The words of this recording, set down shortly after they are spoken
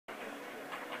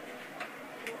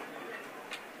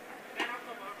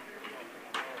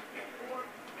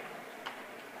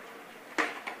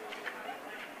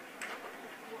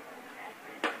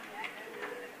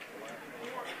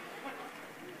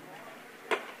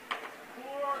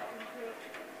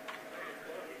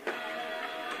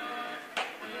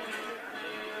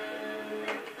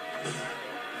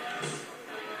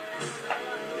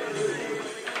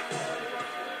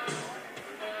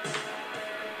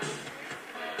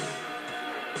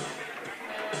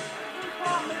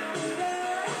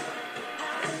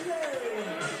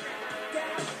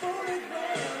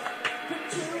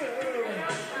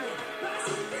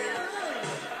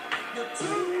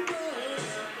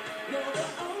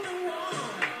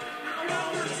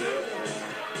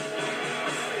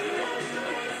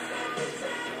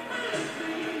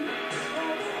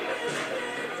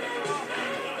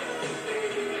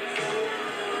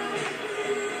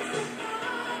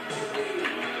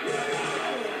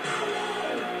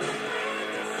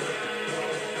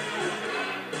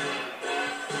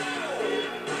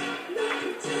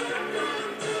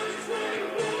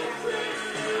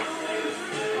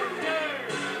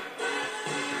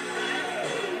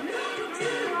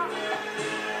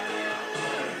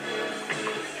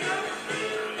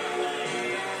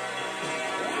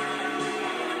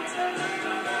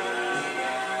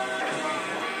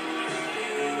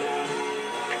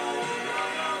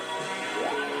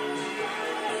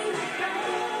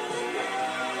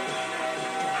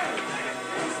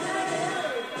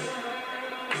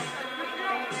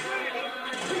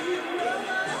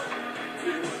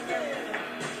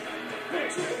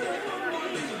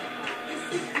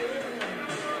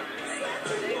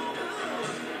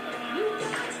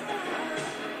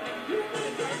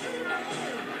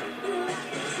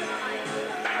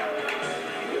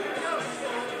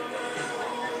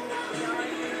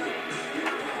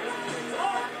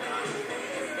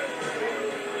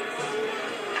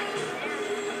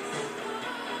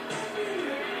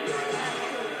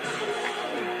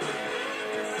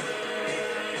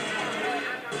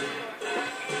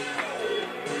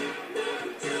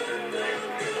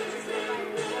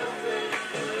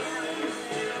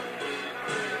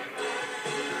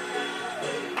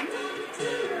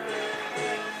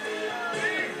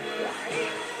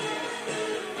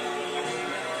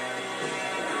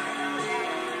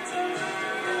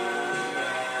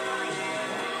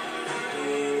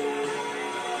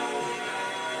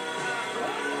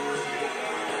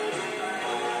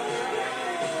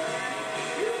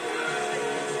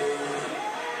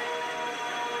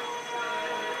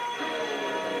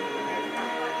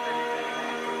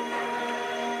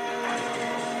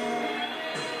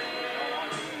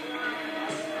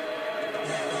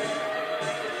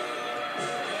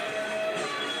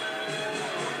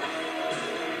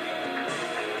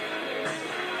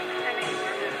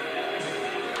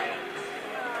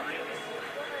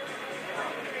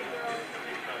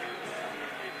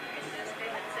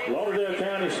Lauderdale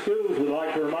County Schools would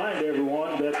like to remind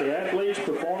everyone that the athletes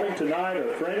performing tonight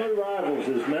are friendly rivals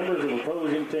as members of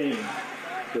opposing teams.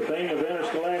 The theme of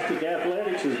interscholastic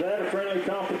athletics is that of friendly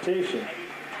competition.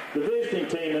 The visiting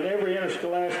team in every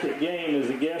interscholastic game is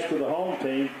a guest of the home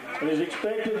team and is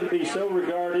expected to be so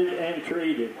regarded and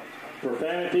treated.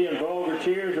 Profanity and vulgar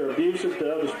cheers are abusive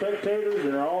to other spectators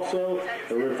and are also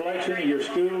a reflection of your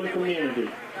school and community.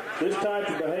 This type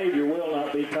of behavior will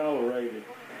not be tolerated.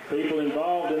 People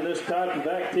involved in this type of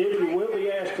activity will be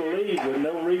asked to leave with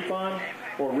no refund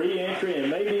or re-entry and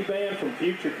may be banned from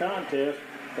future contests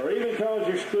or even cause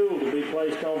your school to be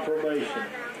placed on probation.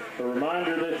 A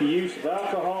reminder that the use of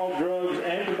alcohol, drugs,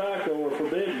 and tobacco are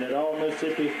forbidden at all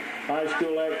Mississippi high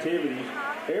school activities.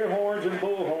 Air horns and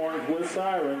bullhorns with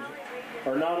sirens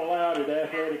are not allowed at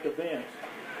athletic events.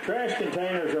 Trash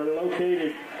containers are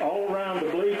located all around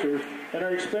the bleachers and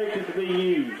are expected to be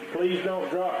used. Please don't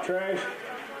drop trash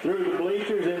through the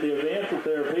bleachers in the event that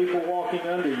there are people walking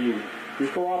under you. Your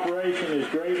cooperation is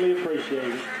greatly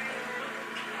appreciated.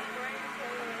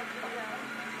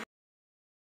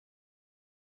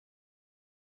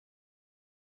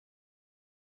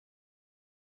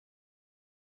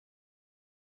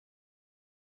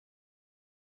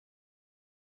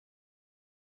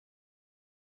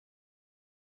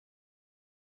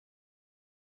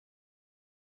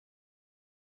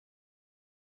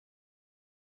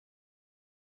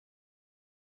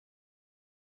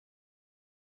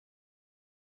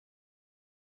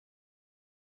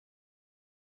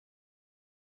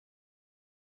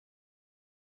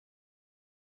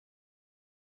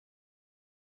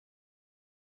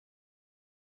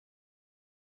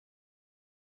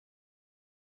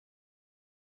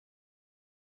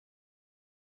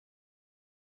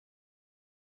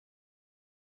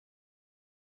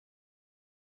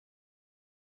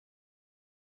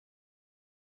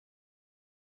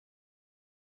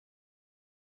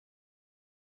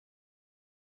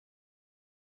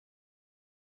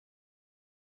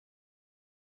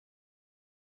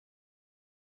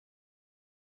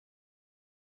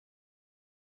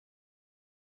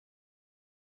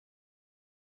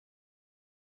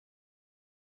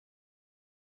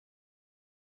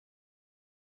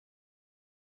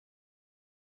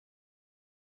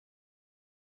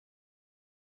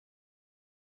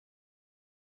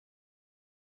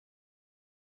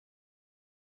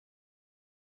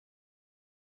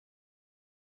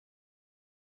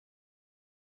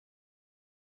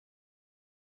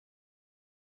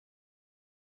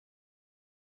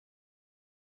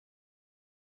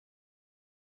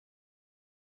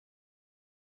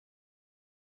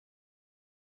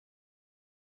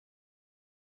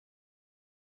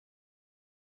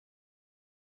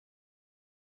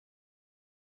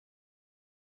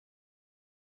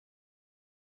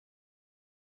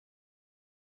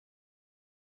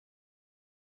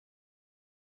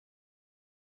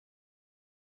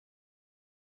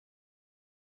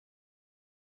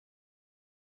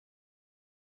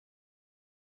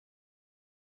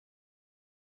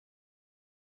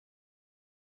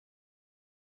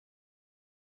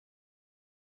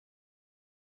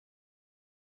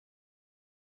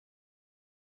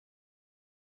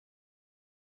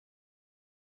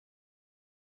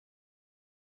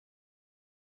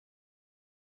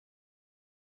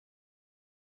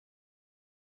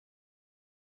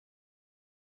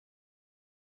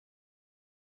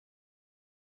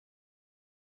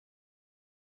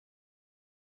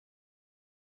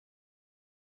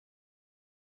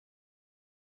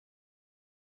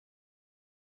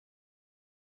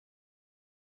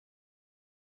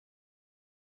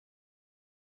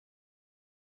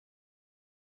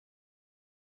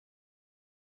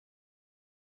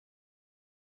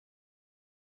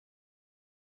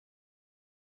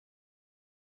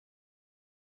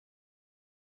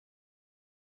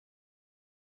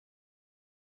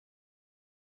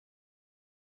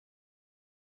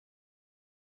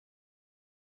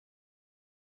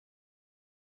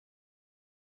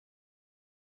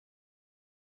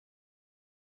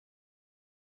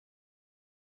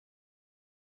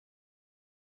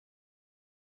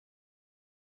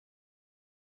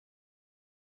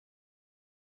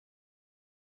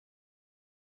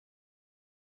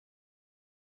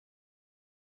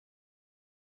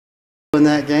 In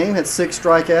that game, had 6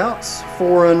 strikeouts,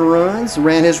 4 earned runs,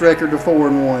 ran his record to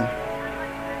 4-1.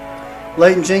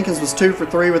 Leighton Jenkins was 2 for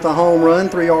 3 with a home run,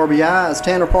 3 RBIs.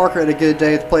 Tanner Parker had a good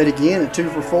day at the plate again at 2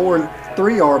 for 4 and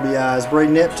 3 RBIs.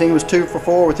 Braden Epstein was 2 for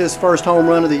 4 with his first home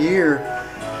run of the year.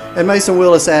 And Mason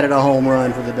Willis added a home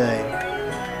run for the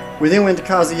day. We then went to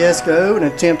Kosciusko in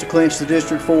an attempt to clinch the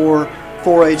District 4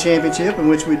 4A championship, in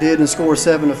which we did in a score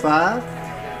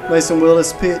 7-5. Mason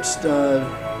Willis pitched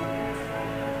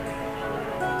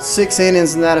 6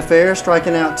 innings in that affair,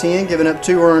 striking out 10, giving up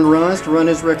 2 earned runs to run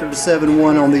his record to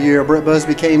 7-1 on the year. Brett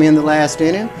Busby came in the last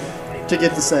inning to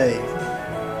get the save.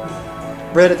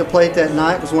 Brett at the plate that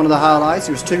night was one of the highlights.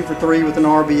 He was 2 for 3 with an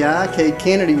RBI. Cade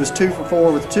Kennedy was 2 for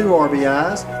 4 with 2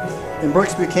 RBIs. And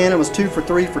Brooks Buchanan was 2 for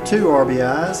 3 for 2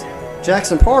 RBIs.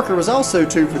 Jackson Parker was also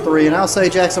 2 for 3, and I'll say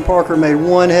Jackson Parker made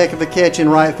one heck of a catch in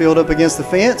right field up against the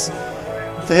fence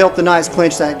to help the Knights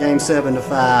clinch that game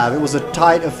 7-5. It was a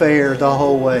tight affair the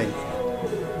whole way.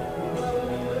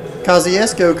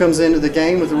 Kosciusko comes into the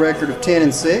game with a record of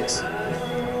 10-6,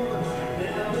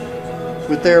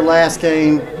 with their last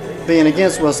game being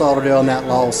against West Lauderdale in that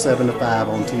loss 7-5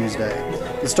 on Tuesday.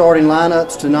 The starting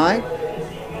lineups tonight.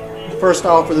 First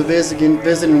off for the visiting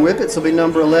Whippets will be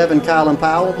number 11, Kylan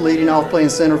Powell, leading off playing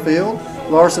center field.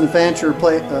 Larson Fancher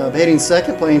hitting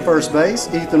second, playing first base.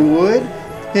 Ethan Wood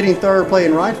hitting third,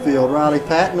 playing right field. Riley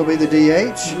Patton will be the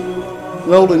DH.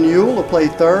 Nolan Ewell will play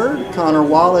third. Connor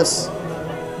Wallace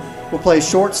will play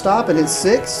shortstop and hit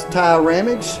sixth. Ty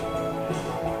Ramage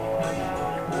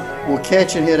will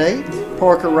catch and hit eighth.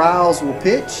 Parker Riles will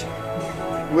pitch.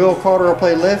 Will Carter will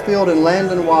play left field, and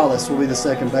Landon Wallace will be the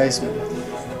second baseman.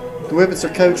 The Whippets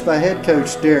are coached by head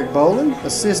coach Derek Boland,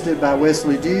 assisted by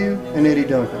Wesley Dew and Eddie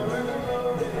Duncan.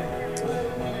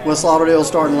 West Lauderdale's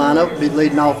starting lineup will be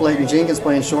leading off Leighton Jenkins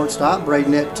playing shortstop,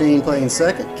 Braden Epstein playing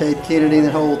second, Cade Kennedy in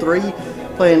hole 3,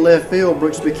 playing left field,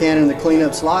 Brooks Buchanan in the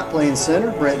cleanup slot playing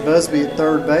center, Brett Busby at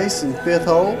third base in fifth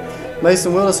hole.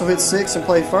 Mason Willis will hit sixth and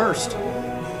play first.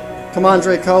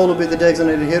 Commandre Cole will be the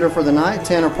designated hitter for the night.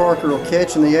 Tanner Parker will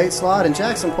catch in the 8th slot, and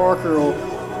Jackson Parker will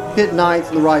hit ninth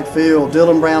in the right field.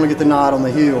 Dylan Brown will get the nod on the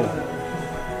hill.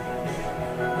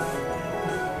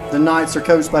 The Knights are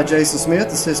coached by Jason Smith,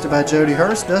 assisted by Jody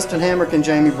Hurst, Dustin Hamrick, and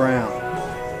Jamie Brown.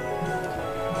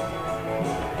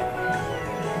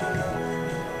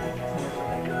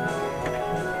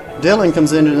 Dylan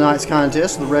comes into tonight's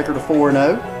contest with a record of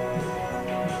 4-0,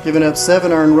 giving up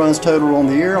 7 earned runs total on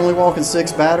the year, only walking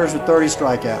 6 batters with 30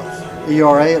 strikeouts.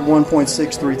 ERA at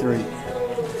 1.633.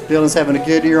 Dylan's having a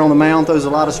good year on the mound, throws a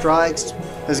lot of strikes,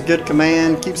 has good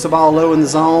command, keeps the ball low in the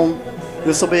zone.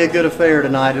 This will be a good affair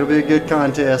tonight. It'll be a good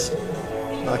contest.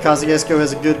 Kosciusko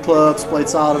has a good club, played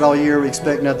solid all year. We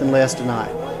expect nothing less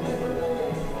tonight.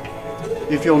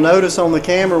 If you'll notice on the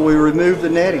camera, we removed the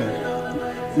netting.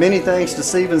 Many thanks to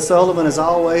Stephen Sullivan, as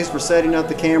always, for setting up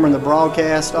the camera and the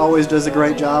broadcast. Always does a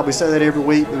great job. We say that every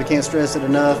week, but we can't stress it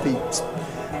enough. He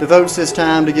devotes his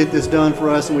time to get this done for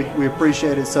us, and we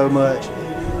appreciate it so much.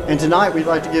 And tonight, we'd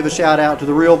like to give a shout-out to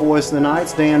the real voice of the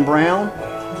Knights, Dan Brown,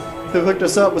 who hooked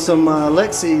us up with some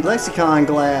Lexicon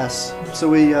glass. So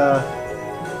we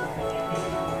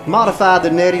modified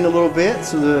the netting a little bit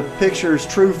so the picture is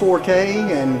true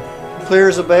 4K and clear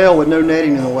as a bell with no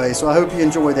netting in the way. So I hope you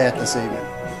enjoy that this evening.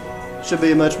 Should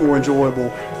be a much more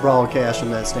enjoyable broadcast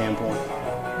from that standpoint.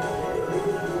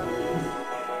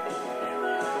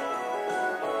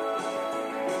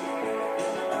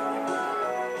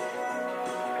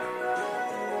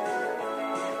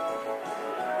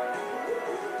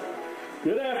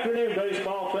 Good afternoon,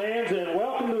 baseball fans, and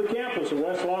welcome to the campus of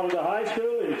West Lauderdale High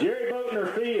School in Jerry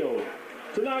Boatner Field.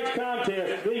 Tonight's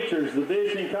contest features the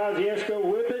visiting Kosciusko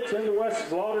Whippets and the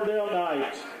West Lauderdale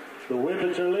Knights. The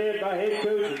Whippets are led by head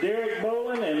coach Derek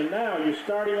Boland, and now your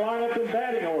starting lineup in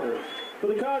batting order for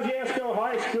the Kosciusko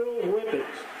High School Whippets.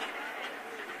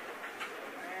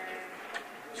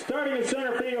 Starting at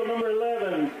center field, number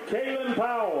 11, Kylan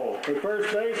Powell. At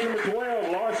first base, number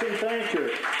 12, Larson Fancher.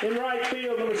 In right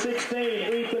field, number 16,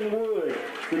 Ethan Wood.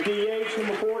 The DH,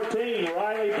 number 14,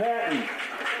 Riley Patton.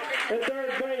 At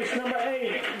third base, number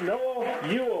 8, Noel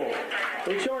Ewell.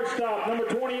 At shortstop, number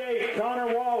 28,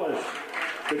 Connor Wallace.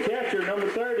 The catcher, number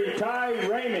 30, Ty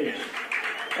Ramage.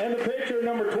 And the pitcher,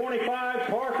 number 25,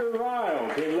 Parker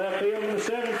Riles. In left field, number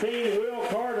 17, Will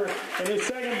Carter. And his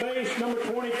second base, number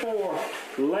 24,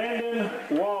 Landon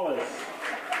Wallace.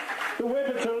 The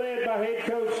Whippets are led by head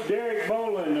coach Derek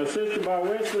Boland, assisted by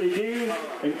Wesley Dew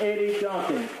and Eddie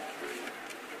Duncan.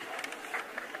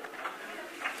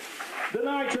 The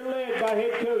Knights are led by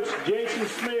head coach Jason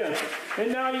Smith.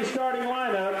 And now your starting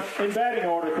lineup in batting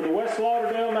order for the West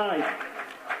Lauderdale Knights.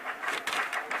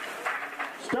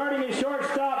 Starting at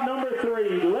shortstop, number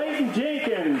 3, Leighton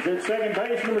Jenkins. At second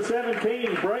base, number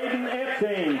 17, Braden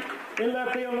Epstein. In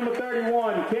left field, number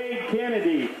 31, Cade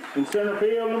Kennedy. In center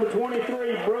field, number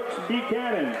 23, Brooks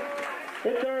Buchanan.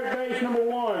 At third base, number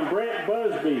 1, Brett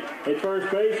Busby. At first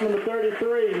base, number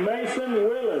 33, Mason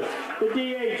Willis. The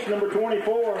DH, number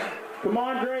 24,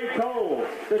 Commandre Cole.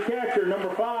 The catcher,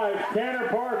 number 5, Tanner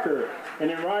Parker.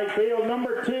 And in right field,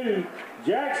 number 2,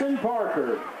 Jackson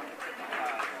Parker.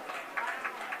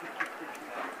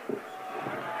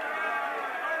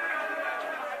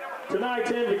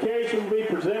 Tonight's invocation will be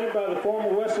presented by the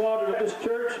former West Lauderdale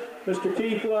Church, Mr.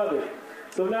 Keith Lovett.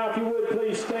 So now if you would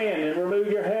please stand and remove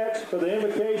your hats for the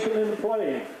invocation and the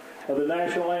playing of the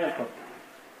national anthem.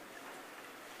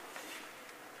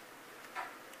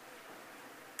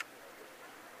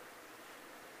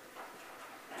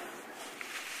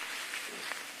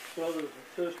 Brothers and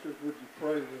sisters, would you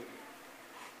pray with me?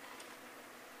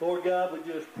 Lord God,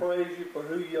 we just praise you for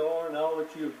who you are and all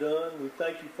that you have done. We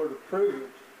thank you for the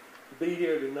privilege to be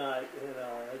here tonight and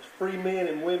as free men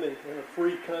and women in a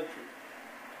free country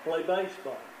to play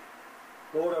baseball.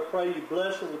 Lord, I pray you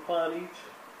blessings upon each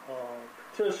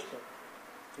participant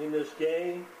in this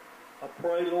game. I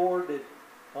pray, Lord, that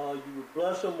you would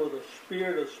bless them with a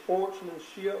spirit of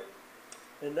sportsmanship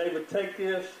and they would take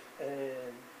this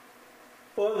and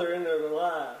further in their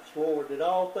lives, Lord, that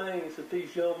all things that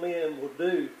these young men will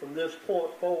do from this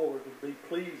point forward will be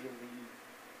pleasing to you.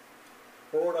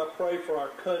 Lord, I pray for our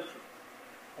country,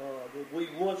 that we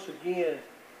once again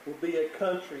will be a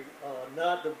country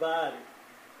not divided,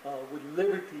 with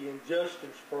liberty and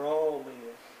justice for all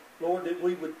men. Lord, that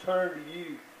we would turn to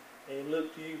you and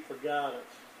look to you for guidance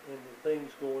in the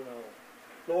things going on.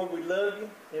 Lord, we love you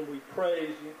and we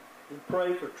praise you. We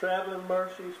pray for traveling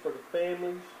mercies for the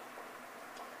families,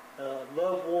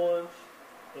 loved ones,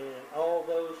 and all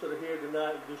those that are here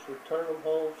tonight, just return them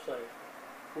home safe.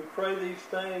 We pray these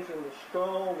things in the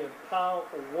strong and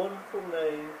powerful, wonderful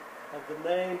name of the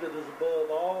name that is above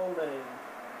all names,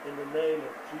 in the name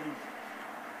of Jesus.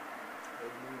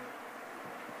 Amen.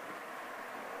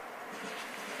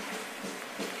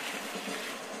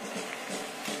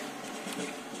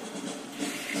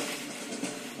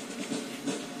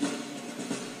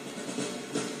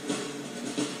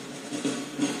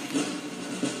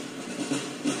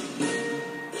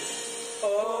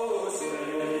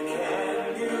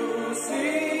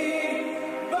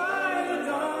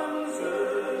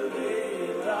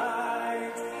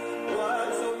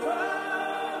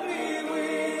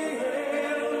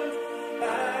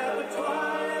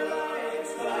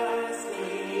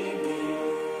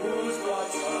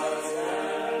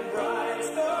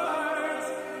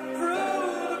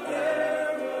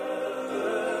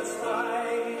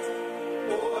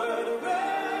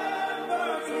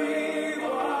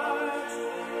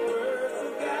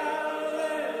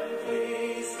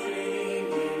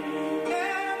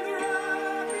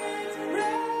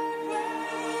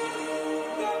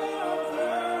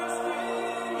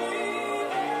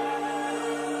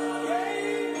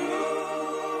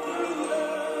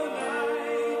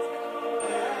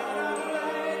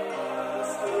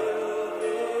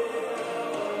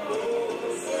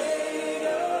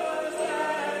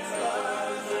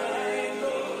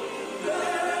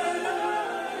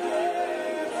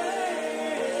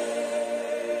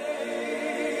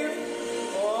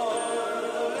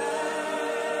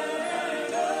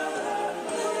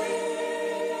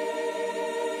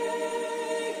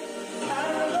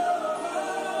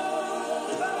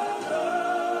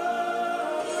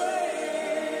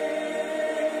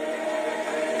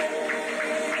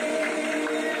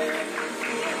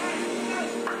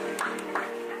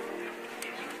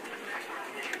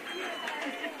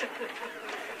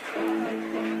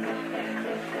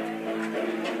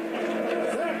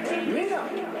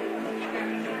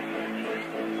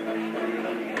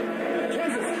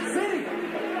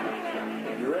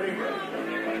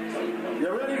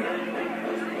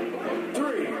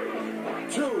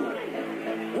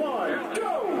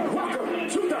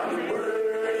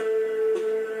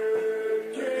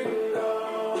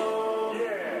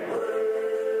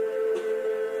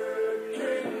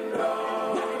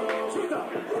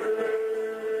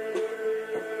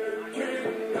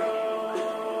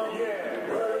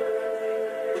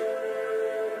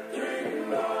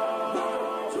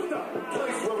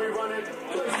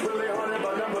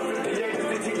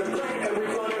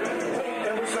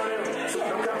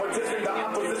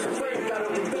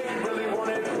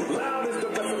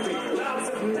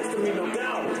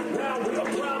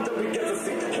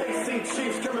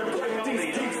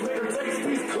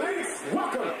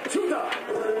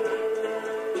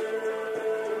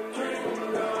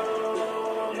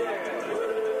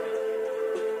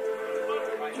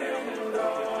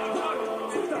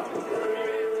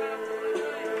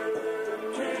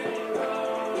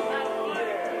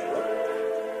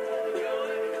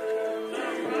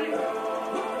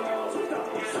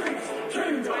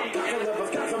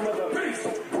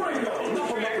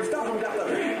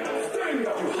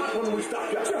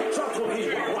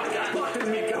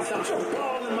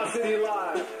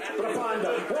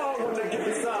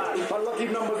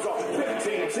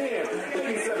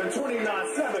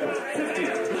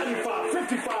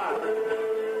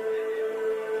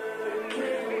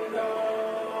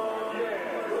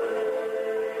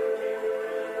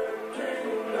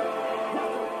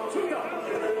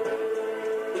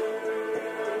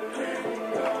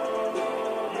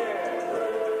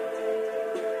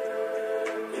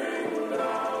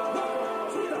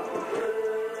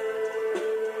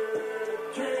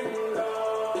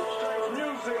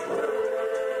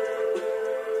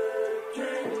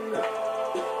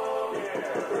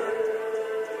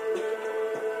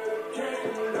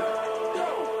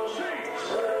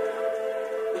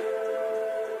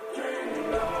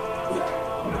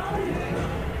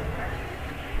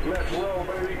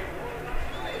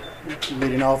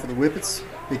 Leading off for the Whippets,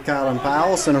 Big Colin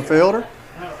Powell, center fielder.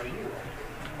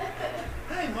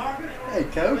 Hey, Margaret. Hey,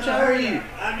 Coach, how are you?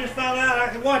 I just found out I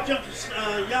could watch up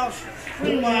to y'all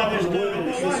stream live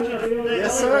this stuff.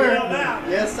 Yes, sir.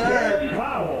 Yes, sir.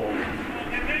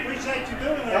 Appreciate you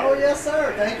doing that. Oh, yes,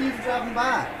 sir. Thank you for dropping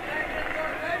by.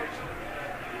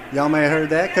 Y'all may have heard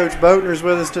that. Coach Boatner's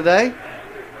with us today,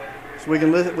 so we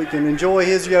can enjoy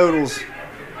his yodels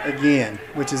again,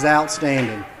 which is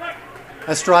outstanding.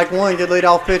 That's strike one. Good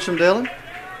leadoff pitch from Dylan.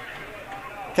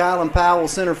 Colin Powell,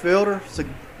 center fielder. It's a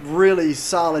really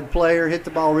solid player. Hit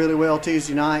the ball really well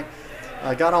Tuesday night.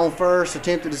 Got on first,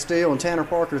 attempted to steal, and Tanner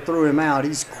Parker threw him out.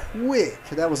 He's quick.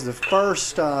 That was the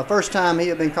first time he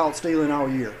had been caught stealing all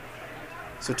year.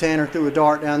 So Tanner threw a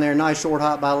dart down there. Nice short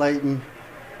hop by Leighton.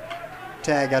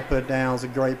 Tag got put down. It was a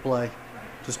great play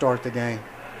to start the game.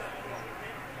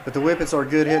 But the Whippets are a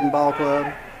good hitting ball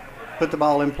club. Put the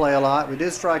ball in play a lot. We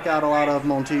did strike out a lot of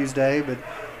them on Tuesday, but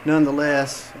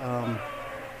nonetheless,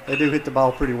 they do hit the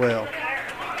ball pretty well.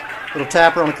 Little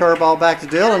tapper on the curveball back to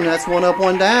Dylan. That's one up,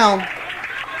 one down.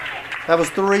 That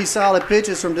was 3 solid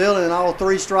pitches from Dylan and all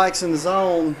 3 strikes in the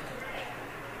zone.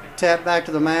 Tap back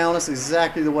to the mound. That's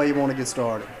exactly the way you want to get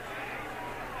started.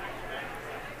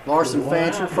 Larson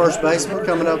Fancher, first baseman,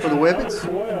 coming up for the Whippets.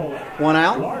 1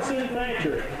 out. Larson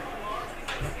Fancher.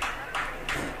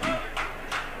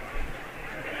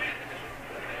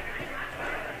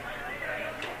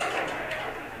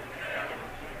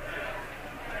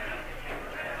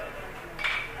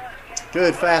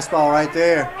 Good fastball right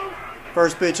there.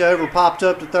 First pitch over, popped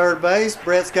up to third base.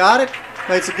 Brett's got it.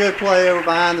 Makes a good play over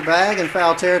behind the bag in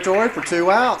foul territory for 2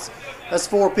 outs. That's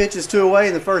 4 pitches, 2 away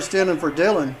in the first inning for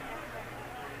Dylan.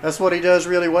 That's what he does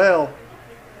really well.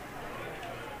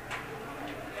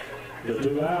 The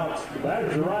 2 outs. The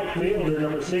batter's the right fielder,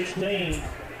 number 16,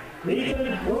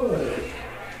 Ethan Wood.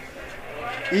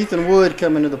 Ethan Wood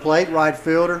coming to the plate, right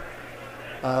fielder.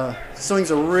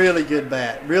 Swings a really good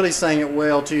bat. Really sang it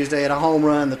well Tuesday. Had a home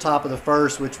run the top of the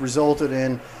first, which resulted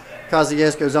in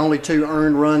Kosciusko's only 2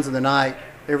 earned runs of the night.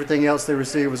 Everything else they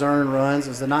received was earned runs.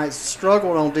 As the Knights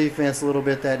struggled on defense a little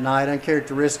bit that night,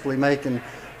 uncharacteristically making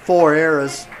 4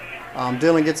 errors.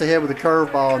 Dylan gets ahead with a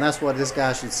curveball, and that's what this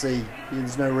guy should see.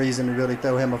 There's no reason to really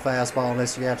throw him a fastball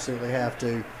unless you absolutely have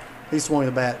to. He swung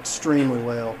the bat extremely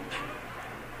well.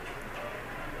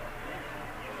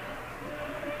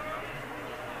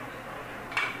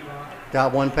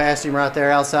 Got one past him right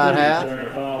there outside half.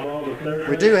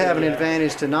 We do have an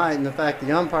advantage tonight in the fact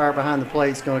the umpire behind the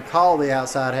plate is going to call the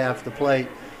outside half of the plate.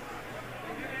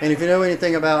 And if you know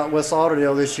anything about West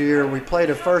Lauderdale this year, we played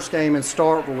a first game in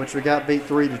Starkville, which we got beat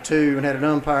 3-2, and had an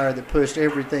umpire that pushed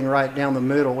everything right down the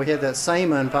middle. We had that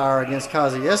same umpire against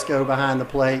Kosciusko behind the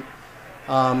plate,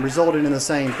 resulted in the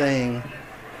same thing.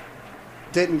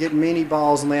 Didn't get many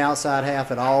balls on the outside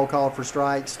half at all called for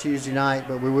strikes Tuesday night,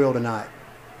 but we will tonight.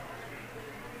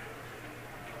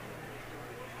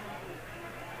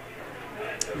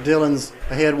 Dylan's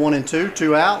ahead 1-2,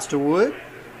 2 outs to Wood.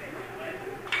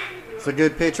 It's a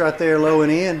good pitch right there, low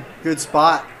and in. Good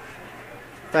spot.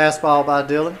 Fastball by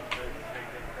Dylan.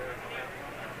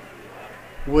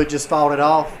 Wood just fought it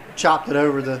off, chopped it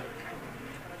over the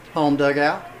home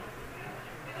dugout.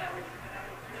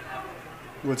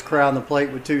 Wood's crowding the plate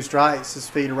with 2 strikes. His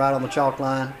feet are right on the chalk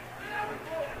line.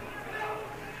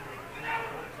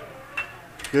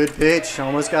 Good pitch.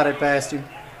 Almost got it past him.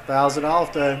 Fouls it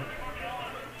off though.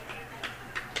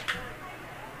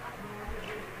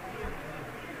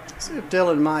 See if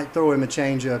Dylan might throw him a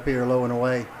changeup here low and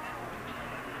away.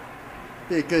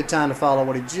 Be a good time to follow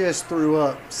what he just threw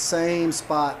up. Same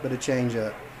spot, but a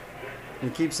changeup.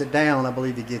 When he keeps it down, I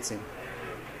believe he gets him.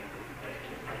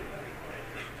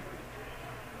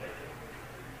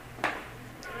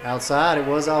 Outside, it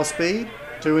was off speed.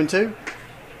 2-2.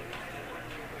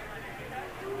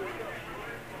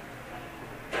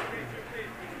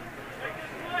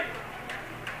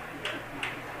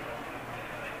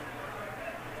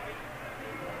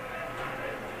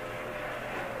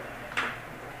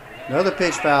 Another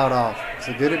pitch fouled off. It's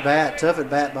a good at bat, tough at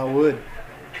bat by Wood.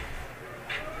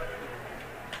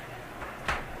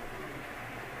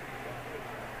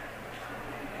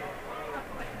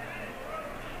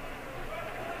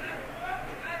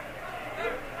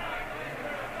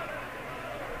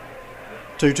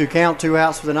 Two count, 2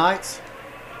 outs for the Knights.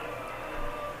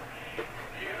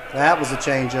 That was a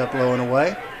changeup low and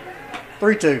away.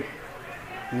 3-2.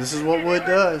 And this is what Wood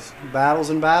does. Battles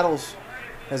and battles.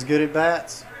 Has good at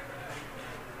bats.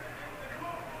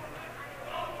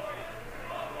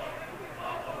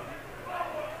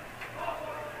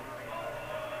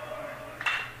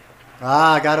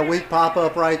 Got a weak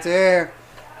pop-up right there.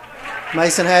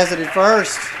 Mason has it at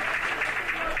first.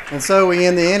 And so we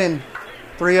end the inning.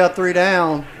 3 up, 3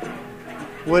 down.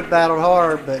 Wood battled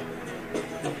hard, but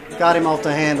got him off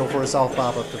the handle for a soft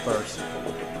pop-up to first.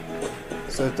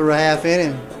 So through a half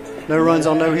inning, no runs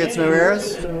on no hits, no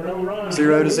errors.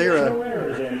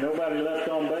 0-0. And nobody left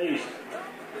on base.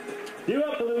 Due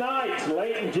up for the Knights,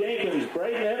 Leighton Jenkins,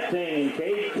 Braden Epstein, and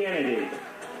Cade Kennedy.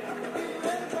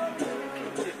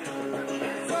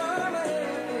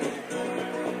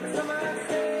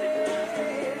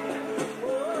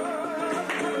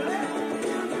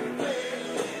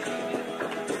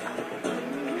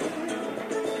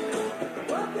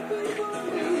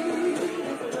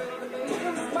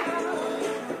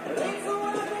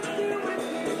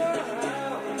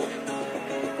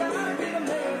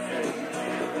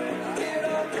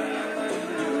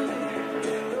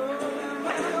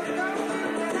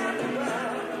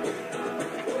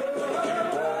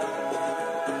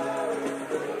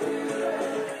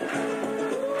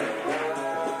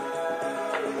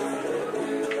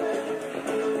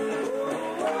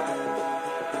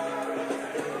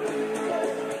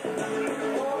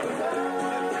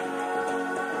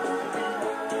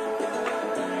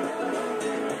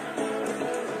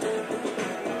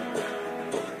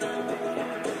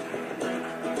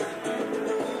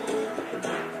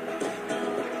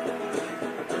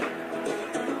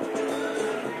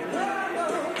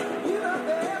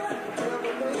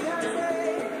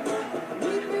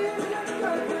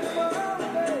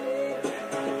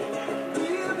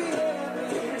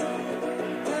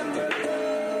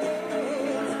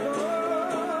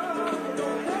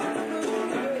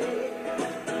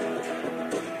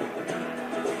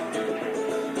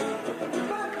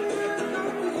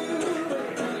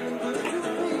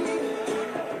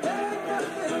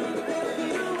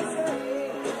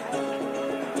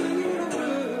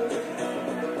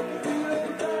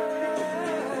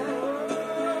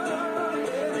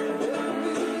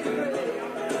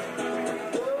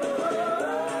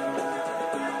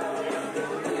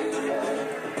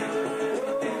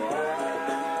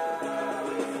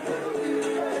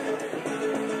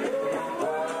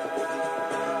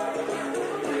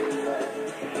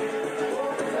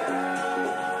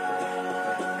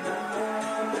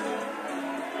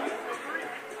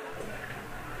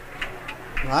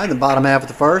 All right, the bottom half of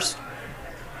the first.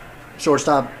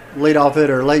 Shortstop leadoff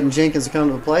hitter Leighton Jenkins to come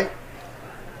to the plate.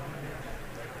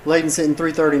 Leighton's hitting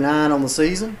 .339 on the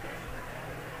season.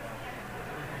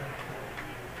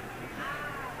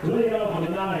 Leadoff of the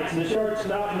Knights, the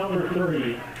shortstop number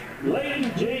 3,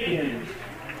 Leighton Jenkins.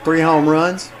 3 home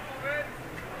runs.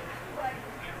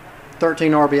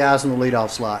 13 RBIs in the leadoff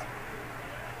slot.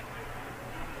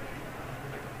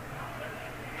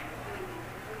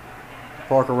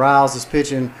 Parker Riles is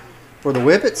pitching for the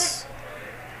Whippets.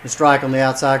 A strike on the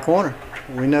outside corner.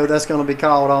 We know that's going to be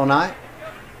called all night.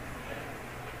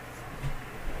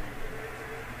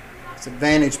 It's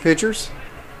advantage pitchers.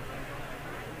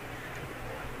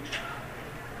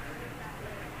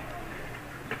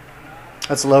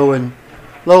 That's low and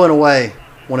away.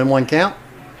 1-1 count.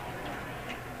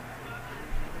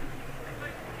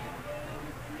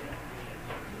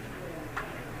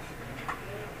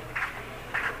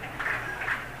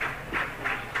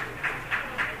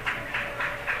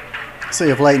 See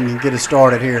if Leighton can get it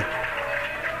started here.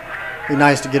 Be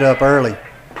nice to get up early.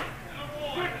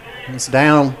 It's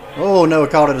down. Oh, no,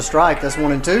 it called it a strike. That's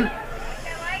 1-2.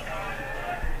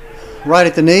 Right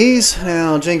at the knees.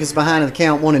 Now Jenkins behind in the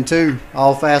count 1-2.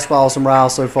 All fastballs from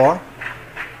Riles so far.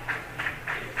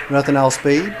 Nothing off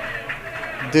speed.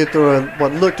 Did throw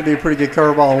what looked to be a pretty good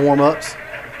curveball in warm-ups.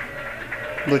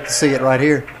 Look to see it right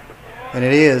here. And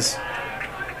it is.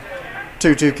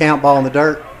 2-2 count, ball in the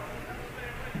dirt.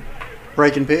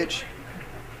 Breaking pitch.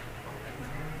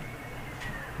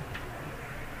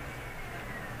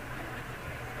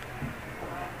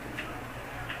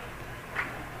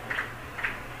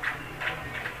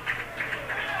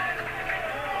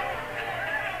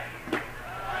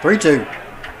 Three-two.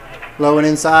 Low and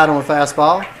inside on a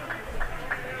fastball.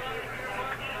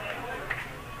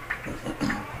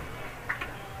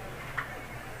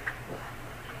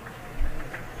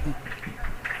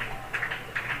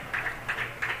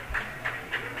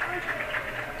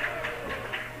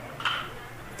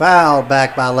 Fouled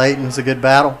back by Leighton. It's a good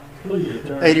battle.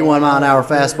 81-mile-an-hour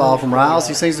fastball from Riles.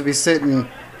 He seems to be sitting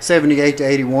 78 to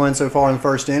 81 so far in the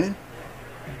first inning.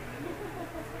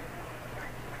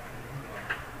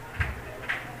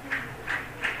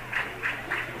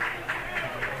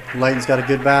 Leighton's got a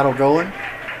good battle going.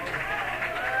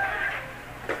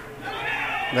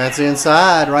 That's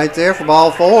inside right there for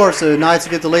ball 4. So Knights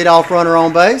will get the leadoff runner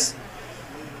on base.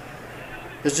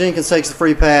 As Jenkins takes the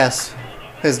free pass,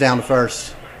 heads down to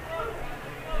first.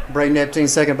 Braden Epstein,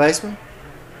 second baseman.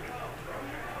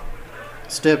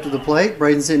 Step to the plate.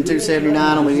 Braden's hitting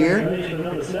 .279 on the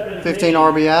year. 15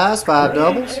 RBIs, 5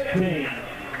 doubles.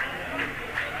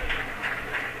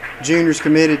 Junior's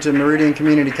committed to Meridian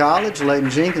Community College. Leighton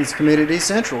Jenkins committed to East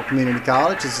Central Community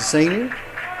College as a senior.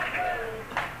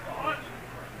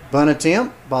 Bunt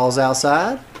attempt. Ball's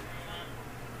outside.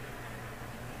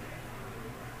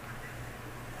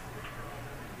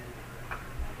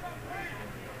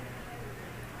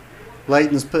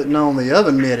 Leighton's putting on the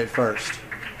oven mitt at first.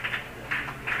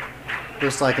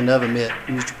 Looks like an oven mitt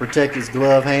used to protect his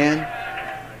glove hand.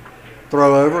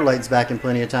 Throw over. Leighton's back in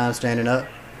plenty of time standing up.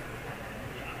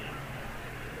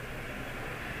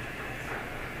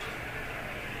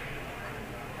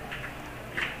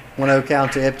 1-0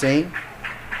 count to Epstein.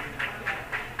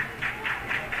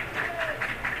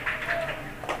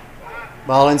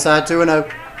 Ball inside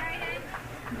 2-0.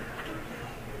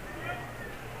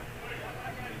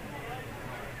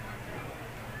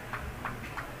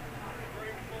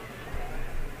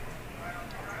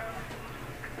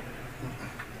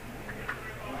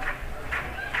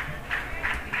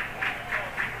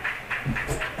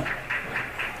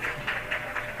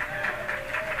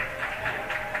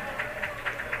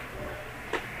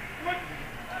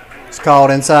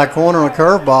 Called inside corner on a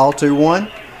curveball,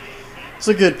 2-1. It's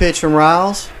a good pitch from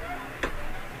Riles.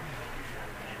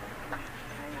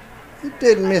 He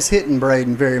didn't miss hitting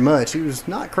Braden very much. He was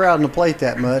not crowding the plate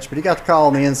that much, but he got the call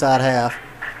in the inside half.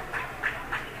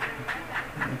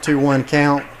 2-1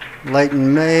 count.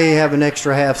 Leighton may have an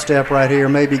extra half step right here,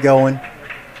 maybe going.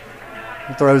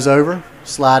 He throws over,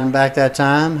 sliding back that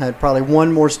time. Had probably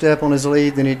one more step on his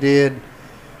lead than he did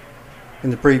in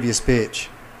the previous pitch.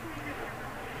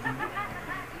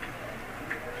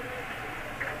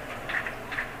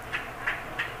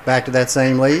 Back to that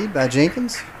same lead by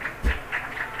Jenkins.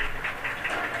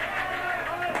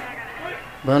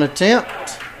 Bunt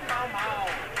attempt.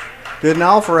 Didn't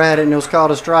offer at it, and it was called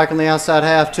a strike on the outside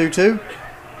half, 2-2.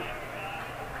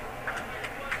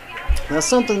 That's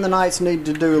something the Knights need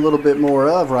to do a little bit more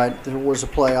of right towards the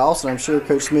playoffs, and I'm sure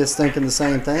Coach Smith's thinking the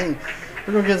same thing.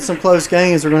 We're going to get some close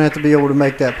games. We're going to have to be able to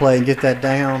make that play and get that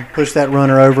down, push that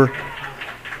runner over.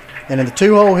 And in the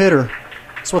two-hole hitter,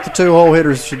 that's what the two-hole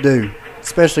hitters should do,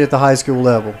 especially at the high school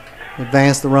level.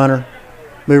 Advance the runner,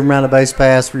 move him around the base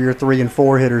pass for your 3 and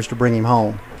 4 hitters to bring him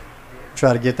home.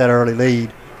 Try to get that early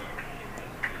lead.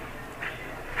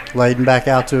 Leighton back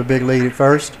out to a big lead at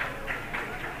first.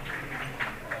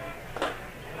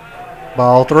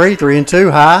 Ball 3,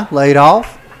 3-2, high, laid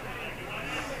off.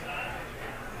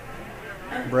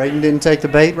 Braden didn't take the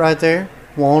bait right there.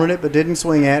 Wanted it, but didn't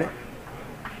swing at it.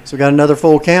 So we got another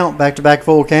full count, back-to-back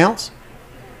full counts.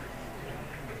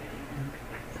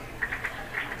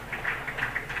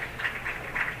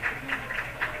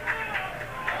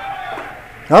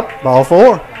 Up, ball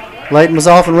 4. Leighton was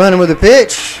off and running with the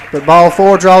pitch, but ball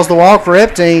 4 draws the walk for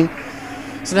Epstein.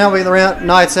 So now the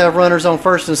Knights have runners on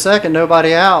first and second,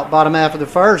 nobody out. Bottom half of the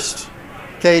first.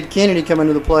 Cade Kennedy coming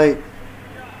to the plate.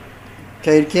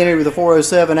 Cade Kennedy with a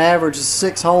 .407 average is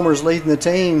 6 homers leading the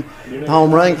team in the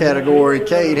home run category.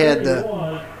 Cade had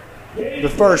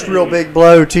the first real big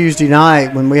blow Tuesday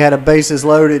night when we had a bases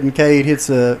loaded and Cade hits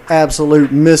an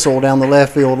absolute missile down the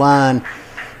left field line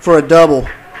for a double.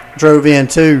 Drove in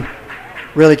 2.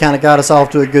 Really kind of got us off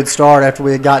to a good start after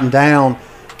we had gotten down.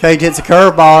 Cade hits a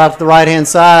curveball out to the right-hand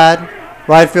side.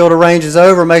 Right fielder ranges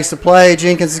over, makes the play.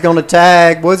 Jenkins is going to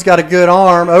tag. Wood's got a good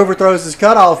arm. Overthrows his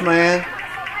cutoff man.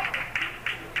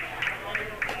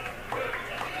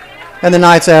 And the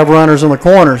Knights have runners on the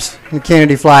corners. And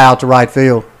Kennedy fly out to right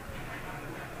field.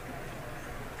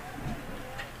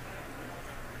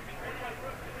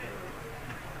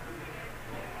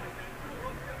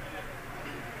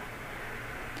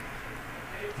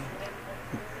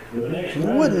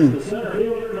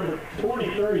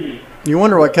 You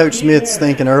wonder what Coach Smith's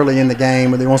thinking early in the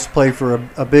game, whether he wants to play for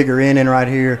a bigger inning right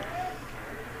here.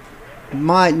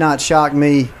 Might not shock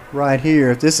me right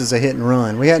here if this is a hit and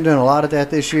run. We haven't done a lot of that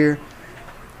this year,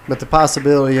 but the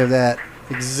possibility of that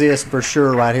exists for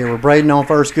sure right here. We're Braden on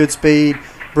first, good speed.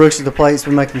 Brooks at the plate's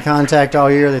been making contact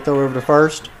all year. They throw over to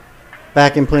first.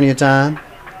 Back in plenty of time.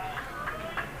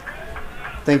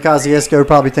 I think Kosciusko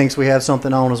probably thinks we have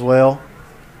something on as well.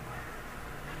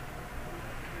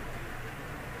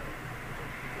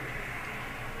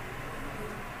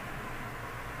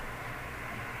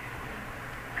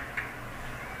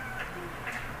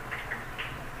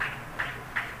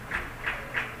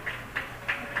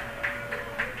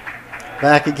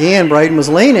 Back again. Braden was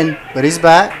leaning, but he's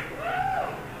back.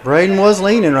 Braden was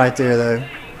leaning right there, though.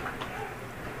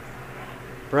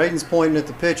 Braden's pointing at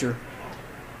the pitcher.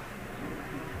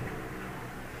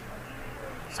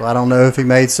 So I don't know if he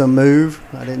made some move.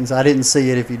 I didn't see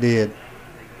it if he did.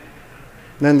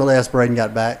 Nonetheless, Braden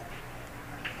got back.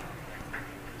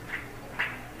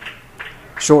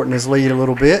 Shortened his lead a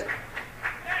little bit.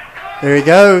 There he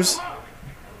goes.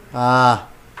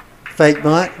 Fake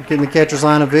bunt, getting the catcher's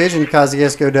line of vision.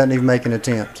 Kosciusko doesn't even make an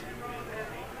attempt.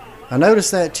 I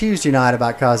noticed that Tuesday night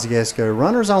about Kosciusko.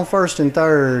 Runners on first and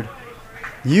third,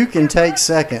 you can take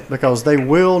second because they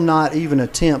will not even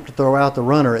attempt to throw out the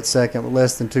runner at second with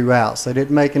less than 2 outs. They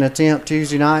didn't make an attempt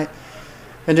Tuesday night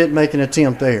and didn't make an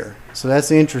attempt there. So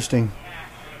that's interesting.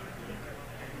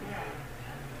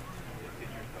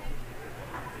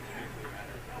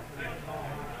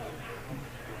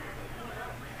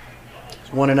 It's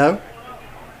 1-0.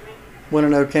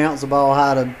 1-0 counts the ball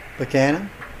high to Buchanan.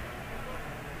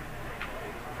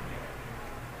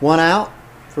 1 out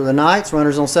for the Knights.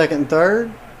 Runners on second and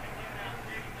third.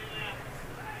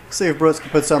 See if Brooks can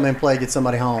put something in play, get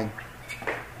somebody home.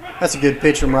 That's a good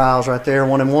pitch from Riles right there.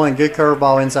 1-1. Good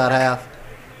curveball inside half.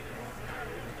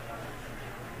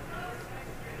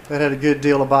 That had a good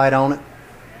deal of bite on it.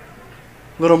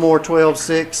 A little more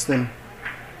 12-6 than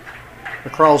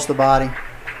across the body.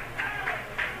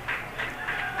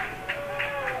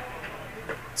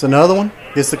 It's another one.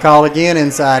 Gets the call again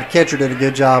inside. Catcher did a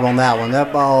good job on that one.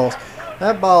 That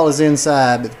ball is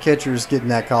inside, but the catcher's getting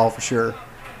that call for sure.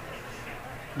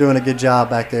 Doing a good job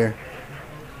back there.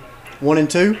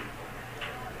 1-2.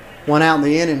 1 out in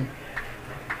the inning.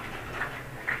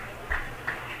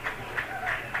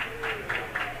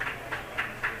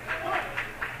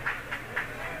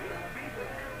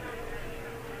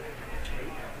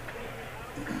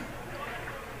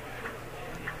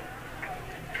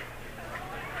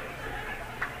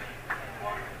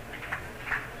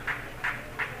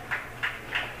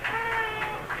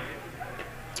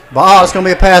 Ball, it's going to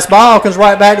be a pass ball. Comes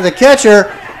right back to the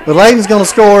catcher. But Layton's going to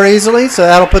score easily, so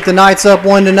that'll put the Knights up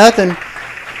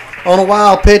 1-0 on a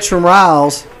wild pitch from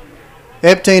Riles.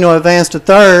 Epstein will advance to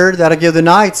third. That'll give the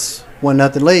Knights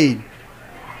 1-0 lead.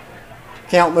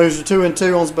 Count moves to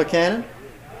 2-2 on Buchanan.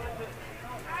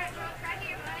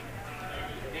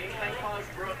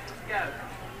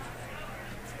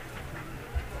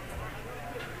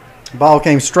 Ball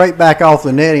came straight back off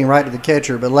the netting right to the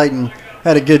catcher, but Layton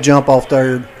had a good jump off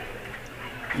third.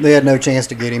 They had no chance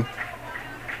to get him.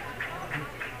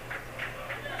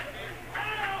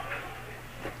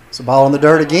 It's a ball in the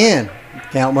dirt again.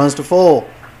 Count runs to full.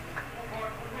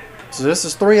 So this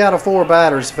is 3 out of 4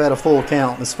 batters have had a full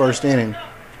count in this first inning.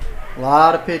 A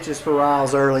lot of pitches for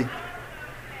Riles early.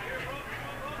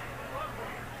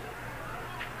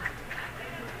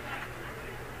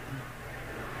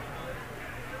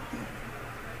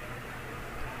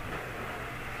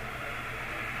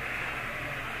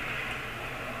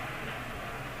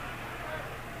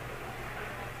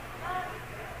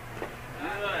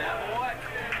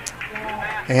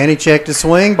 And he checked his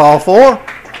swing. Ball 4.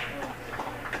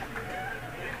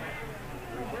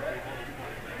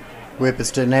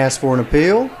 Whippets didn't ask for an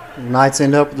appeal. The Knights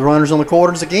end up with the runners on the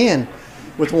quarters again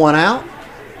with 1 out.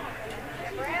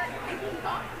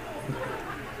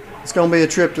 It's going to be a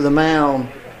trip to the mound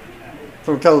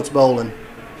from Coach Bowling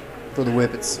for the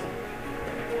Whippets.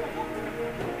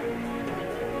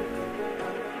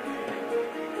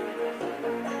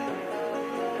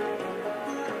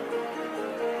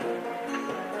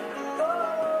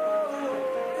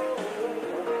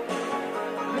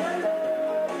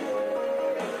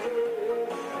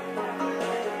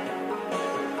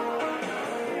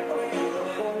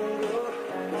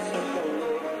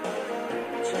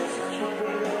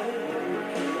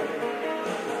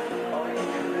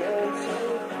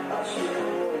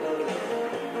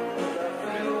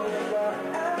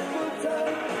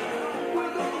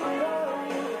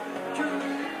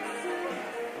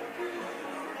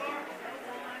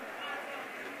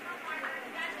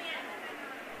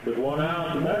 With 1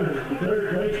 out, the batter, the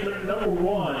third baseman, number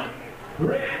 1,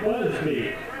 Brett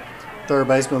Busby. Third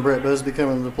baseman Brett Busby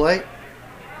coming to the plate.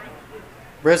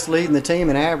 Brett's leading the team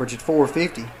in average at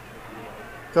 .450.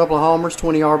 Couple of homers,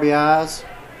 20 RBIs.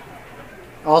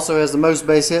 Also has the most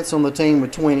base hits on the team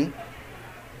with 20.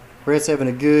 Brett's having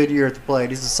a good year at the plate.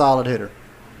 He's a solid hitter.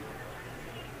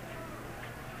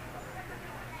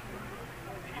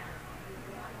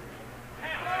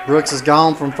 Brooks is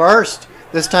gone from first.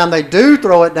 This time they do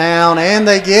throw it down, and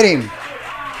they get him.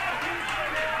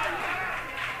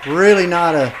 Really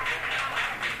not a...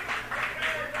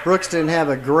 Brooks didn't have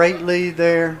a great lead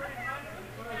there.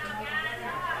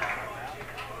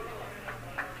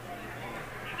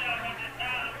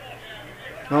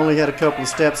 Only had a couple of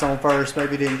steps on first.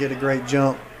 Maybe didn't get a great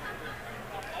jump.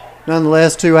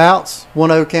 Nonetheless, 2 outs.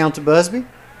 1-0 count to Busby.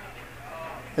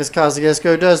 As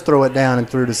Kosciusko does throw it down and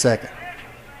through to second.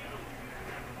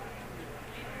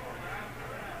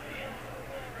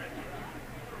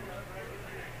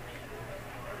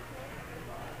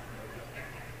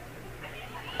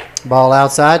 Ball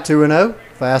outside, 2-0.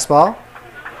 Fastball.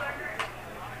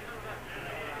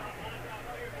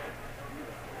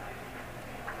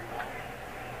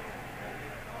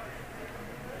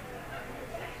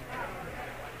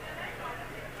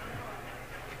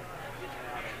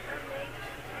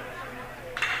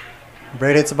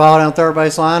 Brett hits the ball down third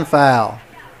base line, foul.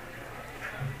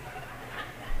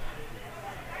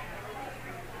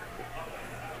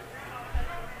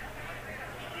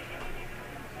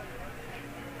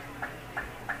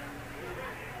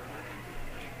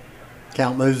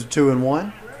 Count moves to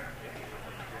 2-1.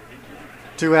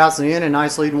 2 outs in the inning,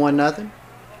 nice lead, 1-0.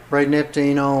 Braden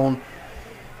Epstein on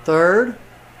third.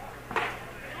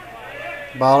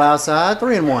 Ball outside,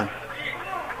 3-1.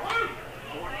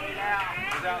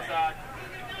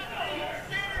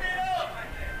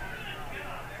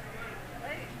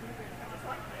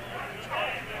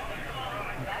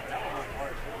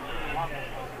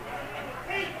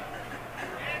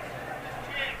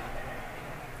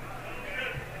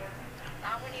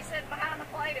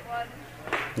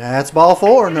 That's ball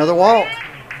 4, another walk.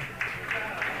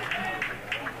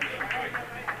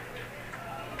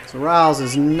 So Riles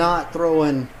is not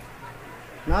throwing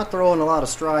a lot of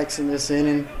strikes in this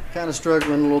inning. Kind of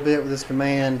struggling a little bit with his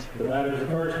command. The batter is the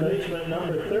first baseman,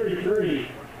 number 33,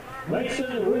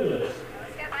 Mason Willis.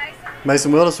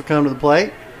 Mason Willis will come to the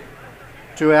plate.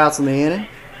 2 outs in the inning.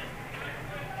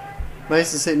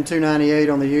 Mason's hitting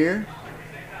 .298 on the year.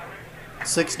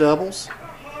 6 doubles.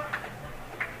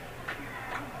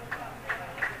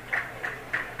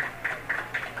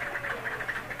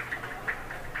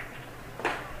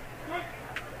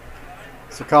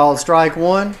 So called strike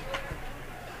 1.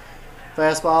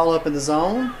 Fastball up in the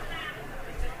zone.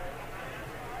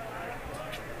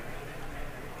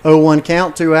 0-1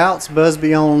 count, 2 outs.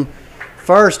 Busby on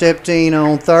first, Epstein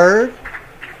on third.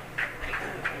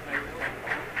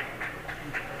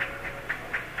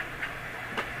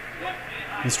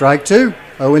 And strike 2,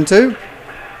 0-2.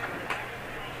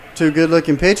 2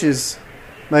 good-looking pitches.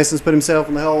 Mason's put himself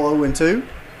in the hole, 0-2.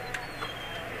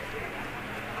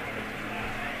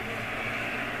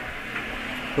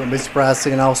 Wouldn't be surprised to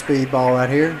see an off-speed ball right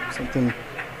here. Something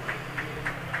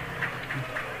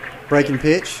breaking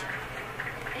pitch.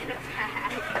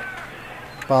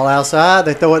 Ball outside.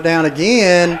 They throw it down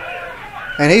again.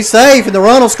 And he's safe, and the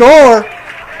run will score.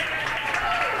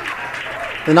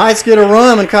 The Knights get a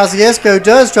run when Kosciusko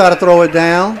does try to throw it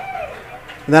down.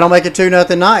 And that'll make it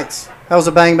 2-0 Knights. That was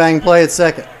a bang-bang play at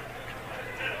second.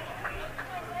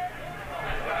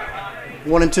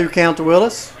 1-2 count to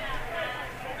Willis.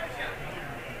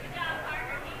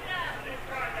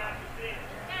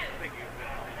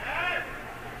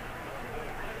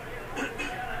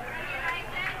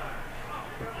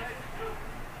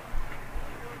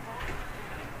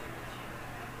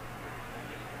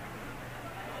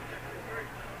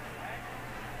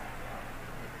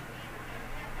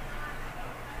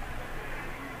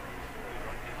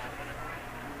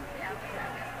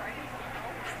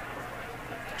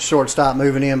 Shortstop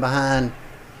moving in behind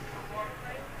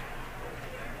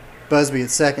Busby at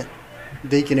second.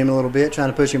 Deaking him a little bit, trying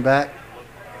to push him back.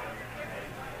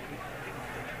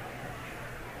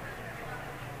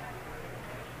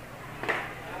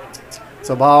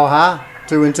 So ball high,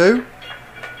 2-2.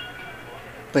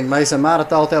 I think Mason might have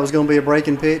thought that was going to be a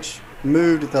breaking pitch.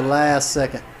 Moved at the last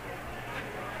second.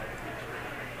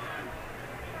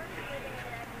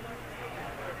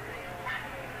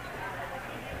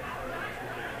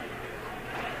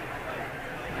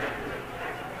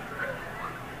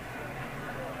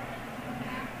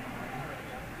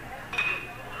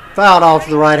 Fouled off to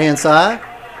the right-hand side.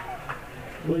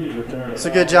 It's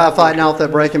a good job fighting off that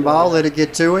breaking ball. Let it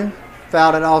get to him.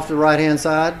 Fouled it off to the right-hand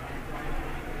side.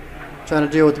 Trying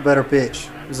to deal with the better pitch.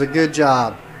 It was a good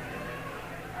job.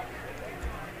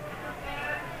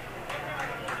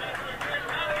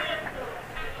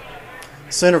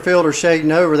 Center fielder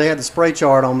shading over. They had the spray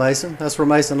chart on Mason. That's where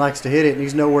Mason likes to hit it, and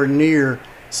he's nowhere near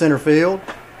center field.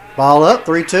 Ball up,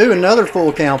 3-2. Another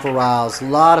full count for Riles. A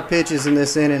lot of pitches in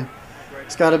this inning.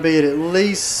 It's got to be at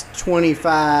least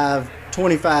 25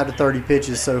 to 30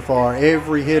 pitches so far.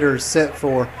 Every hitter except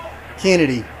for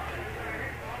Kennedy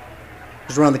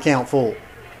has run the count full.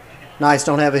 Knights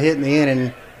don't have a hit in the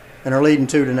inning and are leading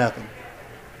 2-0.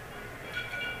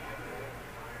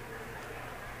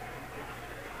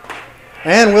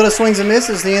 And Willis swings and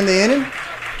misses to end the inning.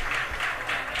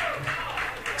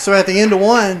 So at the end of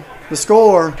 1, the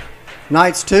score,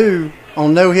 Knights 2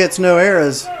 on no hits, no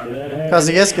errors.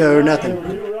 Kosciusko, nothing.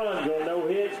 2 runs on no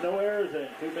hits, no errors, and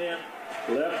 2 men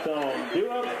left on.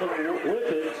 Due up for the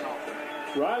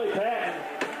Whippets, Riley Patton,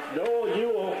 Noel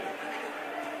Ewell,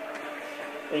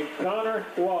 and Connor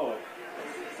Wallace.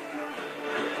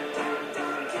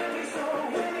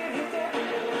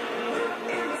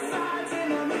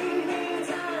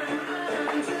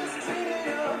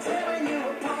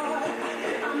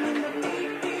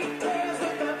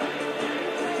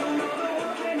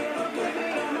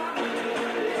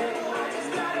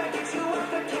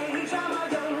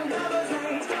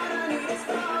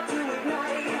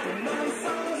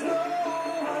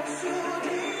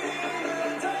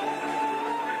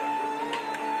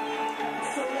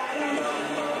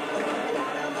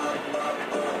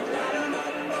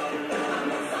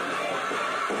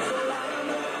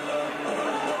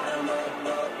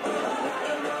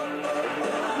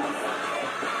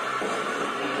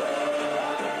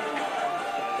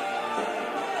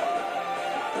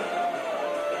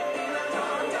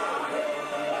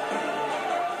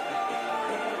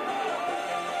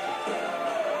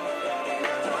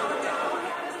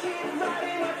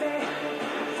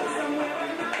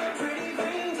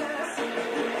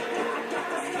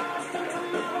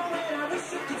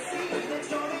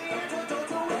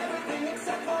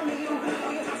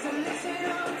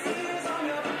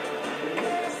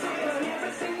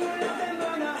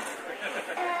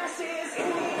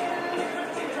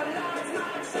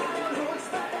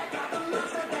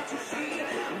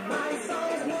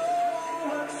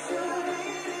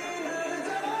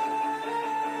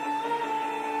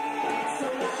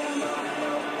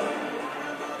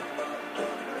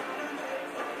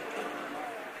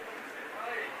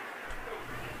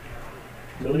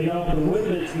 The lead off for the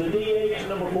Whippets, the DH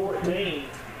number 14,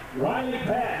 Riley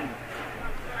Patton.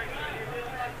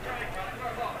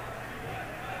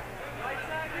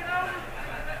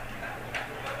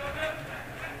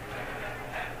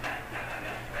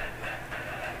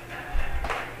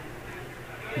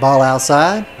 Ball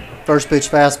outside. First pitch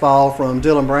fastball from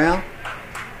Dylan Brown.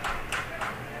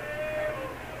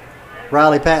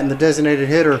 Riley Patton, the designated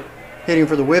hitter, hitting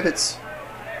for the Whippets.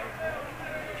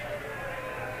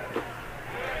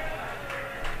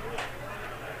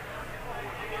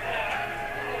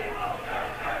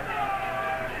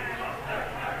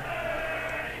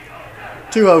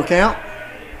 Two-0 count.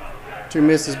 2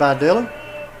 misses by Dylan.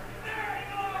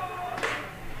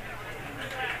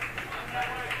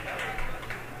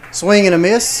 Swing and a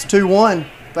miss. 2-1.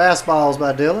 Fastballs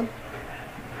by Dylan.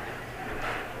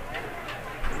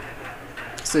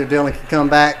 See if Dylan can come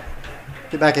back,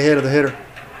 get back ahead of the hitter.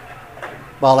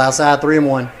 Ball outside,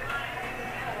 3-1.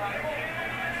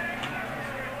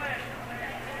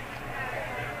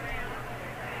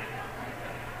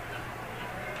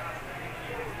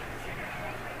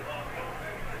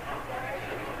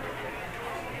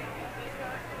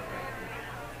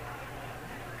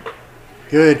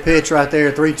 Good pitch right there,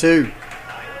 3-2.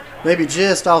 Maybe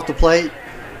just off the plate.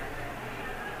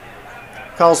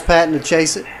 Calls Patton to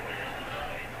chase it.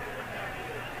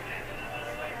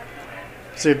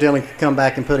 See if Dylan can come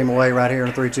back and put him away right here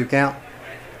in a 3-2 count.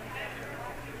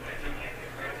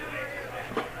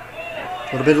 A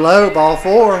little bit low, ball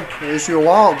 4. They issue a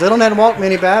walk. Dylan hadn't walked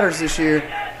many batters this year,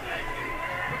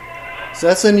 so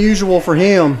that's unusual for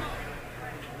him.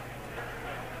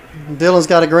 Dylan's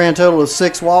got a grand total of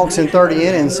 6 walks in 30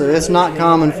 innings, so it's not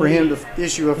common for him to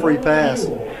issue a free pass.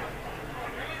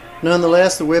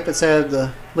 Nonetheless, the Whippets had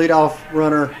the leadoff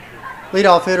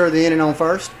hitter of the inning on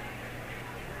first.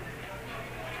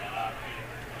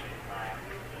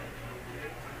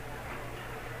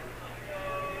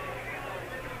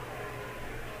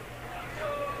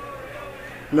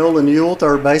 Nolan Ewell,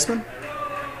 third baseman,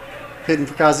 hitting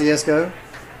for Kosciusko.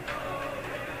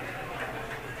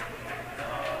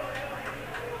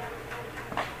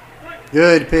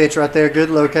 Good pitch right there, good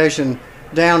location,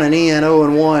 down and in,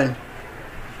 0-1.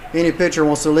 Any pitcher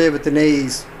wants to live at the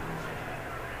knees,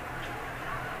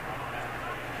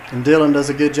 and Dylan does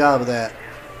a good job of that.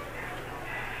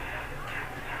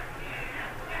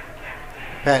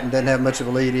 Patton doesn't have much of a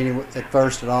lead at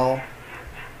first at all.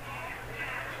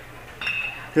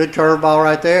 Good curveball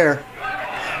right there.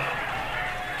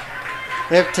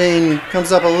 F-team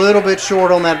comes up a little bit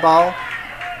short on that ball.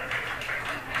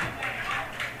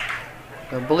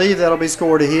 I believe that'll be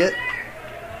scored a hit,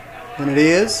 and it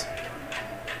is.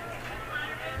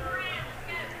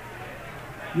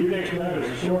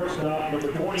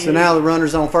 So now the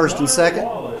runner's on first and second.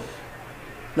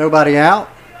 Nobody out.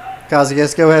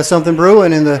 Kosciusko has something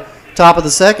brewing in the Top of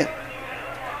the second.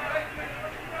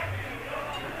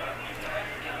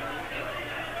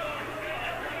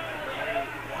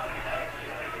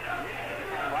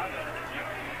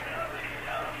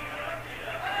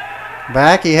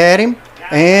 Back, he had him.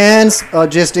 And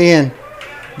just in.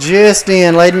 Just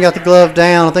in. Layden got the glove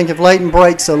down. I think if Layden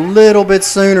breaks a little bit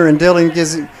sooner and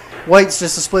Dylan waits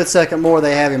just a split second more,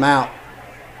 they have him out.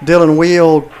 Dylan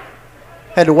wheeled.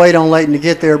 Had to wait on Layden to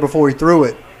get there before he threw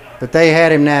it. But they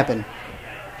had him napping.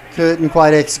 Couldn't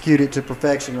quite execute it to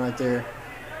perfection right there.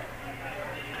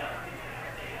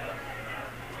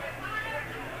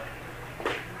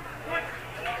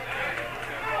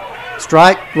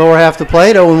 Strike, lower half the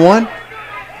plate, 0-1.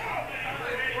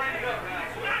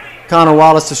 Connor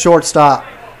Wallace to shortstop.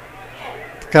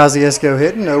 Kosciusko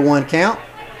hitting, 0-1 count.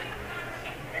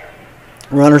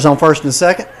 Runners on first and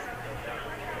second.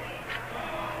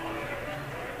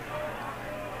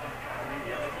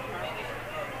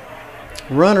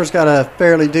 Runner's got a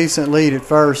fairly decent lead at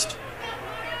first.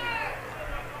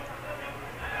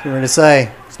 I'm ready to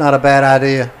say, it's not a bad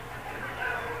idea.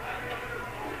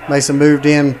 Mason moved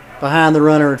in behind the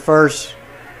runner at first.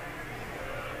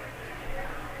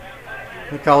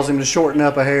 It caused him to shorten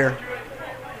up a hair.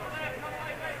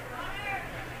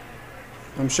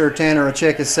 I'm sure Tanner will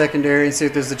check his secondary and see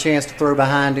if there's a chance to throw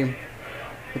behind him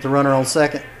with the runner on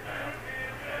second.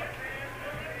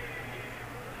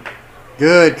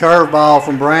 Good curveball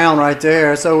from Brown right there.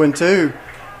 That's 0-2.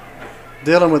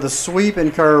 Dylan with a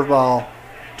sweeping curveball.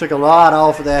 Took a lot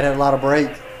off of that, had a lot of break.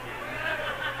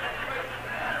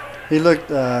 He looked,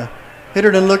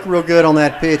 hitter didn't look real good on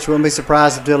that pitch. Wouldn't be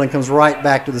surprised if Dylan comes right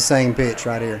back to the same pitch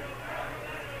right here.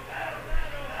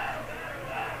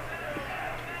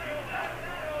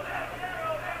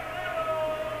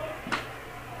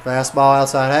 Fastball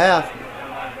outside half.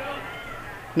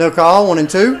 No call,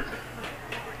 1-2.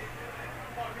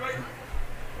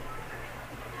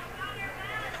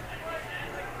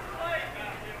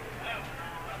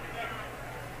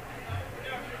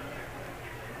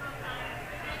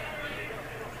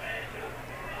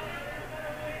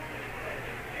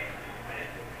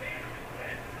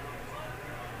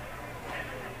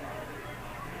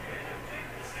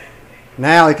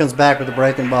 Now he comes back with the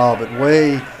breaking ball, but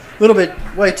way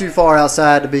too far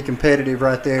outside to be competitive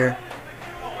right there.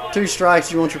 2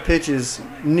 strikes, you want your pitches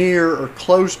near or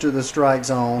close to the strike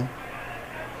zone,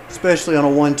 especially on a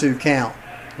 1-2 count,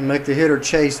 and make the hitter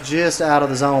chase just out of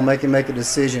the zone, make him make a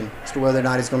decision as to whether or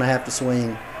not he's going to have to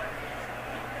swing.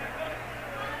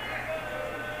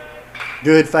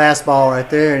 Good fastball right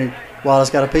there, and Wallace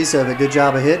got a piece of it. Good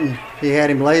job of hitting. He had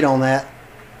him late on that.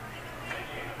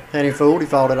 Had him fooled. He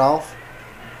fouled it off.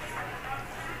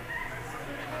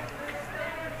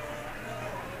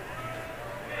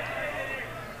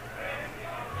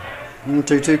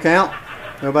 2-2 count.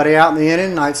 Nobody out in the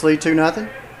inning. Knights lead 2-0.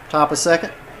 Top of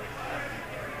second.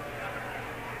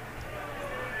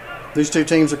 These two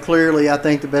teams are clearly, I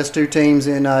think, the best 2 teams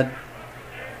in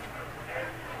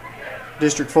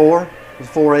District 4 with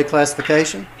 4A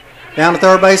classification. Down the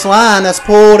third base line. That's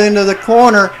pulled into the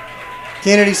corner.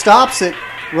 Kennedy stops it.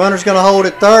 Runner's going to hold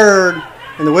at third.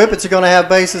 And the Whippets are going to have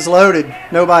bases loaded.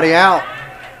 Nobody out.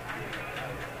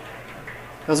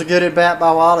 That was a good at-bat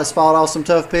by Wallace. Fought off some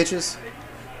tough pitches.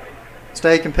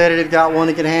 Stayed competitive. Got one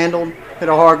to get handled. Hit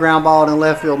a hard ground ball in the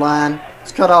left field line.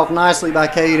 It's cut off nicely by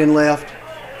Cade in left.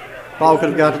 Ball could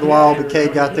have got to the wall, but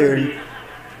Cade got there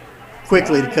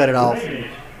quickly to cut it off.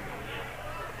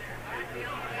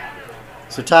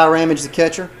 So Ty Ramage, the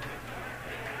catcher.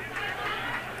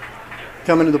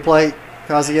 Coming to the plate.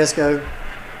 Kosciusko.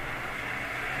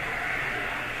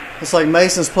 Looks like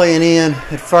Mason's playing in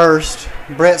at first.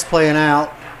 Brett's playing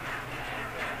out.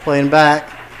 Playing back.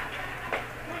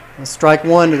 Strike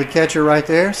 1 to the catcher right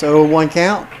there. So 0-1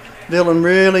 count. Dylan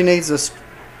really needs a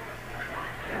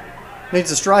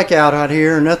strikeout out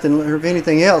here. Nothing, or if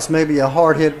anything else, maybe a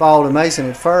hard hit ball to Mason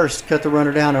at first. Cut the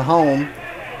runner down at home.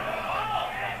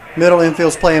 Middle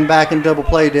infield's playing back in double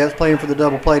play depth, playing for the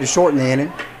double play to shorten the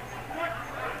inning.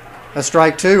 A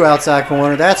strike 2 outside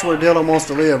corner. That's where Dylan wants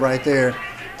to live right there.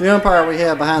 The umpire we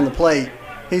have behind the plate,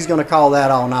 he's going to call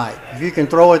that all night. If you can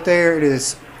throw it there,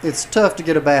 it's tough to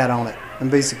get a bat on it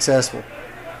and be successful.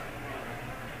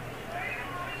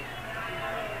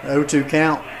 0-2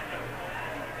 count.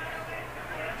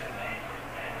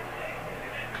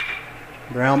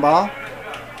 Ground ball.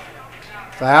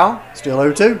 Foul. Still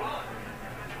 0-2.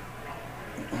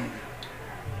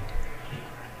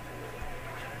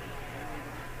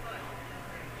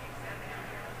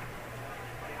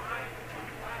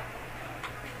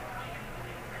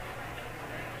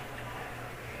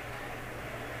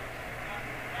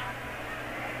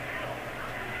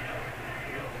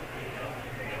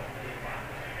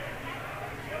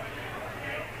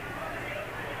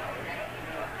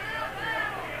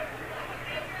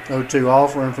 0-2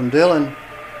 offering from Dylan.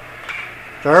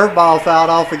 Curveball fouled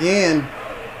off again.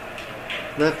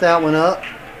 Left that one up.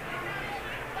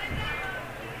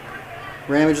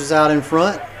 Ramage was out in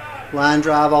front. Line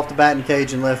drive off the batting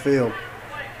cage in left field.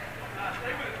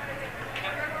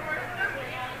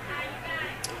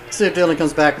 See if Dylan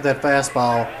comes back with that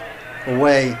fastball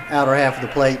away, outer half of the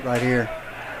plate right here.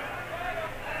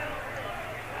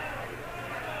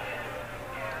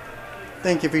 I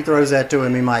think if he throws that to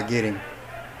him, he might get him.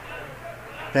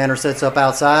 Banner sets up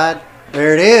outside.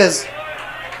 There it is.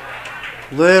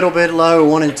 Little bit low,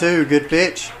 1-2. Good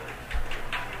pitch.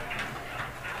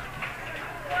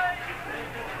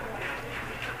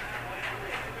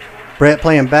 Brett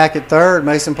playing back at third.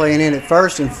 Mason playing in at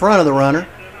first in front of the runner.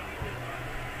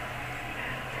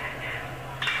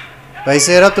 Base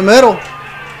hit up the middle.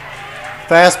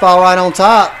 Fastball right on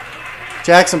top.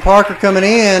 Jackson Parker coming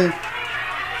in.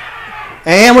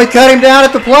 And we cut him down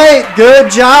at the plate.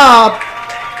 Good job.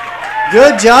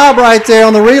 Good job right there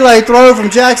on the relay throw from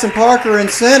Jackson Parker in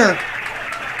center.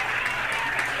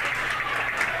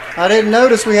 I didn't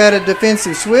notice we had a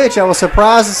defensive switch. I was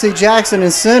surprised to see Jackson in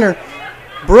center.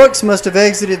 Brooks must have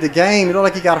exited the game. It looked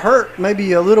like he got hurt,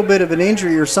 maybe a little bit of an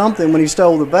injury or something when he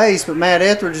stole the base, but Matt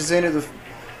Etheridge has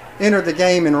entered the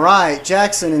game in right.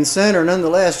 Jackson in center.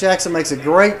 Nonetheless, Jackson makes a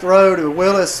great throw to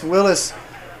Willis. Willis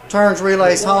turns,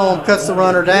 relays home, cuts the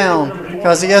runner down.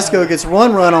 Kosciusko gets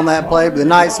one run on that play, but the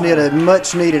Knights need a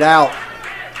much-needed out.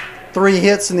 3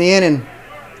 hits in the inning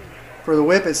for the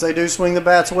Whippets. They do swing the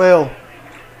bats well.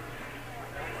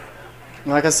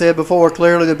 Like I said before,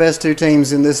 clearly the best 2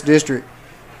 teams in this district,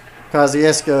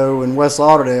 Kosciusko and West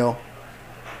Lauderdale.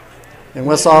 And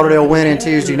West Lauderdale winning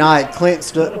Tuesday night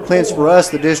clinched for us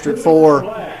the District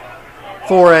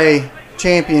 4A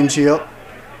championship.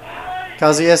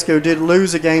 Kosciusko did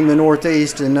lose a game in the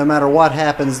Northeast, and no matter what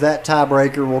happens, that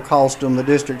tiebreaker will cost them the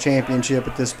district championship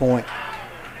at this point.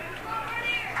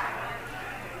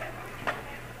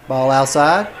 Ball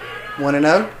outside,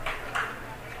 1-0.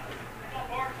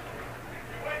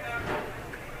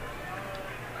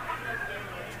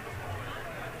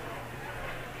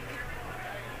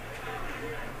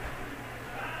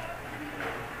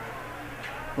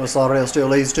 West Lauderdale still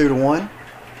leads 2-1.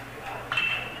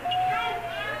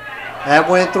 That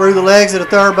went through the legs of the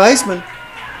third baseman.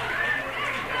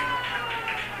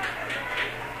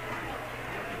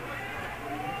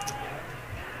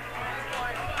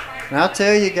 And I'll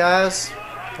tell you guys,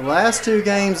 the last 2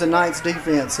 games, the Knights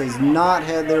defense has not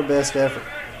had their best effort.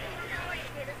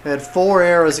 Had 4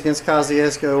 errors against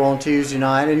Kosciusko on Tuesday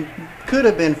night, and could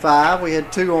have been 5. We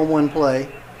had 2 on 1 play.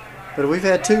 But we've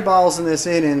had 2 balls in this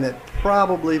inning that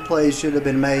probably plays should have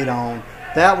been made on.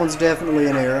 That one's definitely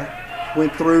an error.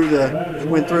 Went through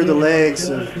the legs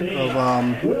of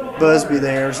Busby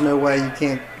there. There's no way you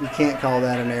can't call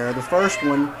that an error. The first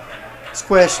one is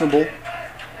questionable.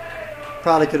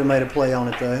 Probably could have made a play on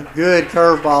it though. Good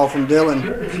curveball from Dylan.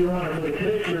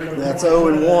 That's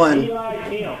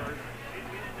 0-1.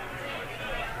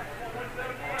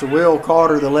 To Will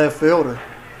Carter, the left fielder.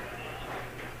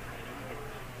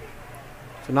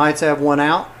 The Knights have 1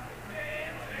 out.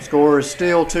 Score is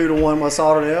still 2-1 West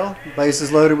Lauderdale.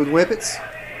 Bases loaded with Whippets.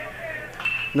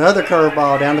 Another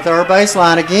curveball down the third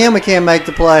baseline. Again, we can't make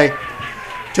the play.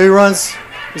 2 runs.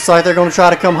 Looks like they're going to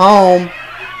try to come home.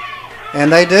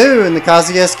 And they do. And the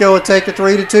Kosciusko will take a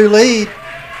 3-2 lead.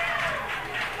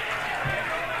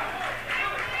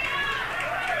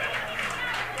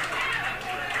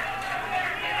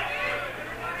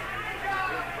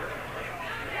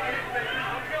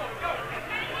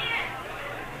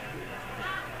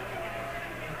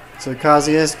 So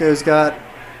Kosciusko's got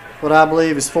what I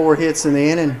believe is 4 hits in the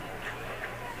inning.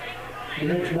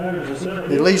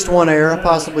 At least 1 error,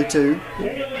 possibly 2.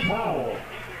 And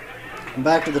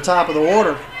back to the top of the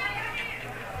order.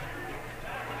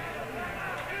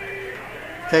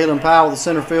 Kalen Powell, the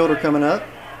center fielder, coming up.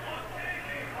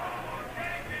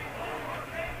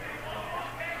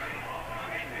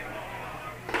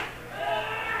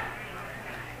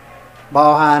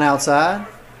 Ball high and outside.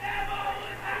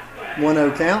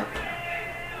 1-0 count.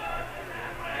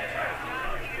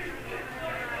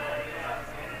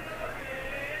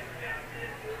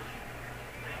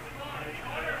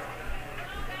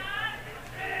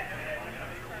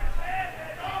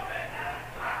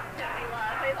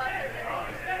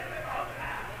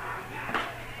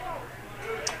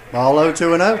 Ball low,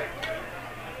 2-0.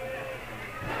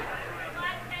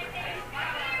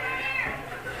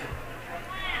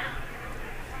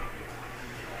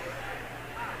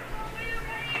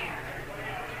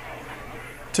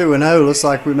 Looks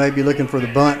like we may be looking for the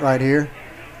bunt right here.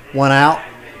 1 out.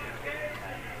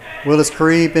 Willis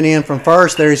creeping in from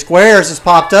first. There he squares. It's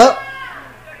popped up.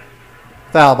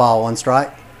 Foul ball, 1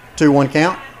 strike. 2-1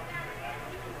 count.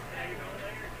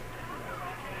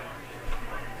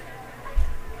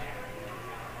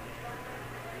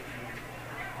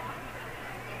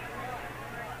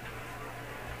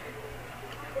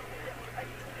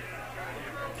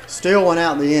 Still one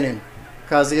out in the inning.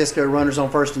 Kosciusko runners on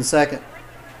first and second.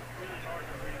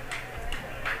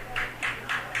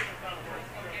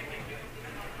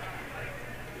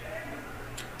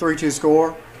 Three-two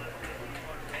score.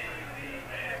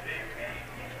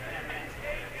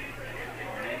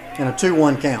 And a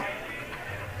 2-1 count.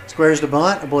 Squares the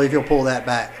bunt. I believe he'll pull that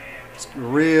back. It's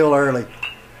real early.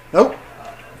 Nope.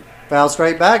 Foul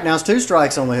straight back. Now it's 2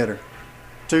 strikes on the hitter.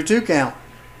 2-2 count.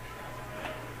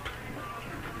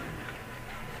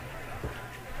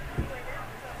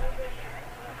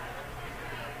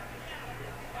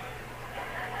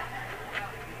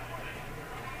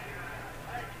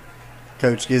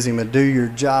 Coach gives him a do your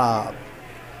job.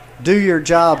 Do your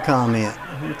job comment.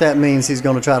 That means he's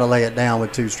going to try to lay it down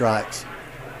with 2 strikes.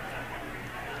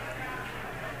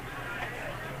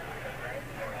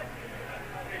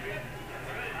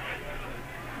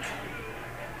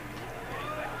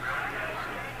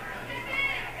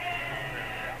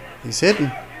 He's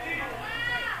hitting.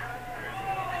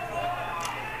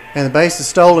 And the base is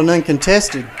stolen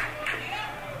uncontested.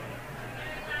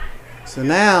 So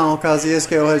now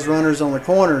Kosciusko has runners on the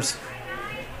corners.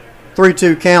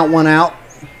 3-2 count, 1 out.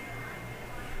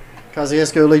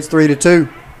 Kosciusko leads 3-2.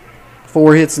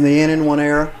 4 hits in the inning, 1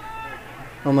 error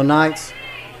on the Knights.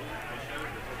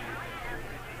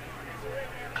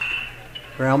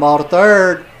 Ground ball to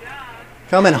third.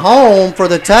 Coming home for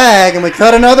the tag, and we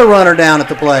cut another runner down at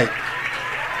the plate.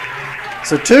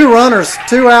 So 2 runners,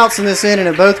 2 outs in this inning,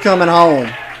 and both coming home.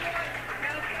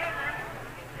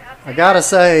 I gotta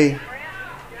say,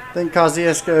 I think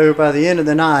Kosciusko, by the end of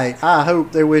the night, I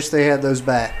hope they wish they had those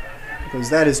back, because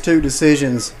that is 2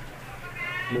 decisions.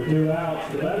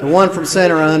 The one from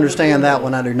center, I understand that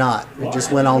one. I do not. It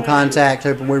just went on contact,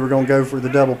 hoping we were going to go for the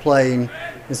double play, and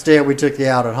instead we took the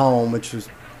out at home, which was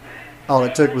all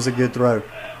it took was a good throw.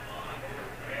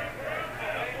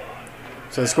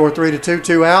 So score 3-2,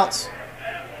 2 outs.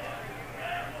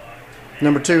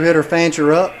 Number 2 hitter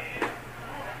Fancher up.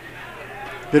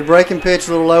 Good breaking pitch,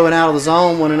 a little low and out of the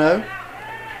zone, 1-0.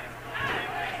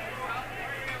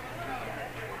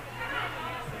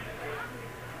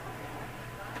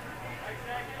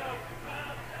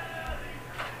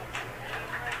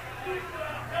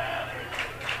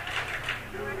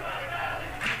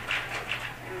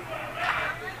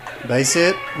 Base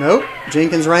hit. Nope.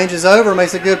 Jenkins ranges over,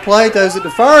 makes a good play, throws it to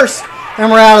first,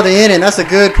 and we're out of the inning. That's a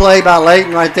good play by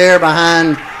Leighton right there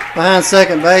behind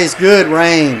second base. Good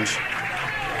range.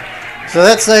 So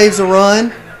that saves a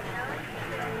run.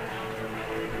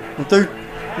 And through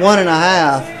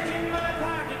 1.5,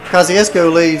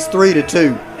 Kosciusko leads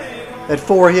 3-2. Had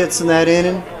 4 hits in that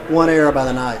inning, 1 error by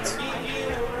the Knights.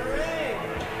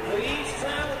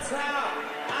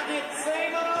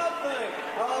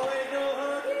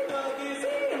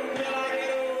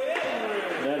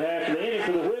 That half the inning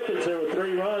for the Whippets. There were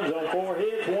 3 runs on 4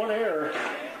 hits, 1 error,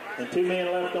 and 2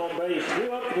 men left on base.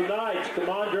 2 up for the Knights.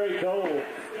 Commandre Cole,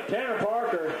 Tanner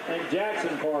Parker, and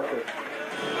Jackson Parker.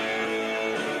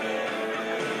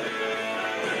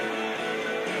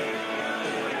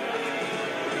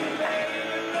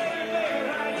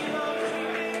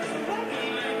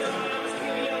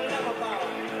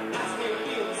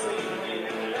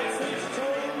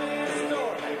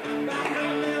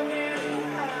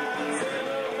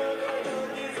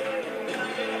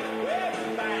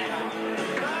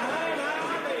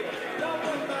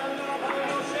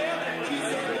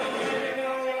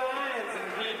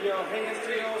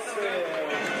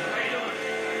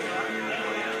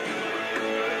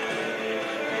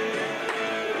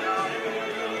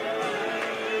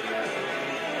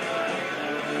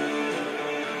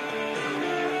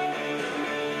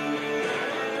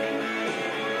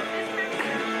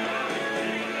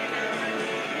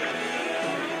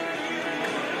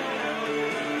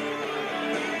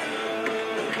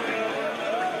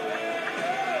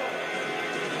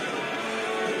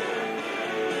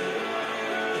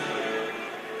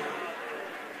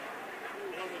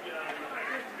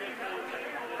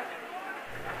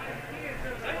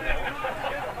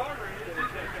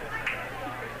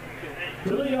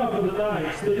 To lead off of the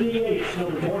Knights, the DH,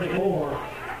 number 24,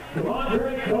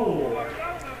 Commandre Cole.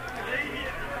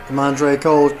 Commandre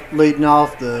Cole leading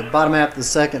off the bottom half of the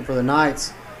second for the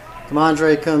Knights.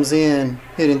 Commandre comes in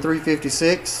hitting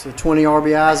 .356 with 20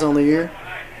 RBIs on the year.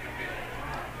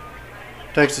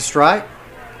 Takes a strike,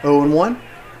 0-1.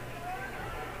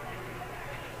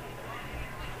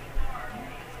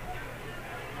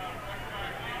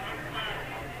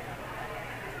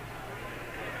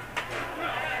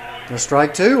 A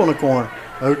strike two on the corner.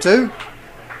 0-2.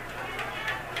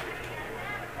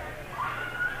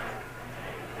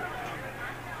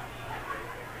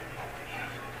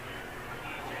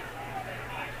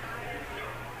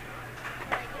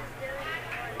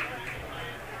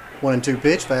 One and two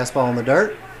pitch, fastball in the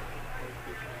dirt.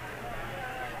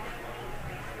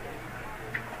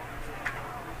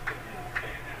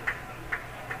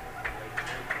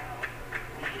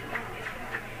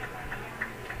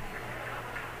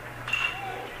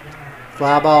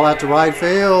 Fly ball out to right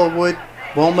field. Wood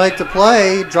won't make the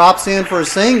play. Drops in for a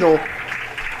single.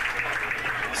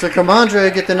 So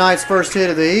Comandre get the night's first hit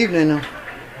of the evening.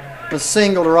 A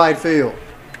single to right field.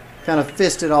 Kind of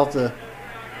fisted off the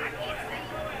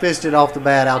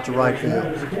bat out to right field.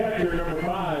 Catcher number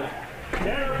 5,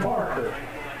 Tanner Parker.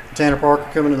 Tanner Parker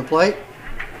coming to the plate.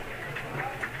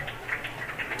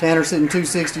 Tanner sitting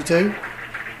 262.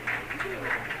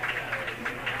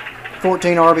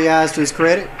 14 RBIs to his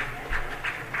credit.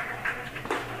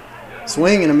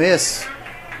 Swing and a miss.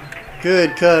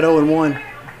 Good cut, 0-1.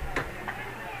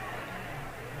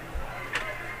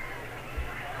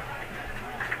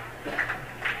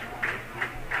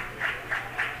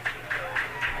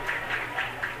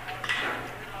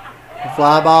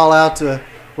 Fly ball out to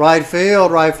right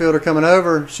field. Right fielder coming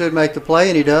over. Should make the play,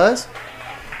 and he does.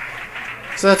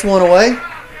 So that's one away.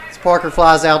 As Parker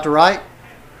flies out to right.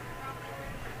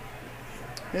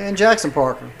 And Jackson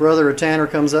Parker, brother of Tanner,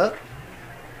 comes up.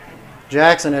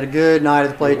 Jackson had a good night at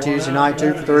the plate Tuesday night,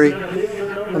 2 for 3.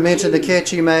 I mentioned the catch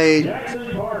he made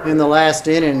in the last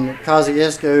inning.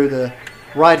 Kosciusko, the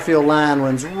right field line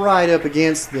runs right up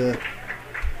against the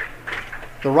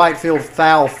right field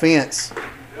foul fence.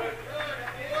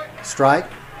 Strike,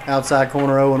 outside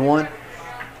corner 0-1.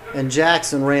 And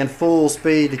Jackson ran full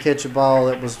speed to catch a ball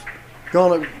that was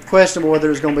going to questionable whether it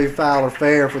was going to be foul or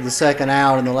fair for the second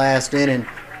out in the last inning,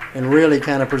 and really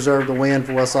kind of preserved the win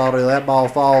for us all. That ball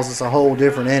falls, it's a whole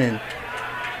different inning.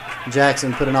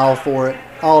 Jackson put an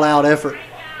all-out effort,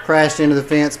 crashed into the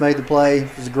fence, made the play.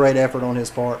 It was a great effort on his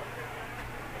part.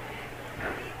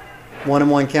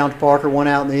 1-1 count to Parker, 1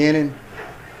 out in the inning.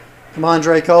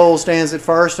 Comandre Cole stands at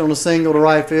first on a single to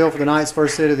right field for the night's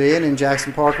first hit of the inning.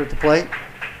 Jackson Parker at the plate.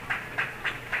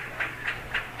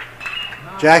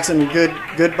 Jackson,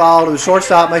 good ball to the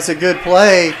shortstop, makes a good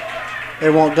play. They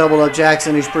won't double up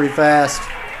Jackson, he's pretty fast.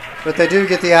 But they do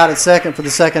get the out at second for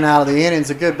the second out of the inning. It's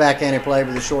a good backhanded play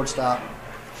by the shortstop.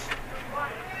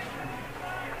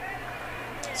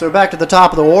 So back to the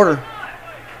top of the order.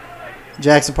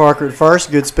 Jackson Parker at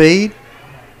first, good speed.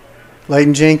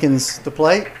 Leighton Jenkins at the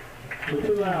plate.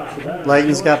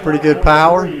 Leighton's got pretty good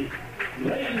power. He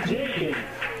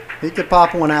could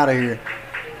pop one out of here.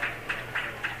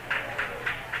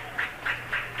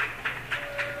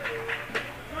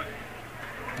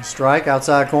 Strike,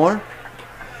 outside corner.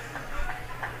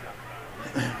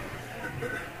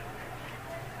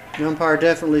 The umpire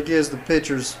definitely gives the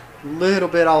pitchers a little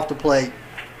bit off the plate,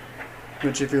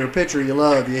 which if you're a pitcher you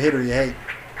love, you hitter you hate.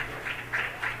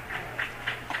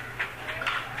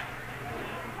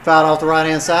 Fouled off the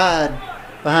right-hand side.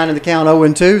 Behind in the count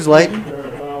 0-2 is Leighton.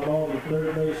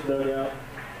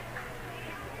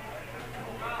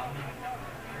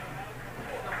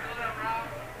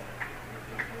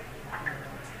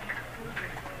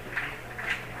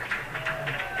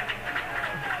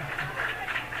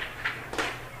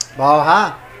 Ball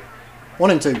high.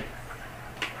 1-2.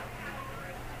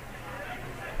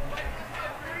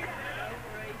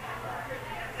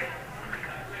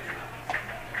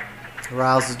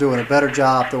 Riles is doing a better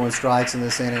job throwing strikes in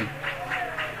this inning.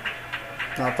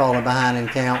 Not falling behind in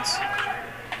counts.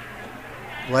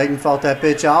 Leighton fought that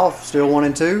pitch off. Still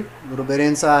 1-2. A little bit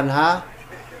inside and high.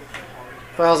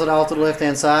 Fouls it off to the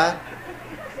left-hand side.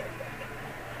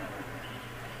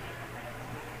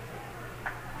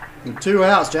 And 2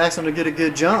 outs. Jackson to get a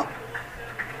good jump.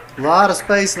 A lot of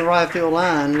space in the right field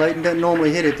line. Leighton doesn't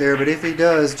normally hit it there, but if he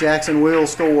does, Jackson will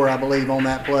score, I believe, on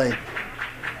that play.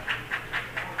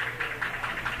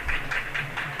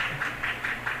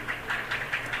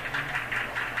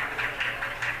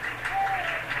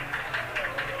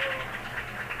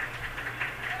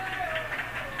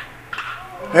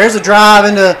 There's a drive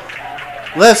into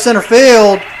left center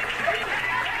field.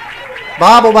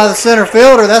 Bobble by the center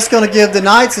fielder. That's going to give the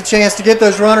Knights a chance to get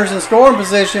those runners in scoring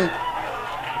position.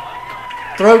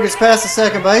 Throw gets past the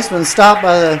second baseman, stopped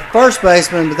by the first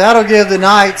baseman, but that'll give the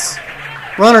Knights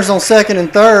runners on second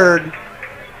and third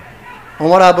on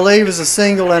what I believe is a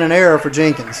single and an error for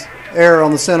Jenkins. Error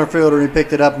on the center fielder, and he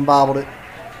picked it up and bobbled it.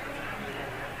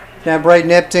 Now Braden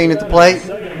Epstein at the plate.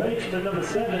 Second baseman number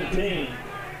 17,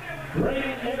 Braden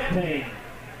Epstein.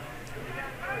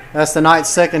 That's the Knights'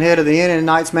 second hit of the inning.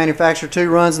 Knights manufactured 2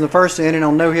 runs in the first inning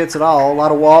on no hits at all. A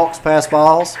lot of walks, pass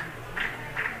balls.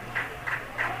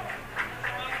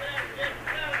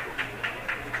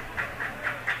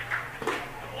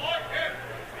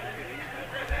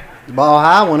 The ball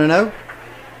high, 1-0.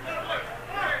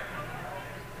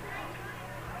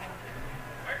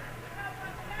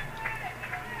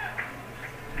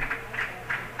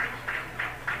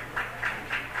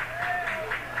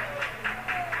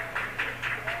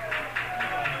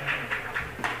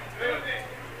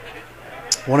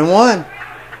 One and one.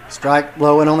 Strike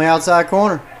blowing on the outside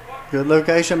corner. Good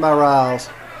location by Riles.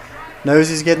 Knows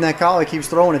he's getting that call. He keeps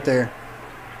throwing it there.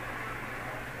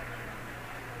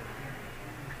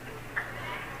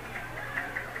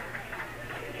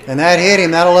 And that hit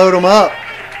him. That'll load him up.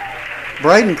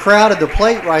 Braden crowded the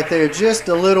plate right there just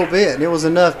a little bit. And it was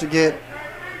enough to get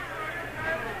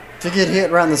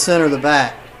hit right in the center of the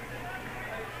back.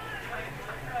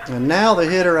 And now the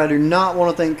hitter I do not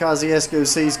want to think Kosciusko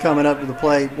sees coming up to the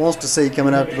plate, wants to see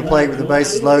coming up to the plate with the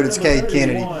bases loaded, is Cade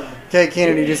Kennedy. Cade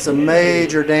Kennedy did some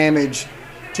major damage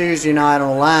Tuesday night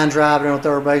on a line drive down the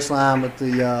third baseline with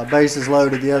the bases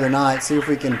loaded the other night. See if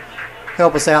we can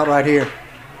help us out right here.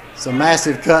 It's a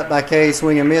massive cut by Cade,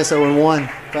 swing and miss, 0-1.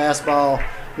 Fastball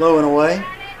low and away.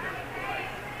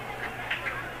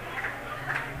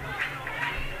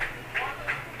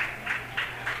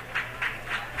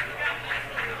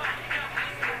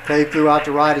 Cade threw out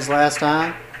to right his last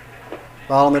time.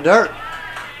 Ball in the dirt.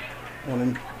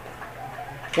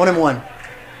 1-1.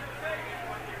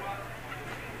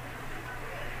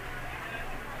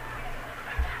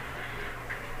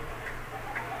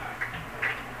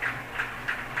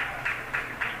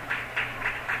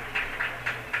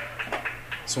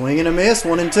 Swing and a miss,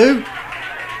 1-2.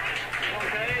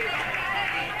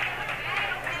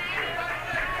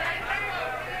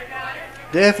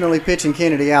 Definitely pitching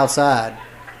Kennedy outside.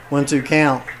 1-2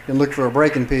 count. Can look for a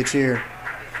breaking pitch here.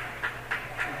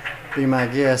 Be my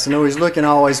guess. I know he's looking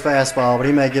always fastball, but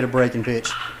he may get a breaking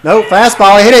pitch. Nope,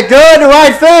 fastball. He hit it good to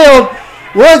right field.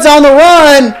 Woods on the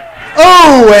run.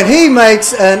 Oh, and he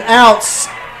makes an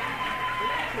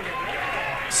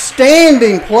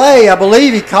outstanding play. I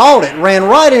believe he called it. Ran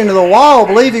right into the wall. I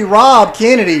believe he robbed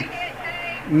Kennedy.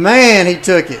 Man, he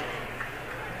took it.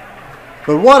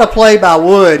 But what a play by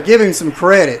Wood. Give him some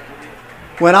credit.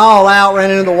 Went all out, ran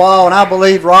into the wall, and I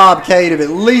believe robbed Cade of at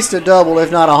least a double,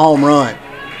 if not a home run.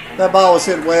 That ball was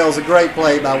hit well. It was a great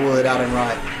play by Wood out and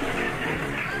right.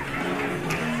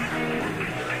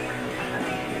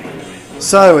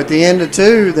 So at the end of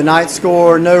 2, the Knights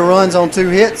score no runs on 2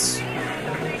 hits,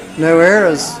 no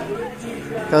errors.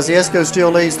 Kosciusko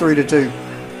still leads 3-2.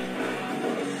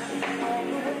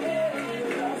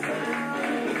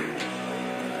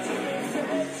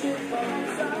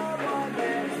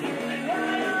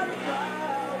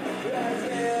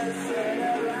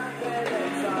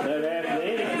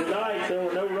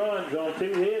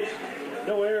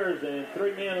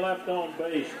 On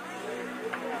base.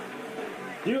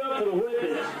 Due up for the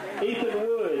Whippets, Ethan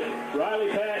Wood, Riley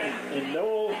Patton, and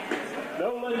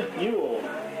Nolan Ewell.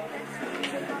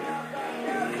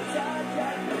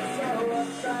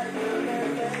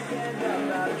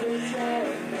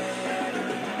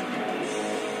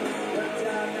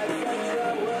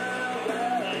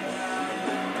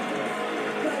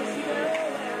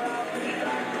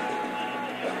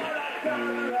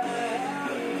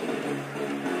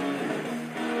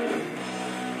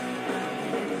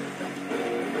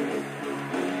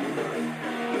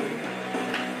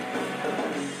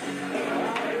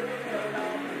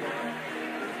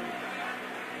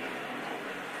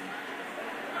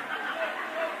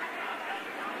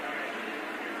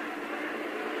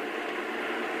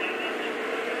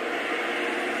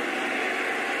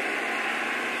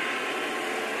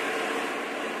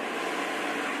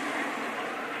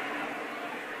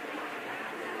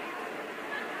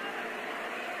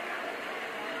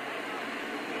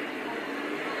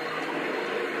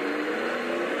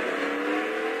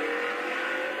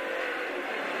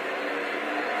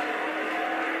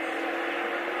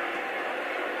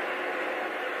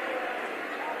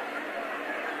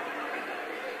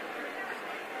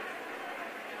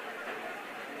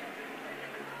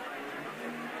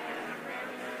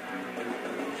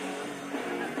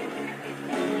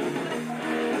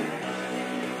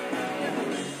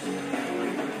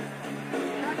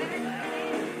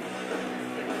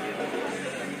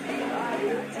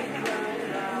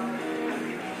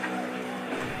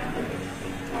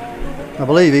 I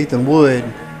believe Ethan Wood,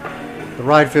 the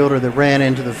right fielder that ran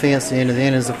into the fence at the end of the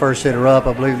inning, is the first hitter up.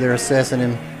 I believe they're assessing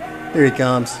him. Here he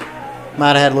comes.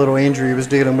 Might have had a little injury he was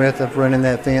dealing with of running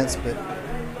that fence, but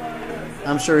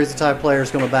I'm sure he's the type of player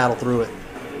who's going to battle through it.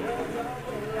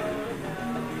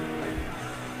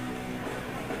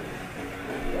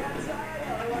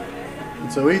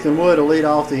 And so Ethan Wood will lead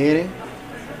off the inning.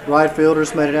 Right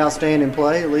fielders made an outstanding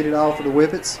play. Lead it off for the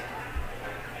Whippets.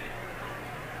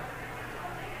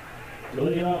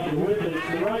 Leading off the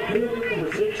Whippets, the right fielder,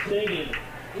 number 16,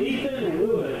 Ethan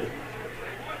Wood.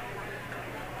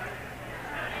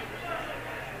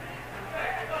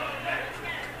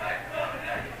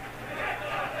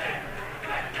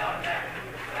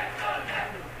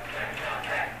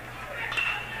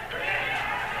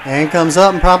 And comes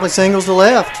up and promptly singles to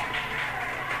left.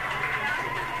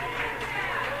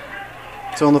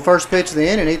 So on the first pitch of the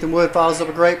inning, Ethan Wood follows up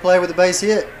a great play with a base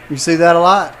hit. You see that a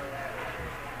lot.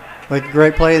 Make a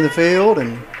great play in the field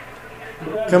and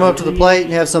come up to the plate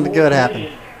and have something good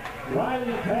happen.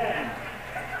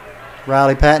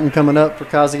 Riley Patton coming up for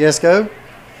Kosciusko.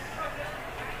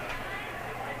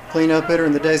 Cleanup hitter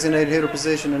in the designated hitter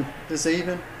position this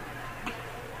evening.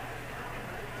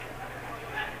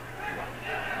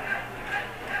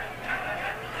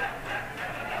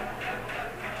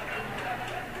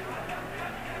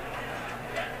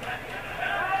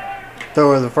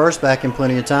 Thrower of the first back in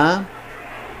plenty of time.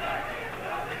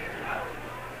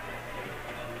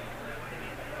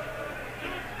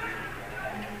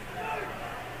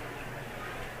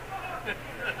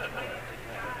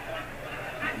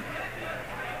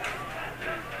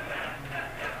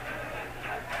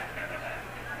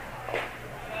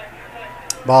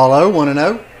 Ball 0,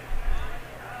 1-0.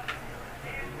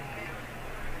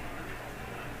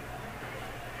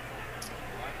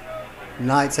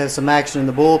 Knights have some action in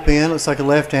the bullpen. Looks like a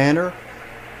left-hander.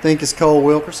 I think it's Cole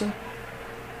Wilkerson.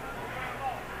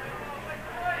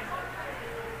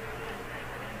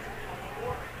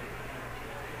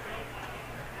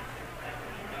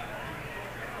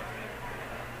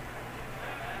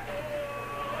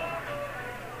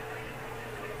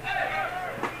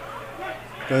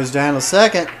 Goes down to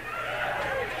second.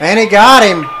 And he got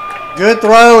him. Good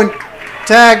throw and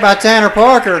tag by Tanner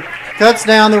Parker. Cuts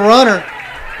down the runner.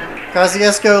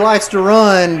 Kosciusko likes to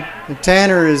run, and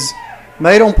Tanner has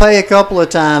made him pay a couple of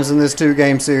times in this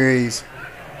two-game series.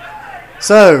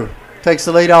 So, takes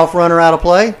the leadoff runner out of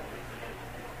play.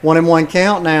 1-1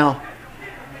 count now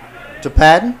to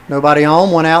Patton. Nobody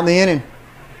on, one out in the inning.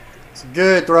 It's a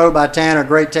good throw by Tanner,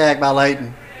 great tag by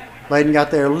Layton. Layton got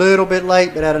there a little bit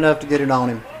late, but had enough to get it on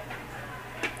him.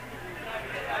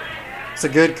 It's a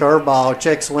good curveball,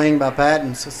 check swing by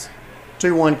Patton. It's a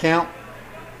 2-1 count.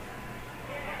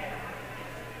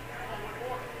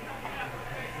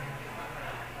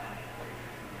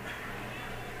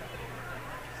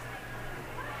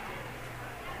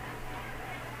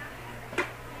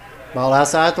 Ball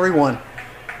outside, 3-1.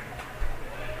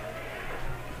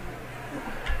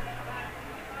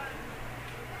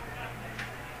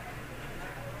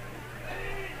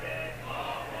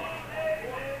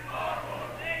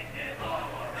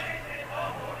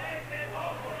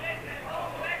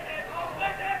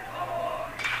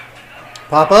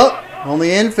 Pop up on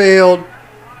the infield.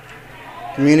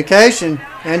 Communication.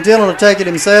 And Dillon will take it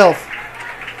himself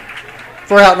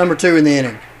for out number 2 in the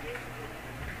inning.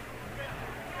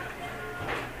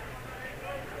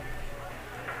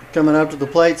 Coming up to the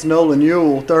plate's Nolan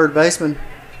Ewell, third baseman.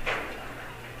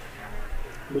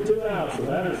 With 2 outs, so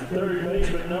that is the third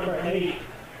baseman, number 8,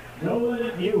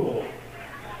 Nolan Ewell.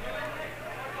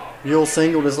 Ewell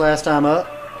singled his last time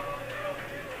up.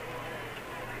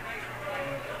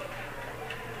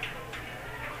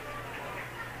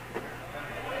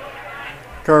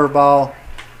 Curveball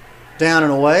down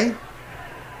and away.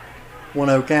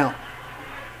 1-0 count.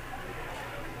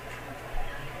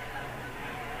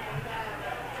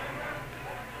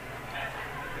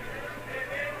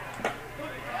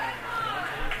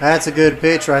 That's a good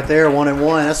pitch right there,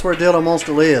 1-1. That's where Dillon wants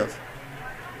to live.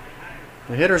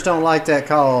 The hitters don't like that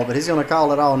call, but he's going to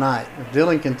call it all night. If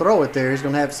Dillon can throw it there, he's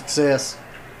going to have success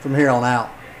from here on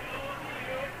out.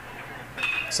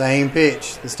 Same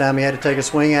pitch. This time he had to take a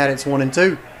swing at it. It's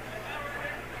 1-2.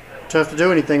 Tough to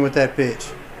do anything with that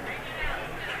pitch.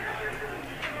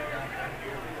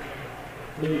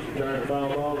 He's trying to foul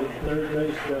ball to the third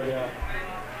base dugout.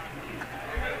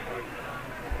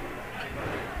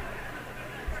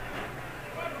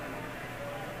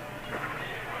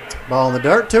 Ball in the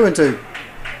dirt, 2-2.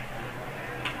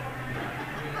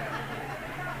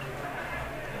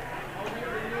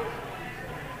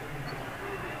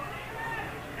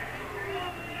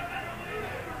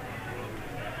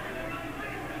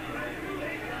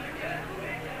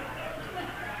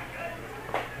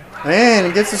 And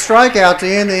he gets a strikeout to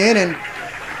end the inning.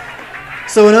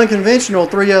 So an unconventional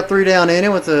 3-up, 3-down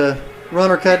inning with a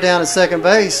Runner cut down at second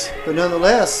base, but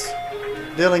nonetheless,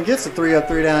 Dillon gets a 3-up,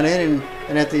 3-down inning,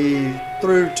 and at the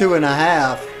through 2.5,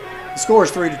 the score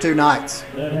is 3-2 Knights.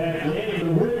 That had the end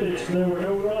of the Ribbits. There were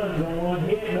no runs on one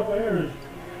hit, no errors,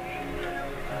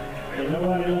 and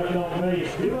nobody left on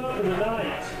base. 2 up for the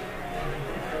Knights.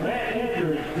 Matt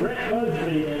Edwards, Brett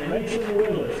Busby, and Mason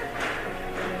Willis.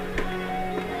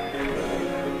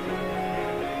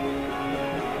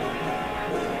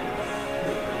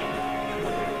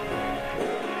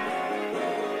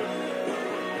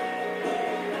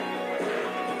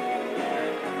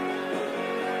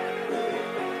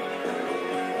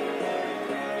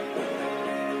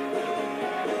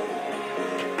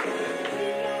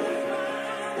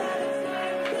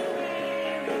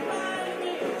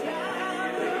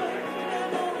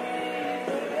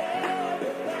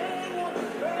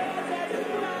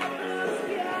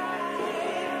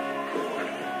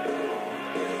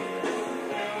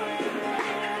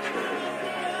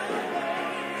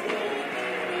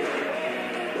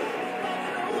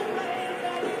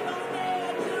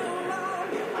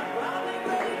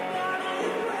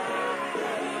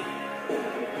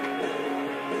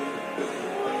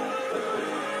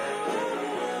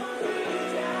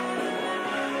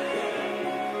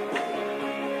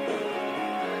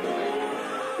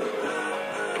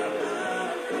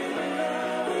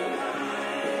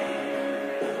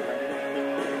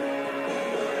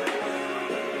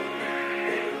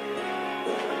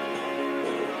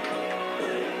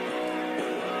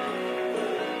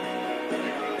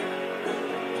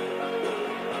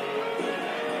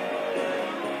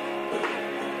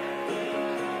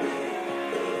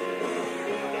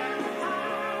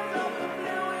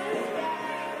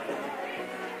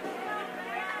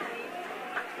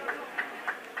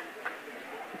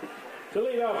 To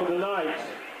lead off for the Knights,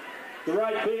 the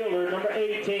right fielder, number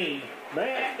 18,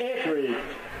 Matt Etheridge.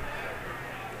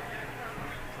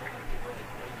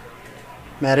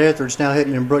 Matt Etheridge now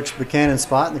hitting in Brooks Buchanan's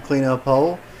spot in the cleanup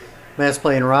hole. Matt's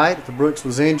playing right. If Brooks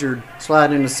was injured,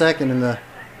 sliding into second in the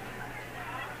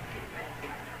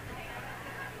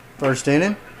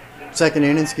second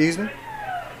inning, excuse me.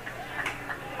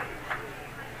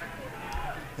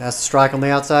 That's the strike on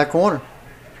the outside corner.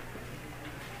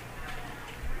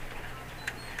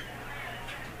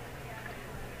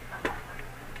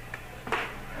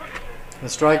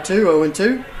 That's strike 2,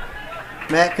 0-2.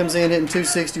 Matt comes in hitting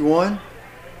 261.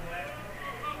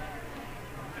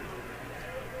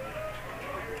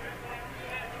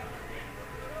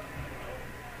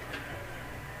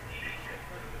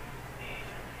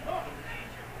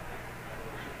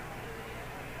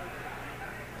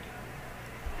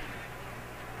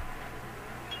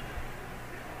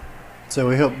 So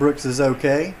we hope Brooks is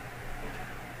okay.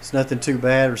 It's nothing too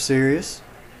bad or serious.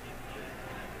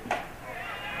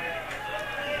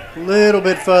 A little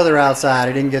bit further outside.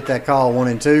 He didn't get that call,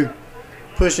 1-2.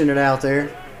 Pushing it out there.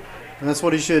 And that's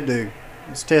what he should do.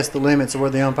 Just test the limits of where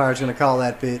the umpire's going to call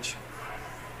that pitch.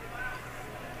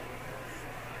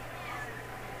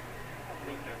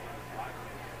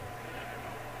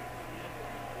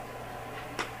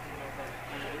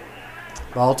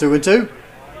 Ball 2-2.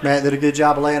 Matt did a good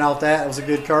job of laying off that. It was a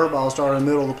good curveball. Started in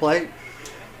the middle of the plate.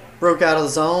 Broke out of the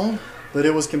zone, but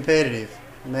it was competitive.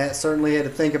 Matt certainly had to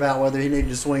think about whether he needed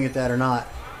to swing at that or not.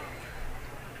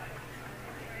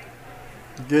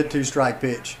 Good 2-strike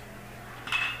pitch.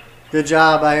 Good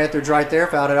job by Etheridge right there.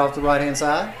 Fouled it off the right-hand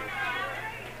side.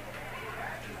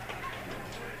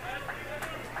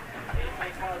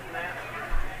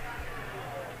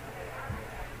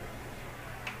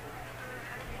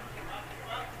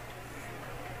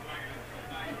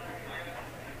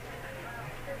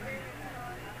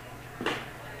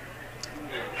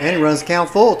 And he runs the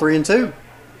count full, 3-2.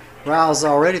 Riles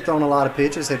already thrown a lot of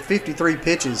pitches, had 53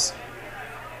 pitches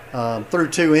through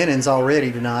 2 innings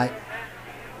already tonight.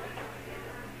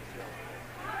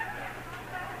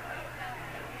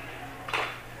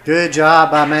 Good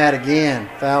job by Matt again.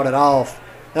 Fouled it off.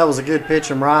 That was a good pitch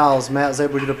from Riles. Matt was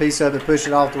able to get a piece of it, push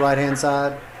it off the right-hand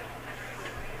side.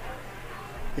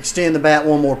 Extend the bat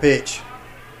one more pitch.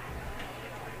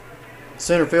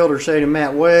 Center fielder shading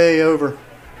Matt way over.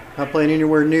 Not playing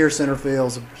anywhere near center field.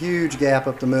 It's a huge gap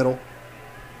up the middle.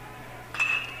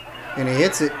 And he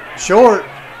hits it short.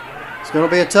 It's going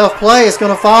to be a tough play. It's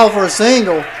going to fall for a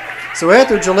single. So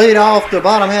Etheridge will lead off the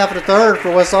bottom half of the third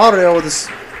for West Lauderdale with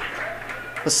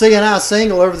a CNI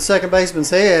single over the second baseman's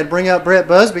head. Bring up Brett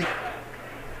Busby.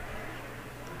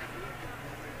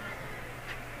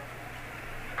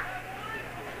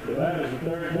 So that is the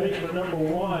third baseman, number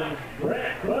 1,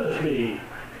 Brett Busby.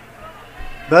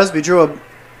 Busby drew a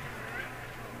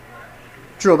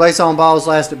base on ball his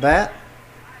last at bat.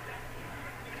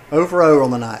 0 for 0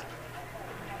 on the night.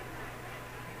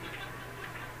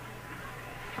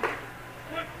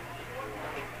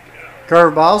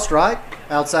 Curveball, strike,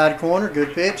 outside corner,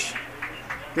 good pitch.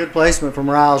 Good placement from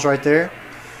Riles right there.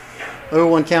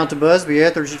 0-1 count to Busby.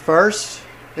 Etheridge at first.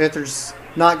 Etheridge's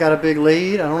not got a big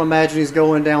lead. I don't imagine he's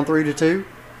going down 3-2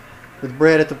 with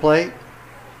Brett at the plate.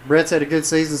 Brett's had a good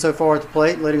season so far at the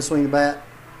plate. Let him swing the bat.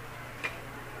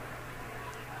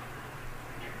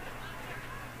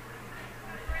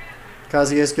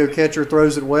 Kosciusko catcher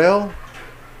throws it well.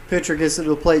 Pitcher gets it to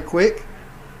the plate quick.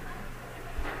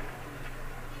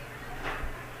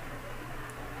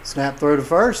 Snap throw to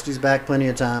first. He's back plenty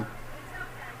of time.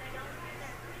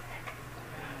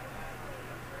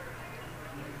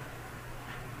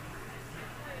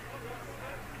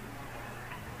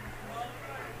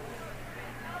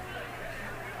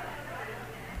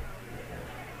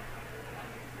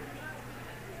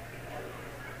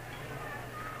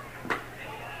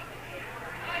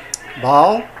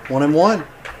 Ball, 1-1.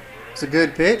 It's a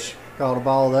good pitch. Called a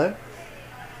ball though.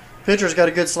 Pitcher's got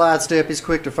a good slide step. He's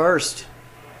quick to first.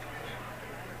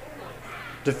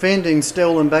 Defending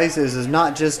stolen bases is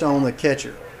not just on the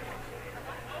catcher.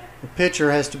 The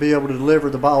pitcher has to be able to deliver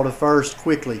the ball to first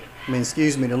quickly.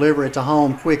 Deliver it to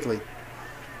home quickly.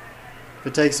 If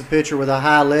it takes a pitcher with a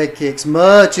high leg kicks,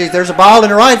 there's a ball in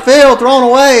the right field, thrown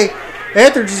away.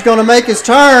 Etheridge is going to make his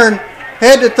turn,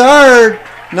 head to third.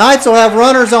 Knights will have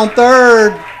runners on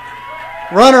third.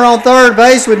 Runner on third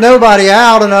base with nobody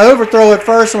out, and an overthrow at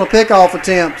first on a pickoff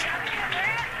attempt.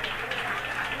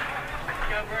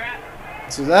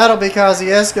 So that'll be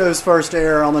Kosciusko's first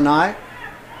error on the night.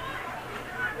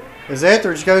 As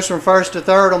Etheridge goes from first to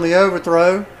third on the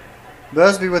overthrow.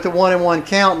 Busby with a 1-1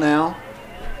 count now.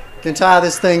 Can tie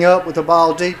this thing up with the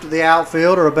ball deep to the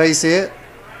outfield or a base hit.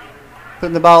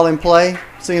 Putting the ball in play.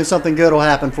 Seeing something good will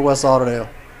happen for West Lauderdale.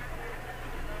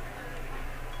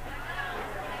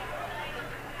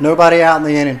 Nobody out in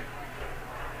the inning.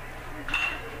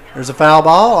 There's a foul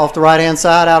ball off the right-hand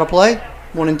side, out of play.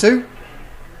 1-2.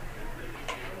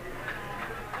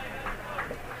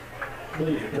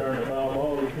 Please return the foul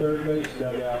ball to third base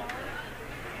dugout.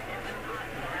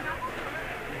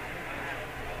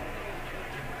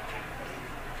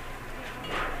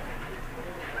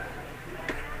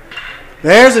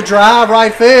 There's a drive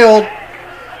right field.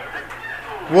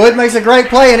 Wood makes a great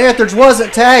play, and Etheridge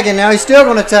wasn't tagging. Now he's still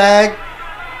going to tag.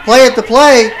 Play at the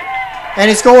plate, and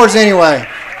he scores anyway.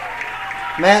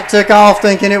 Matt took off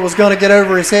thinking it was going to get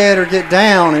over his head or get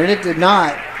down, and it did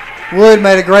not. Wood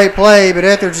made a great play, but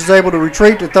Etheridge is able to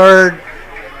retreat to third,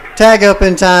 tag up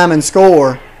in time, and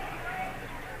score.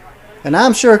 And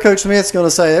I'm sure Coach Smith's going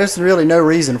to say there's really no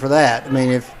reason for that. I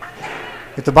mean, if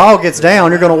the ball gets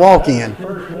down, you're going to walk in.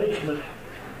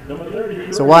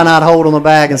 So why not hold on the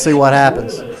bag and see what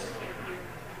happens?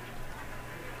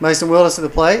 Mason Willis at the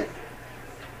plate.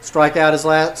 Struck out his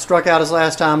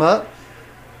last time up.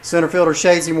 Center fielder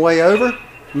shades him way over.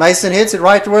 Mason hits it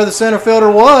right to where the center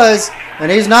fielder was,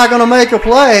 and he's not going to make a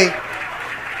play.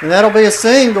 And that'll be a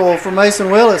single for Mason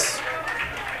Willis.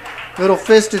 Little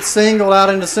fisted single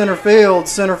out into center field.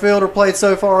 Center fielder played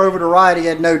so far over to right, he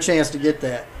had no chance to get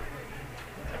that.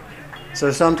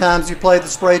 So sometimes you play the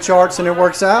spray charts and it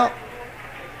works out,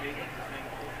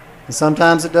 and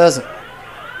sometimes it doesn't.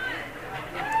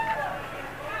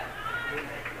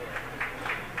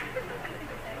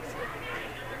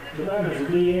 The batter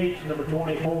is DH number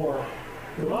 24.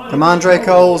 Kamondre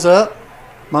Cole's up.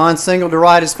 Mon singled to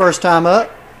right his first time up.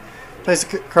 Takes a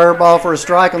curveball for a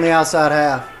strike on the outside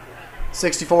half.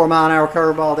 64-mile-an-hour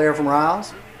curveball there from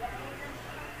Riles.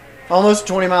 Almost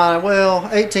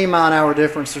 18-mile-an-hour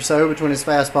difference or so between his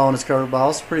fastball and his curveball.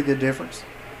 It's a pretty good difference.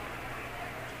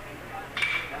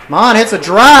 Mon hits a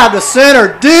drive to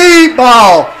center. Deep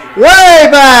ball. Way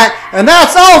back. And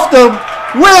that's off the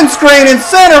windscreen in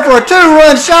center for a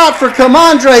two-run shot for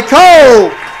Kamondre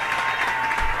Cole.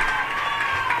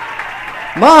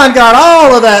 Mon got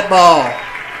all of that ball.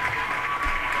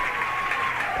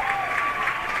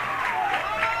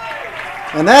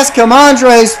 And that's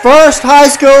Kamondre's first high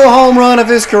school home run of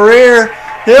his career.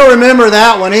 He'll remember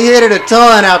that one. He hit it a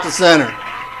ton out to center.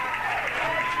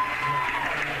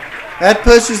 That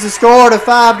pushes the score to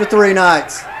 5-3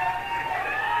 Knights.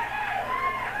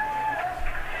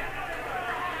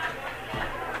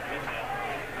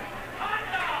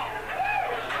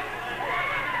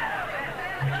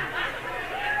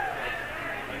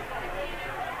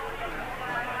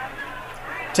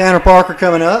 Tanner Parker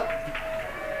coming up.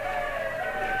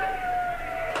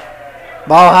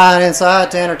 Ball high and inside.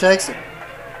 Tanner takes it.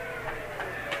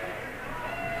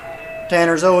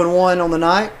 Tanner's 0-1 on the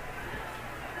night.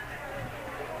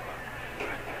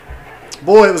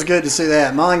 Boy, it was good to see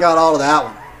that. Mine got all of that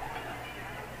one.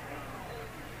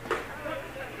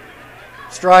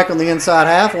 Strike on the inside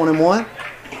half, 1-1.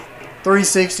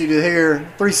 360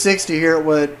 here at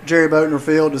what Jerry Boatner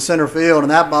field to center field,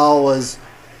 and that ball was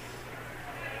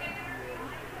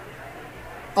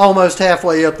almost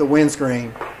halfway up the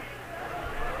windscreen.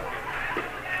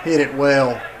 Hit it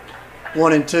well.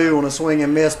 1-2 on a swing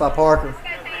and miss by Parker.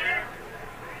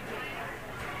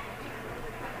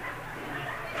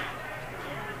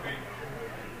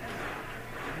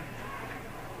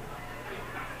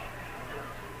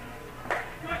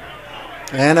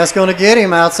 And that's going to get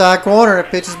him outside corner. The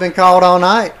pitch has been called all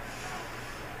night.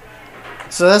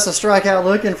 So that's a strikeout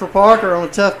looking for Parker on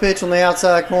a tough pitch on the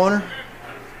outside corner.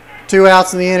 2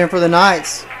 outs in the inning for the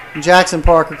Knights. Jackson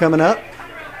Parker coming up.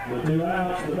 With 2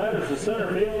 outs, the batter's the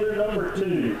center fielder, number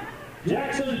 2,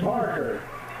 Jackson Parker.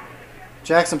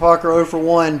 Jackson Parker 0 for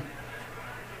 1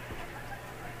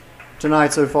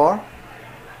 tonight so far.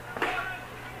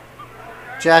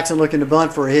 Jackson looking to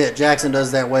bunt for a hit. Jackson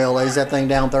does that well. Lays that thing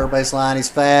down third base line. He's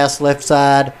fast, left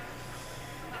side.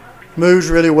 Moves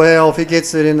really well. If he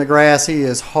gets it in the grass, he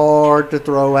is hard to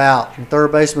throw out. And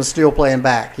third baseman's still playing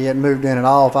back. He hadn't moved in at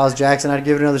all. If I was Jackson, I'd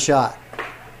give it another shot.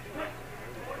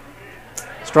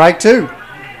 Strike 2.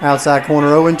 Outside corner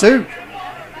 0-2.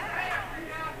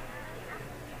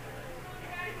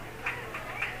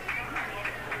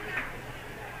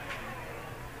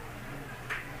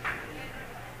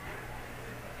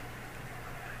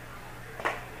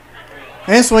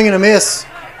 And swing and a miss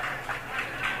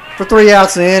for 3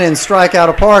 outs in and strike out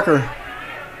of Parker.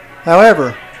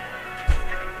 However,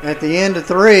 at the end of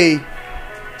 3,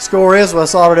 score is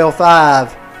West Lauderdale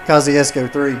 5,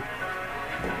 Kosciusko 3. In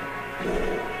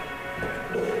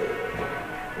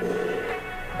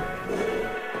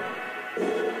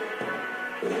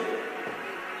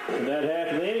that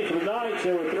half of the inning for the Knights,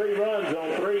 there were 3 runs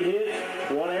on 3 hits,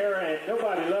 1 error, and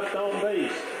nobody left on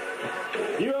base.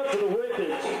 Due up for the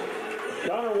Whippets,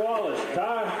 Connor Wallace,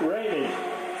 Ty Rainey,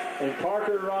 and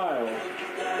Parker Riles.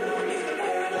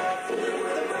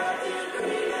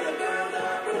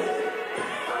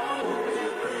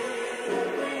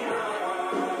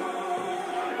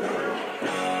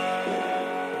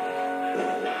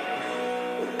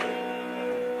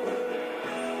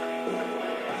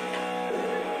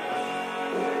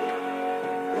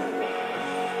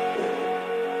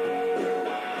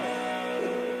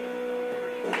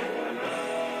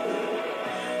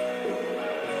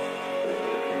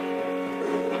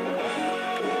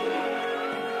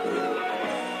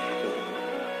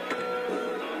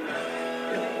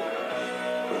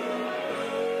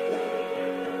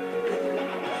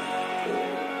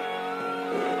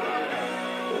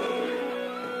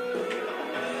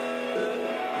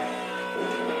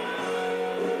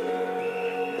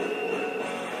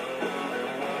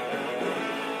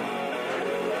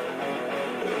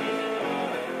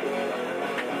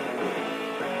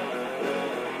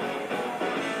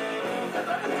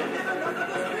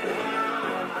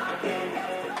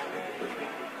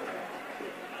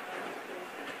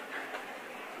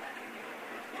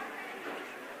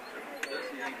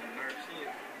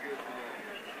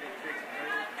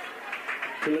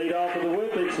 To lead off of the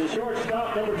Whippets, the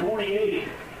shortstop, number 28,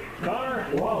 Connor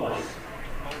Wallace.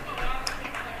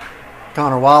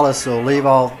 Connor Wallace will lead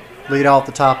off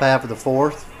the top half of the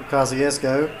 4th for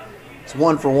Kosciusko. It's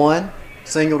 1 for 1.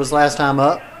 Singled his last time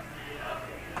up.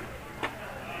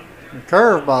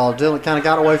 Curveball. Dylan kind of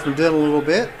got away from Dylan a little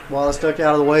bit. Wallace stuck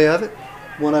out of the way of it.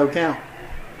 1-0 count.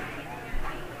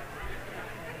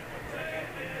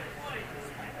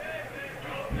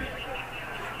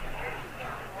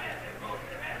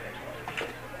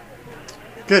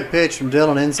 Good pitch from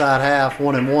Dylan inside half,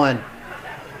 1-1.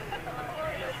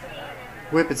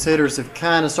 Whippets hitters have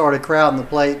kind of started crowding the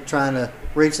plate, trying to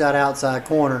reach that outside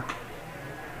corner.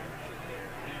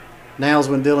 Now's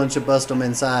when Dylan should bust them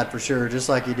inside for sure, just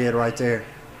like he did right there.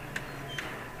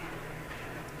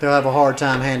 They'll have a hard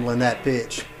time handling that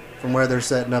pitch from where they're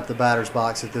setting up the batter's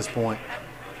box at this point.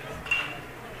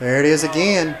 There it is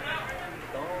again.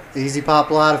 Easy pop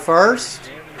fly to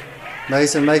first.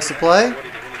 Mason makes the play.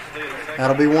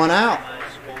 That'll be 1 out.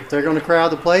 If they're going to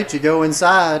crowd the plate, you go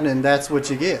inside, and that's what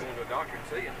you get.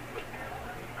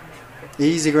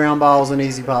 Easy ground balls and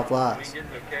easy pop flies.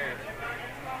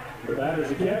 The batter's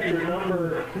the catcher,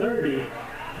 number 30,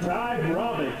 Ty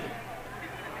Ramage.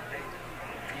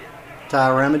 Ty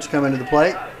Ramage coming to the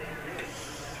plate.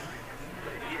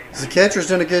 The catcher's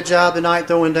done a good job tonight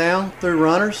throwing down through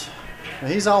runners. Now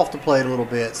he's off the plate a little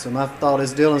bit, so my thought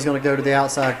is Dylan's going to go to the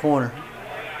outside corner.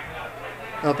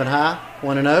 Up and high,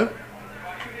 1-0.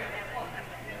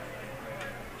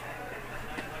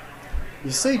 You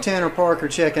see Tanner Parker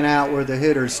checking out where the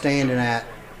hitter's standing at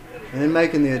and then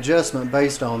making the adjustment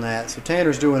based on that. So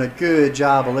Tanner's doing a good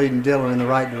job of leading Dillon in the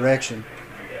right direction.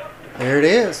 There it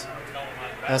is.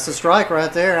 That's the strike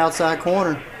right there, outside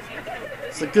corner.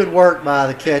 It's a good work by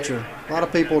the catcher. A lot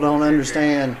of people don't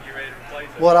understand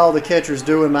what all the catcher's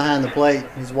doing behind the plate.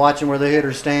 He's watching where the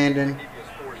hitter's standing.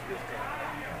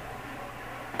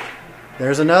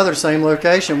 There's another, same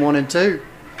location, 1 and 2.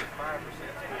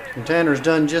 And Tanner's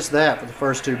done just that for the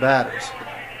first 2 batters.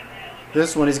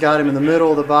 This one, he's got him in the middle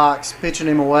of the box, pitching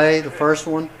him away. The first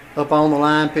one, up on the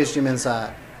line, pitched him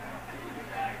inside.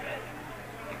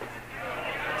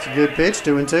 It's a good pitch,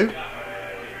 2 and 2.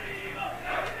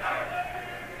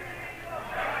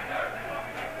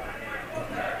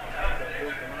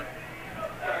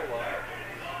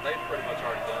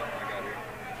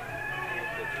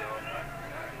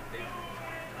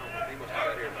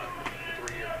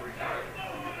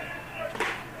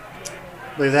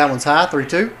 I believe that one's high,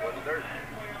 3-2.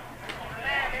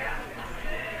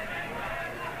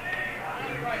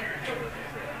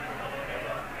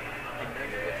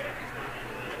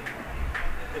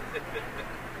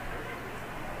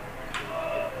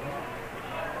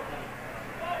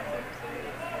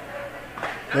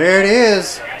 There it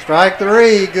is. Strike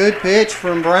 3. Good pitch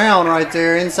from Brown right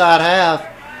there, inside half.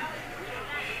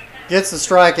 Gets the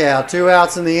strikeout. 2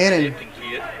 outs in the inning.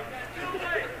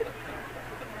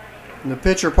 And the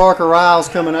pitcher, Parker Riles,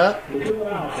 coming up.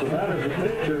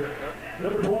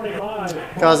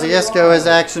 Kosciusko has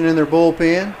action in their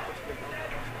bullpen.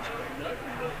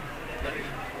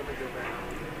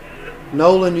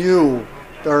 Nolan Ewell,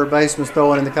 third baseman,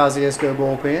 throwing in the Kosciusko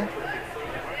bullpen.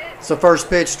 It's the first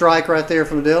pitch strike right there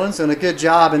from Dillon's, and a good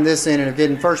job in this inning of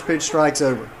getting first pitch strikes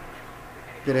over.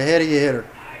 Get ahead of your hitter.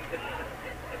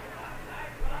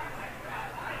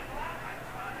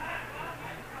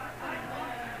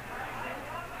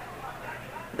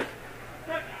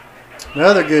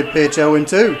 Another good pitch,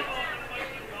 0-2.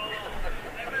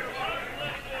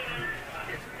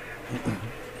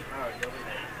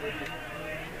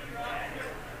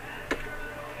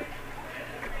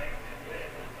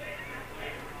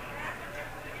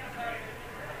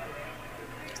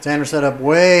 Tanner set up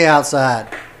way outside.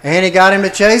 And he got him to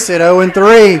chase it,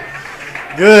 0-3.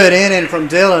 Good inning from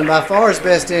Dillon. By far his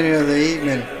best inning of the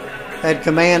evening. Had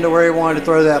command to where he wanted to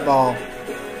throw that ball.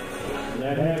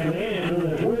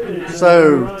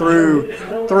 So through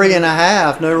 3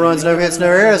 1/2, no runs, no hits, no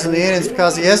errors in the innings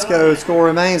because the Kosciusko score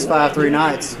remains 5-3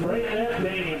 Knights.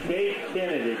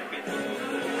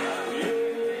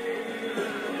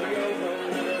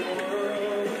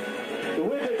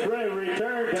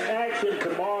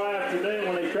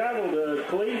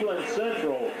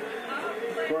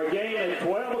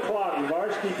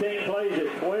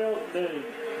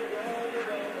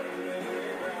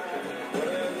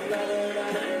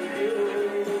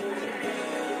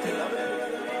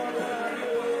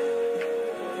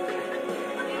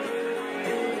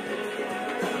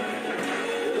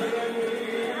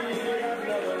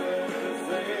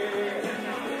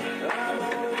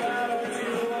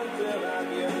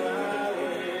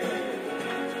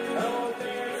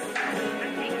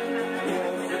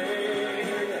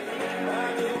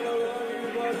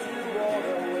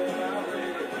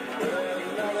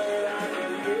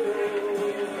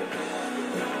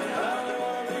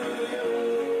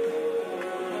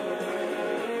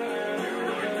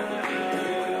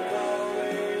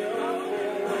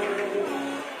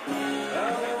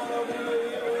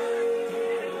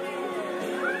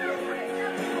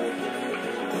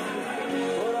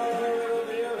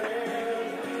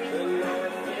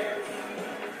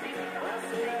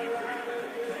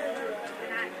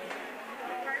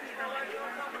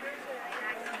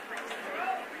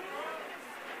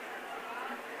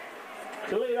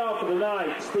 To lead off for the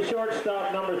Knights, the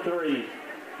shortstop, number 3,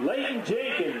 Leighton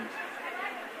Jenkins.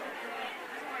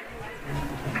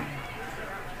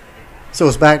 So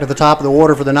it's back to the top of the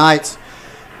order for the Knights.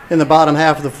 In the bottom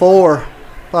half of the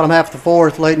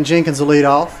fourth, Leighton Jenkins will lead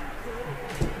off.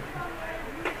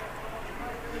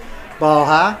 Ball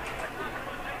high.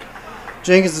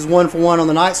 Jenkins is 1 for 1 on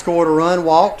the night, scored a run,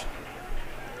 walked.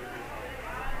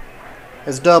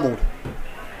 Has doubled.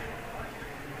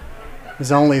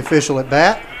 His only official at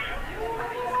bat.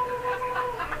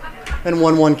 And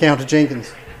 1-1 count to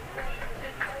Jenkins.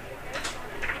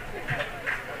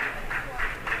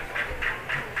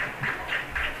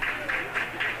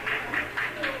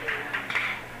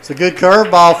 It's a good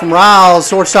curveball from Riles.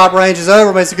 Shortstop ranges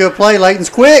over, makes a good play. Leighton's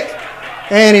quick,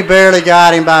 and he barely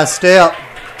got him by a step.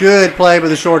 Good play by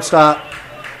the shortstop.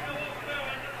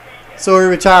 So he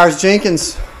retires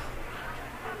Jenkins.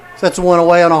 Sets one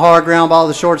away on a hard ground ball to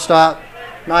the shortstop.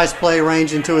 Nice play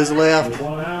ranging to his left.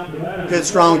 Good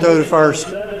strong throw to first.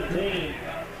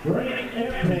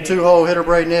 2-hole hitter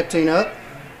Braden Epstein up.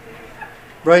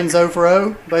 Braden's 0 for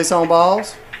 0. Base on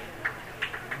balls.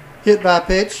 Hit by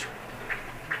pitch.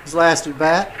 His last at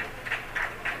bat.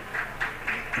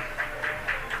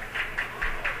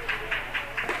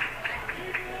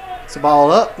 It's a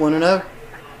ball up, 1-0.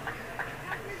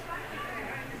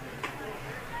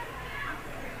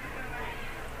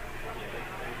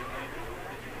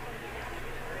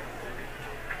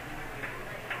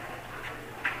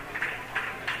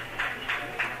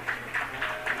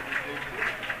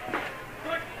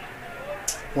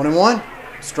 One and one.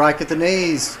 Strike at the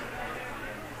knees.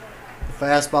 The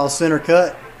fastball center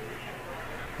cut.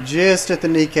 Just at the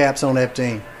kneecaps on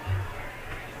Epstein.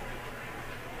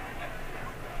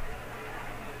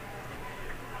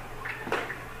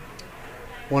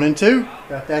 One and two.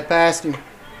 Got that past him.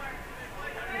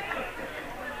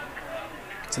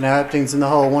 So now Epstein's in the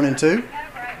hole. 1 and 2.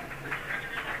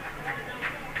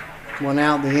 One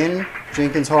out in the inning.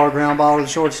 Jenkins hard ground ball to the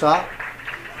shortstop.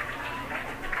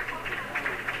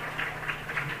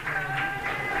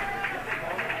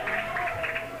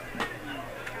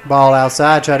 Ball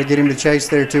outside, try to get him to chase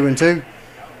there. 2 and 2.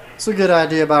 It's a good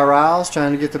idea by Riles,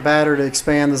 trying to get the batter to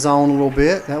expand the zone a little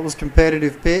bit. That was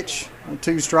competitive pitch on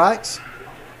 2 strikes.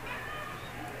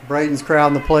 Braden's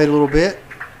crowding the plate a little bit.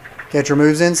 Catcher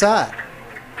moves inside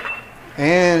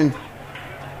and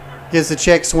gets a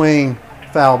check swing,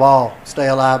 foul ball. Stay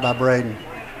alive by Braden.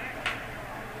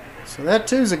 So that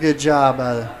too's a good job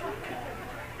by the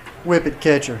whippet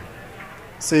catcher.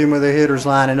 See him with the hitters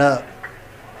lining up,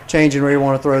 changing where you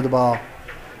want to throw the ball.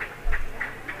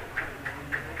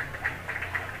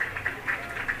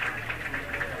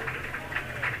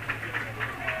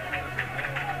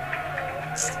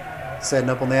 Setting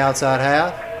up on the outside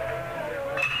half.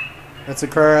 That's a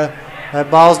curve. That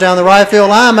ball's down the right field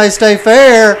line. May stay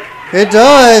fair. It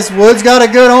does. Wood's got a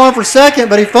good arm for second,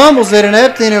 but he fumbles it, and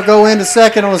Epstein will go into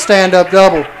second on a stand-up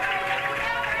double.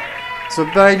 So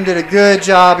Braden did a good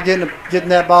job of getting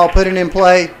that ball, putting it in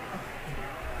play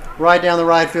right down the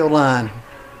right field line.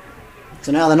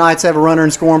 So now the Knights have a runner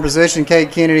in scoring position.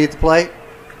 Cade Kennedy at the plate.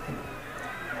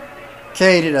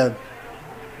 Cade hit a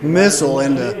missile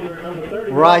into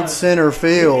right center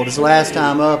field his last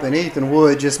time up, and Ethan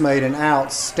Wood just made an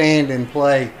outstanding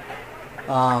play.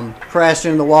 Crashed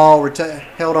into the wall,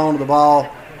 held on to the ball.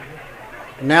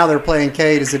 And now they're playing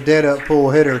Cade as a dead-up pull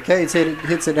hitter. Cade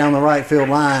hits it down the right field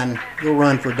line. He'll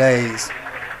run for days.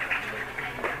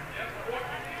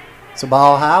 It's a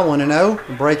ball high,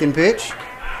 1-0, breaking pitch.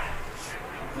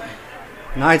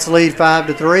 Knights lead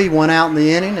 5-3, 1 out in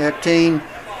the inning. Epstein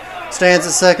stands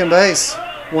at second base.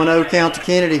 1-0 count to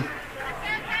Kennedy.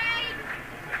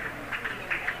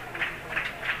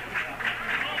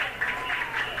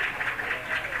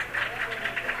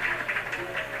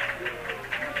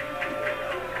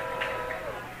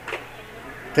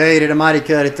 Cade hit a mighty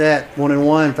cut at that.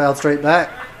 1-1, fouled straight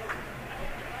back.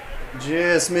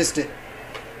 Just missed it.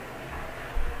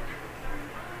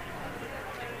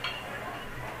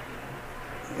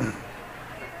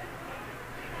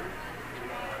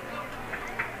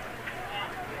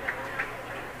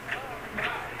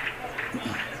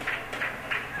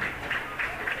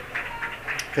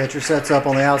 Catcher sets up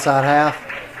on the outside half.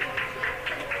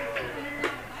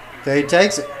 Cade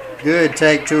takes it. Good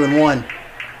take, 2-1.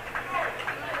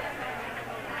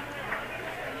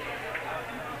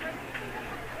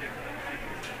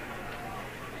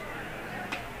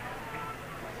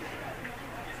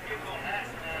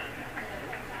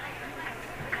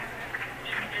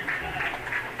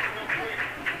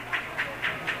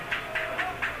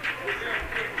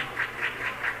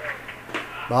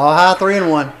 Ball high,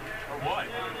 3-1.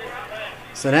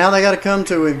 So now they got to come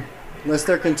to him, unless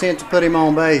they're content to put him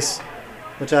on base,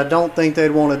 which I don't think they'd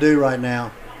want to do right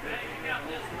now.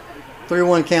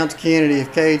 3-1 count to Kennedy.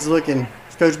 If Cade's looking,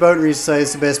 as Coach Bowden used to say,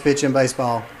 it's the best pitch in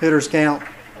baseball. Hitters count,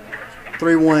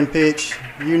 3-1 pitch.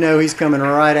 You know he's coming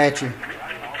right at you.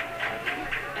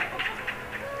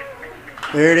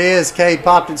 There it is. Cade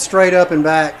popped it straight up and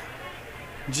back.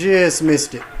 Just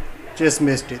missed it. Just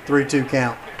missed it. 3-2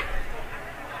 count.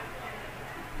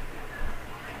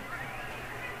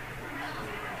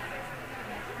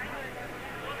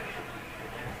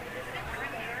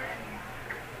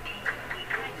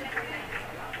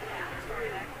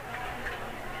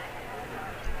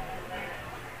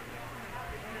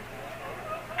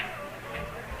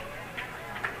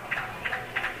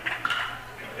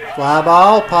 Fly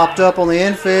ball popped up on the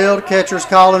infield. Catcher's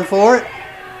calling for it.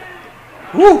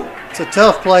 Woo! It's a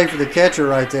tough play for the catcher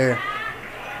right there.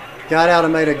 Got out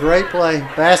and made a great play.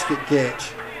 Basket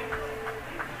catch.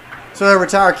 So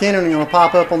retire Kennan going to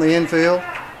pop up on the infield.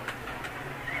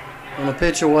 On a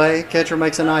pitch away. Catcher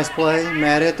makes a nice play.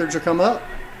 Matt Etheridge will come up.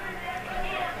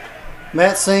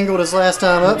 Matt singled his last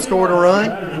time up, scored a run.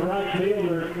 Right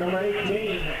fielder, number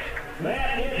 18,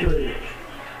 Matt Etheridge.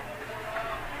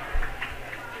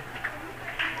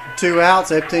 2 outs.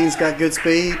 Epteen's got good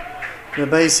speed. The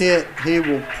base hit, he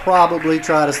will probably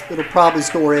it'll probably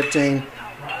score Epteen.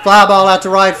 Fly ball out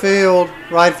to right field.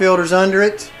 Right fielder's under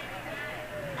it.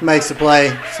 Makes the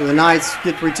play. So the Knights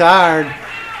get retired.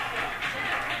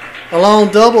 A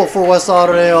lone double for West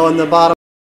Lauderdale in the bottom.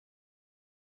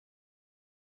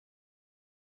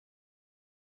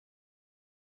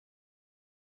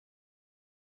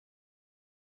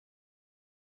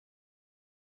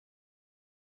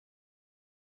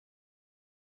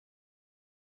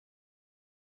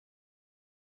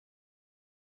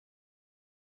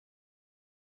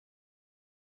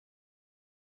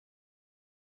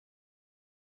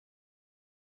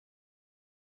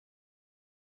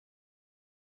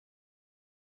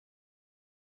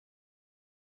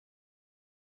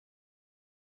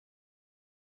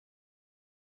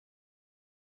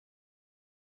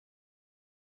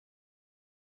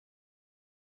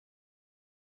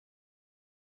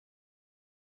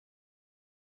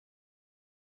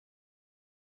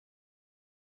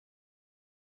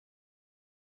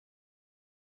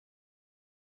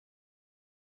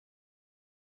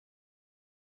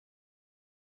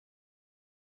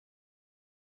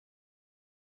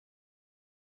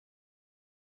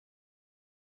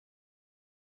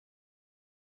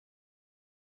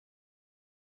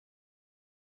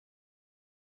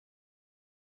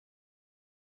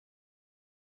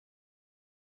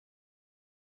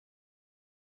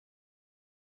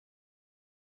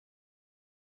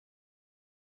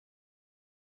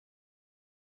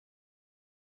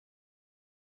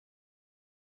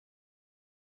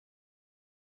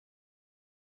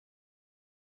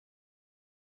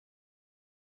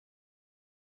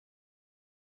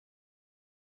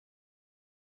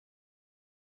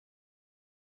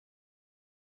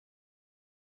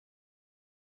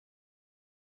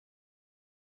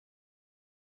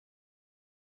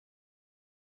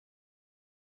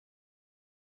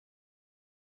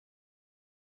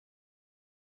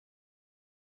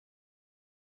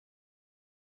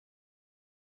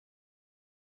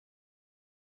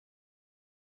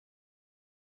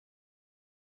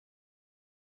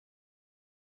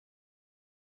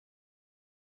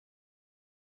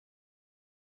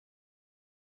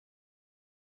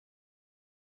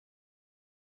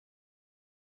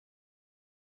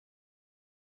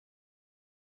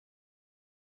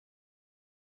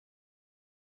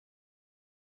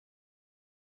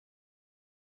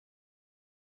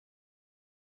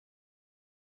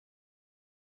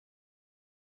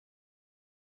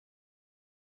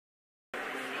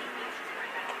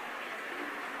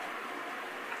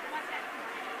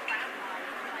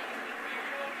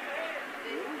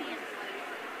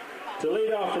 To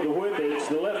lead off for the Whippets,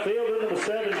 the left fielder, number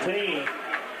 17,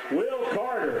 Will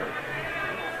Carter.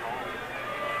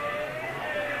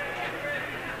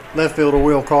 Left fielder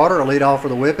Will Carter will lead off for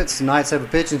the Whippets. The Knights have a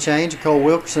pitching change. Cole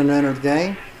Wilkerson entered the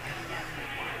game.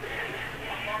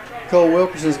 Cole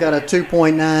Wilkerson's got a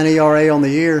 2.9 ERA on the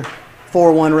year,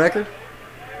 4-1 record.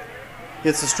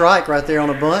 Gets a strike right there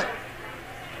on a bunt.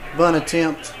 Bunt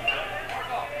attempt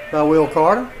by Will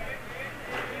Carter.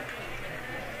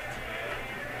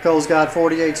 Cole's got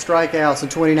 48 strikeouts in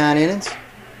 29 innings.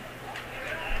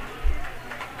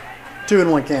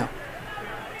 2-1 count.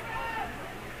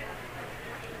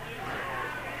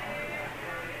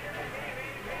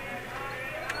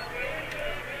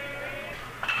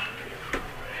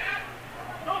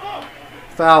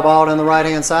 Foul ball down the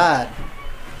right-hand side.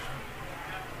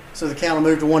 So the count will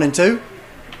move to 1-2.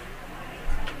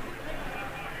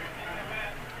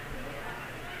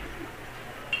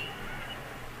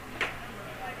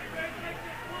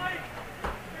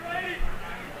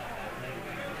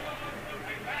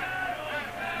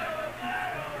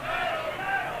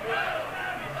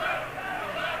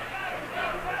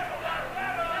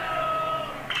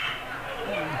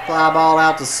 Fly ball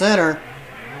out to center.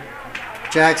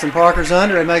 Jackson Parker's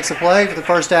under and makes a play for the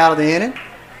first out of the inning.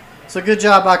 So good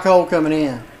job by Cole coming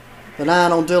in. The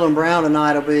 9 on Dylan Brown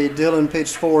tonight will be Dylan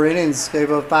pitched 4 innings,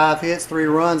 gave up 5 hits, 3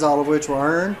 runs, all of which were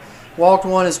earned. Walked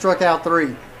 1 and struck out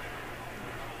 3.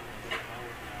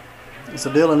 So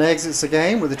Dylan exits the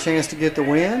game with a chance to get the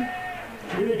win.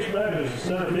 Next batter is the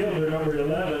center fielder, number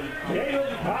 11,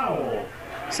 Kalen Powell.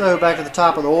 So back at the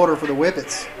top of the order for the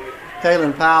Whippets.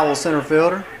 Kalen Powell, center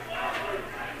fielder.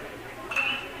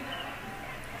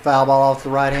 Foul ball off to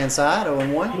the right-hand side,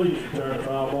 0-1. Please return the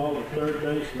foul ball to third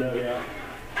base dugout.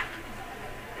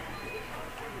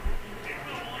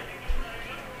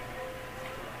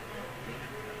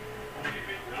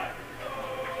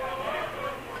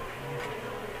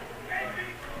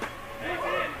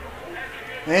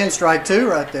 And strike two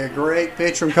right there. Great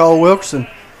pitch from Cole Wilkerson.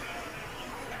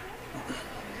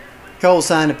 Cole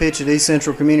signed to pitch at East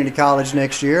Central Community College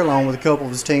next year, along with a couple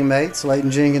of his teammates, Leighton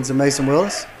Jenkins and Mason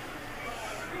Willis.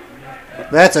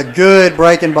 That's a good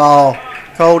breaking ball.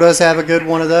 Cole does have a good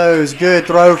one of those. Good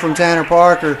throw from Tanner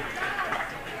Parker.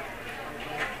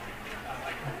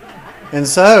 And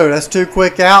so, that's two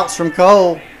quick outs from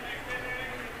Cole.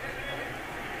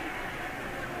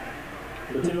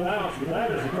 The two outs, but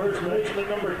that is the first baseman,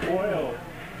 number 12,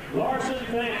 Larson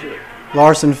Fancher.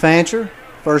 Larson Fancher,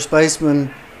 first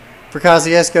baseman for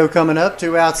Kosciusko coming up.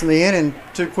 2 outs in the inning.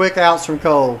 2 quick outs from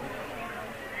Cole.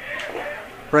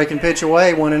 Breaking pitch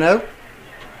away, 1-0.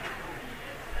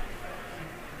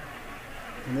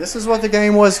 And this is what the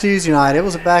game was Tuesday night. It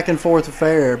was a back-and-forth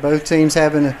affair. Both teams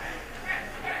having a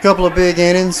couple of big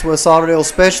innings. West Lauderdale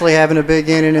especially having a big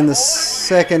inning in the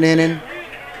second inning,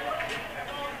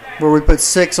 where we put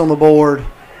 6 on the board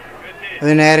and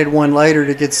then added 1 later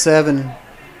to get 7.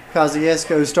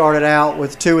 Kosciusko started out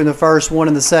with 2 in the first, 1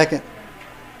 in the second,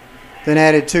 then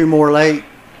added 2 more late.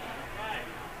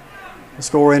 The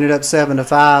score ended up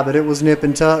 7-5, but it was nip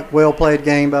and tuck. Well played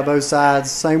game by both sides.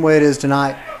 Same way it is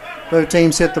tonight. Both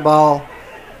teams hit the ball.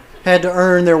 Had to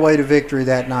earn their way to victory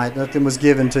that night. Nothing was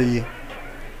given to you.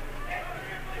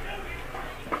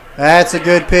 That's a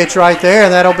good pitch right there,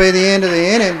 and that'll be the end of the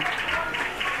inning.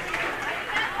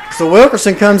 So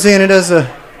Wilkerson comes in and does a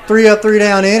 3-up,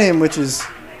 3-down inning, which is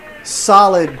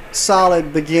solid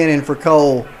beginning for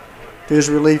Cole to his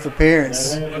relief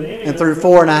appearance. And through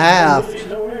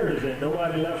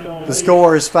 4.5, the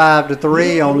score is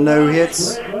 5-3 on no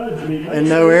hits and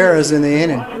no errors in the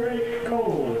inning.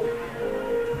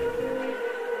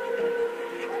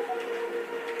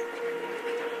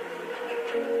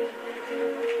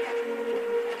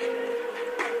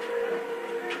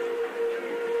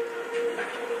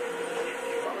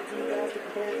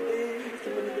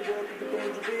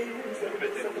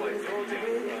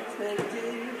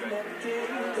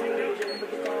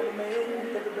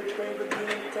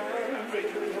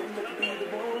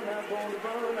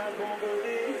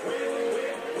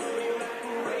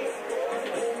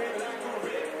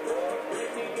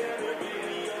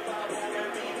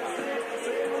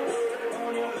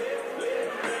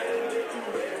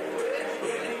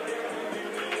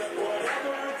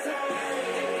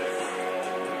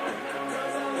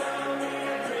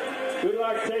 We'd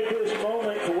like to take this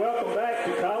moment to welcome back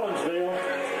to Collinsville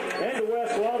and to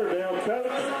West Lauderdale Coach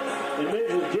and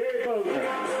Mrs. Jerry Bogner.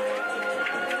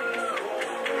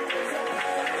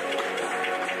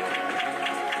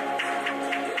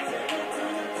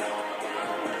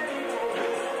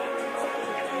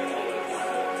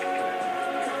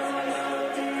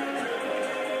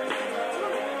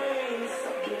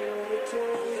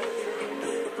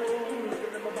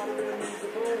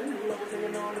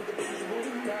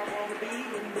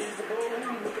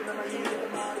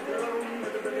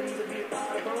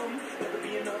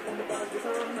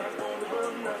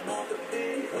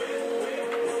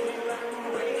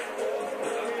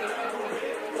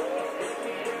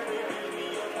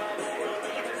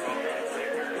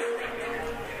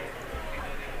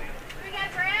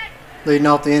 Leading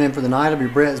off the inning for the night will be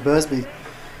Brett Busby,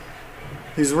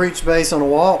 who's reached base on a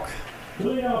walk.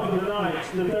 Leading off for the night,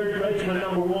 the third baseman,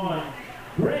 number 1,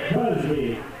 Brett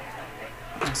Busby.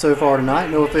 So far tonight,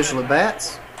 no official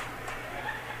at-bats.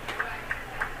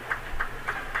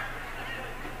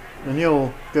 And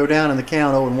he'll go down in the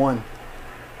count 0-1.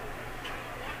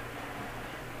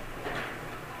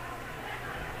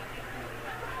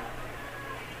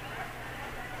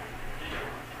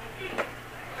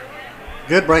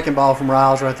 Good breaking ball from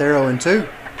Riles right there, 0-2.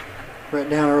 Brett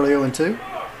down early, 0-2.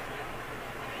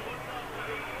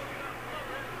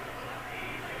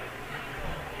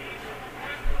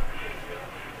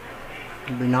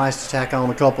 It'd be nice to tack on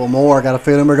a couple more. I got a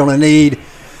feeling we're going to need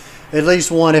at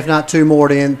least 1, if not 2 more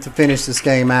to finish this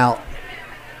game out.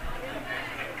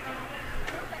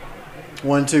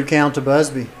 1-2 count to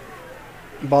Busby.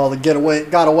 Ball that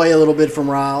got away a little bit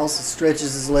from Riles.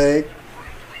 Stretches his leg.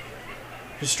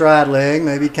 His stride leg.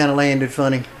 Maybe kind of landed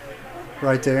funny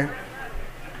right there.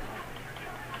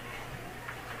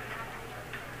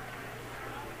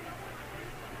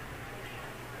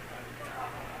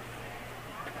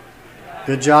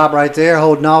 Good job right there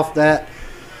holding off that.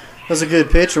 That's a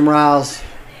good pitch from Riles.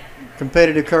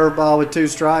 Competitive curveball with 2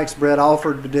 strikes. Brett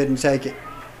offered but didn't take it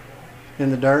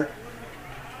in the dirt.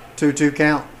 2-2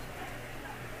 count.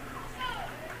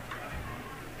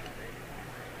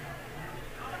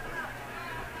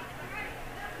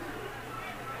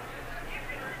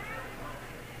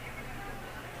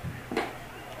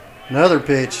 Another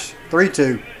pitch,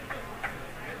 3-2.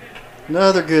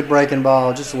 Another good breaking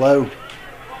ball, just low.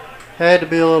 Had to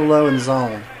be a little low in the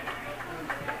zone.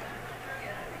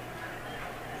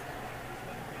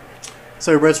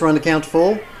 So Brett's run the count to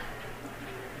full.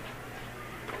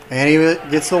 And he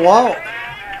gets the walk.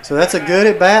 So that's a good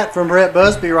at bat from Brett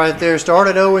Busby right there.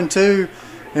 Started 0-2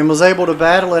 and was able to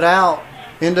battle it out.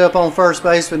 End up on first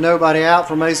base with nobody out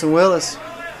for Mason Willis.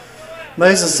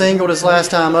 Mason singled his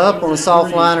last time up on a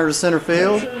soft liner to center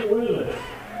field.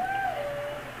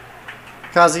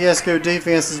 Kosciusko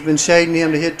defense has been shading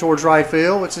him to hit towards right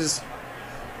field, which is...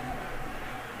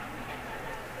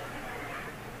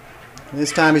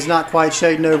 This time he's not quite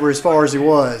shading over as far as he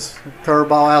was.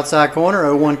 Curveball outside corner,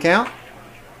 0-1 count.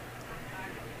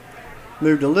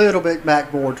 Moved a little bit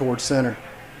backboard towards center.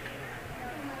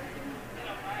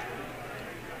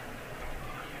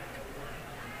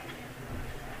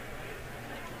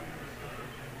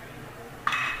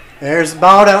 There's the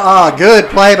ball down. Ah, good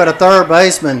play by the third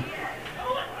baseman.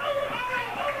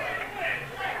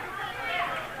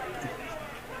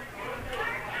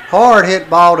 Hard hit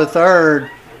ball to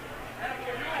third.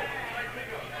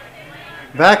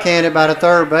 Backhanded by the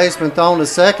third baseman, thrown to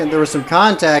second. There was some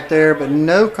contact there, but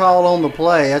no call on the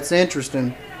play. That's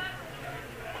interesting.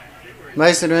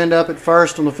 Mason will end up at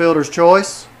first on the fielder's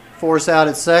choice. Force out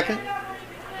at second.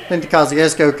 I think the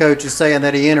Kosciusko coach is saying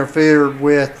that he interfered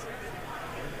with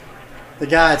the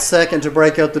guy at second to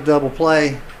break up the double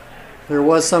play. There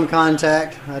was some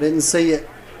contact. I didn't see it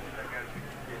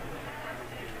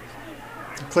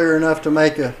clear enough to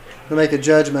make a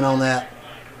judgment on that.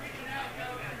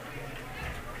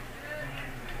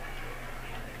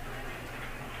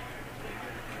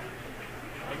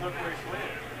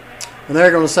 And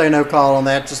they're going to say no call on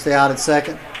that, just the out at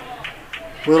second.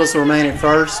 Willis will remain at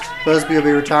first. Busby will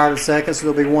be retired at second, so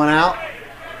there'll be one out.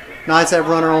 Knights have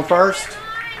runner on first.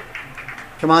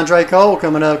 Kamondre Cole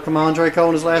coming up. Kamondre Cole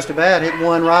in his last at bat hit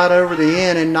one right over the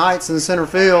end, and Knights in the center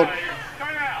field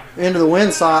into the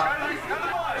windsock.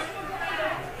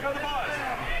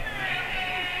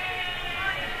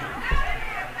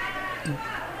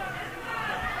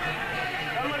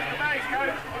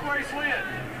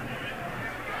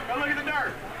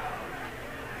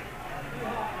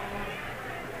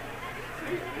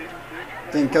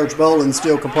 I think Coach Boland's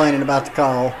still complaining about the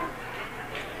call.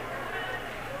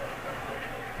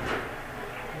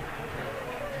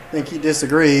 I think he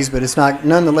disagrees, but it's not.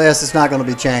 Nonetheless, it's not going to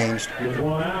be changed. With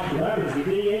one out, that is the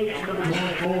DH, number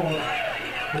 24,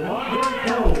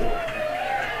 Cole.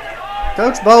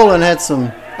 Coach Boland had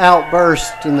some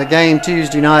outbursts in the game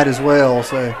Tuesday night as well,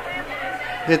 so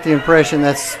get the impression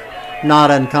that's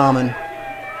not uncommon.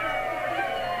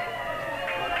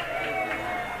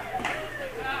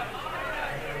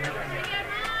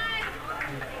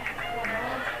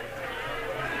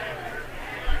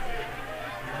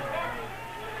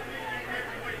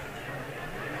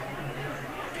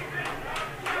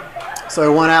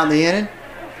 So one out in the inning.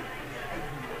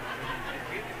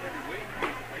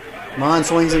 Mon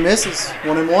swings and misses.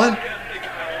 1-1.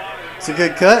 It's a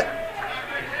good cut.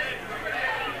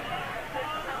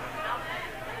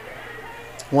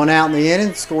 One out in the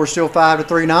inning. Score still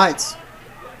 5-3 Knights.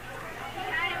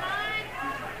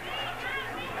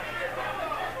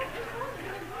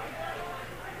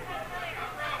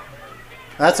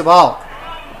 That's a ball.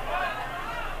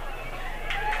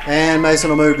 And Mason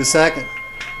will move to second.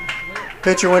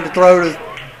 Pitcher went to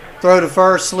throw to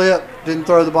first, slip, didn't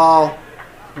throw the ball.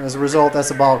 As a result,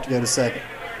 that's a ball to go to second.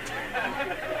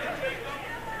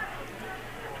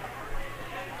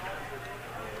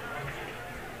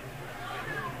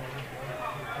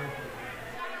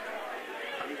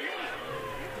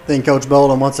 I think Coach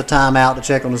Boland wants a timeout to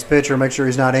check on his pitcher, make sure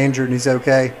he's not injured and he's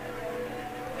okay.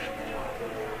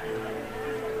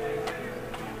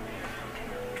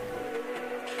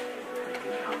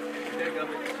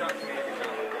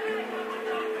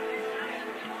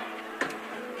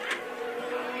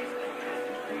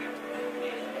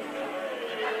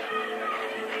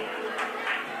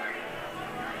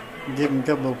 Give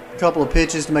him a couple of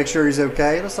pitches to make sure he's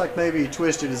okay. It looks like maybe he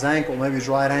twisted his ankle, maybe his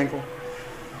right ankle.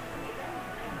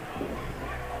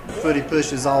 Foot he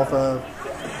pushes off of.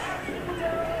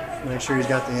 Make sure he's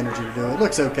got the energy to do it.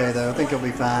 Looks okay though. I think he'll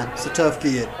be fine. It's a tough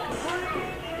kid.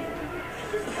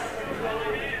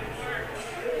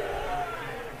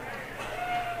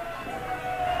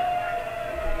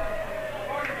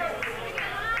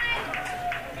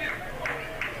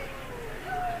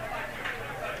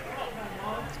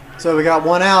 So we got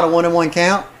one out, a 1-1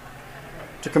 count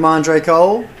to Kamondre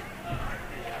Cole.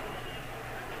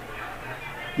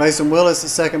 Mason Willis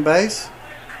at second base.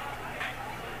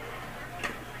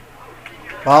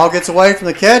 Ball gets away from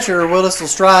the catcher. Willis will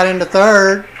stride into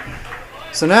third.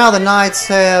 So now the Knights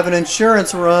have an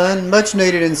insurance run, much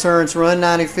needed insurance run,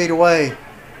 90 feet away.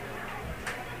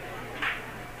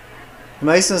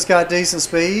 Mason's got decent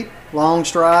speed, long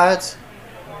strides,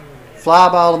 fly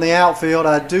ball in the outfield.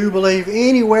 I do believe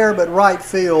anywhere but right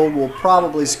field will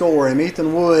probably score him.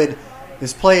 Ethan Wood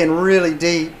is playing really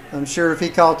deep. I'm sure if he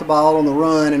caught the ball on the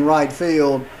run in right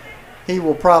field, he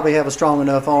will probably have a strong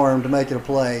enough arm to make it a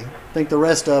play. I think the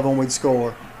rest of them would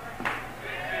score.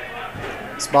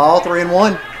 It's ball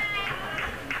 3-1.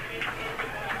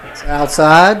 It's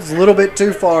outside. It's a little bit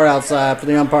too far outside for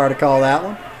the umpire to call that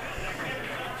one.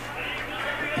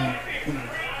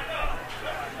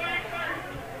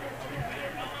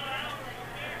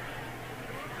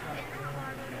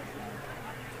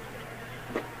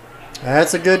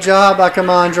 That's a good job by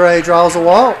Commandre. Draws a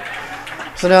walk.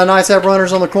 So now Knights have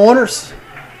runners on the corners.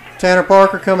 Tanner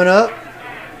Parker coming up.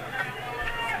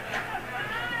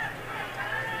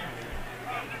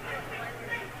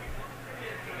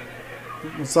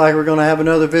 Looks like we're going to have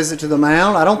another visit to the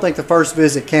mound. I don't think the first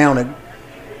visit counted.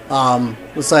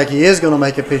 Looks like he is going to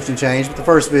make a pitching change, but the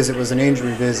first visit was an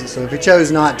injury visit. So if he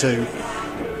chose not to,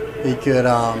 he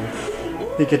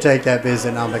could take that visit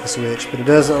and not make a switch. But it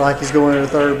does look like he's going to the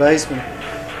third baseman,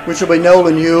 which will be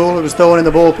Nolan Ewell, who was throwing in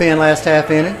the bullpen last half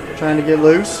inning, trying to get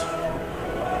loose.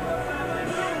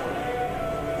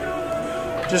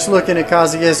 Just looking at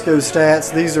Kosciusko's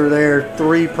stats, these are their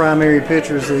three primary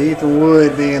pitchers, Ethan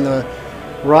Wood being the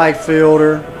right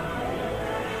fielder,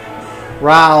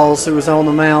 Riles, who was on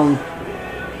the mound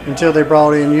until they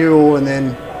brought in Ewell, and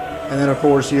then of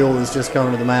course Ewell is just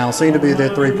coming to the mound. Seem to be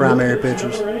their three primary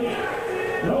pitchers.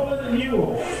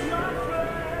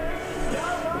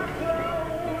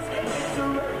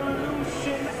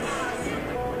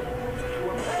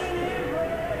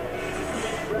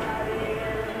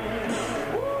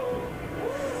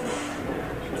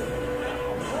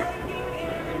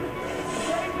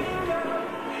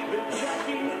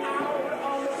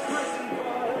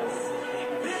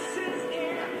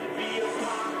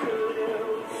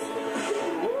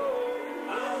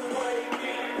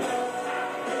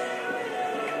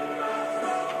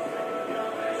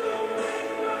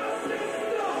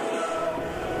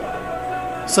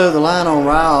 So the line on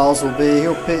Riles will be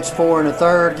he'll pitch 4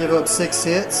 1/3, give up 6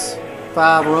 hits,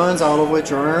 5 runs, all of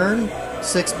which are earned,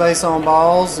 6 base on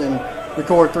balls, and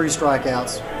record 3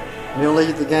 strikeouts. And he'll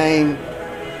lead the game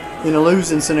in a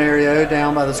losing scenario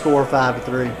down by the score of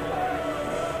 5-3.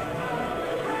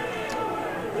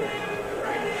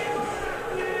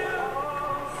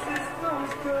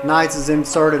 Knights has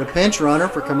inserted a pinch runner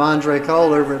for Commandre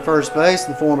Cole over at first base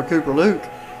in the form of Cooper Luke.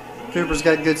 Cooper's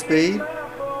got good speed.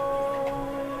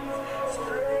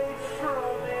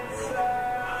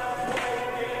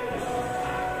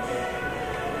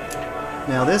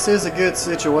 Now this is a good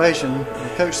situation.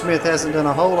 Coach Smith hasn't done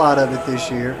a whole lot of it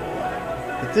this year.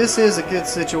 But this is a good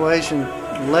situation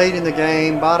late in the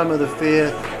game, bottom of the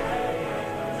 5th.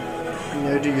 You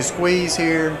know, do you squeeze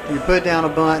here? Do you put down a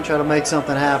bunt, try to make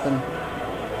something happen?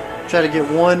 Try to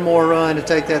get one more run to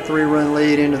take that 3-run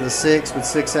lead into the 6th with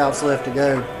 6 outs left to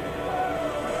go.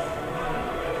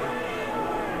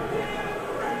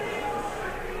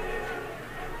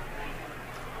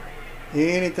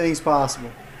 Anything's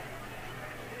possible.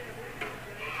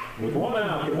 With 1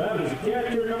 out, the bat is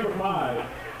catcher number 5,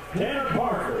 Tanner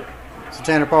Parker. So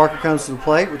Tanner Parker comes to the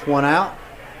plate with 1 out.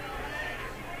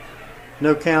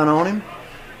 No count on him.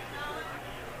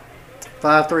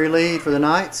 5-3 lead for the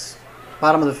Knights.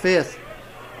 Bottom of the 5th.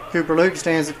 Cooper Luke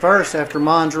stands at first after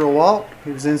Mondrell walked.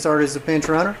 He was inserted as a pinch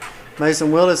runner.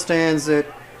 Mason Willis stands at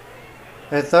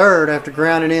third after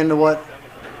grounding into what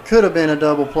could have been a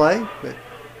double play, but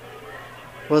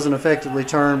wasn't effectively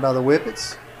turned by the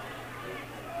Whippets.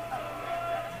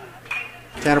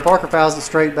 Tanner Parker fouls it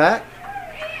straight back.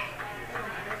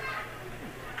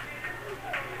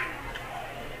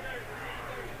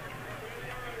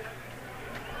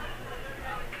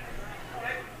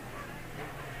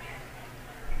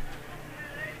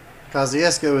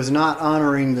 Kosciusko is not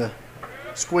honoring the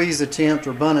squeeze attempt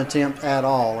or bunt attempt at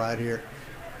all right here.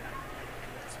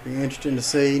 It'll be interesting to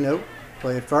see. Nope.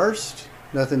 Play it first.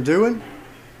 Nothing doing.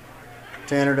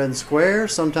 Tanner doesn't square.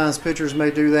 Sometimes pitchers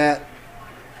may do that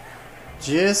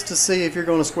just to see if you're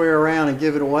going to square around and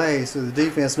give it away so the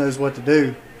defense knows what to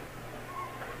do.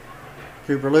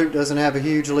 Cooper Luke doesn't have a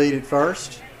huge lead at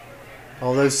first,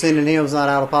 although sending him is not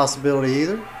out of possibility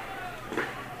either.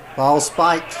 Ball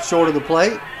spiked short of the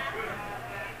plate.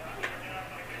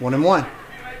 1-1.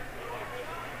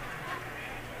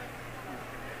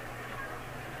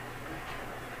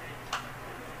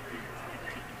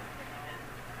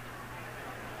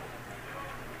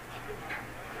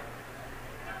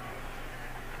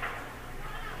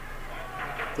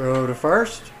 Throw over to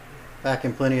first. Back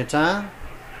in plenty of time.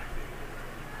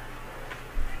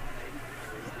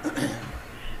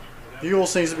 Buell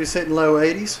seems to be sitting low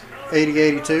 80s,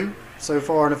 80-82 so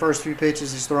far in the first few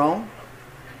pitches he's thrown.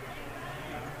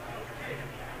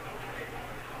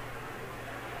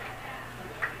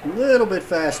 A little bit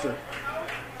faster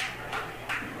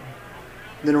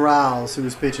than Riles, who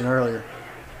was pitching earlier.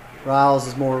 Riles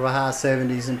is more of a high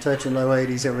 70s and touching low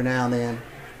 80s every now and then.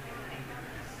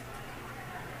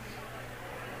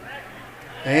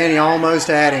 And he almost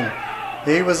had him.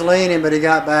 He was leaning, but he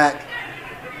got back.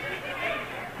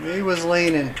 He was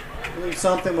leaning. I believe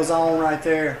something was on right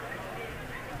there.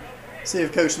 See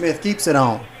if Coach Smith keeps it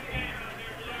on.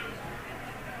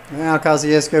 Now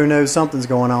Kosciusko knows something's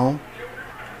going on.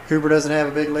 Cooper doesn't have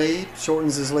a big lead.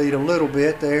 Shortens his lead a little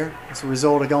bit there. It's a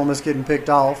result of almost getting picked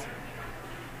off.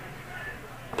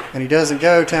 And he doesn't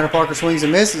go. Tanner Parker swings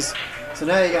and misses. So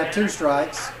now you got 2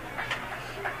 strikes.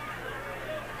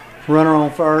 Runner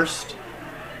on first.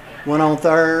 1 on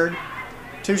third.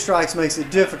 2 strikes makes it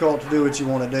difficult to do what you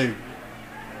want to do.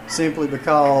 Simply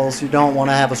because you don't want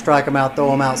to have a strike him out,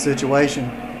 throw him out situation.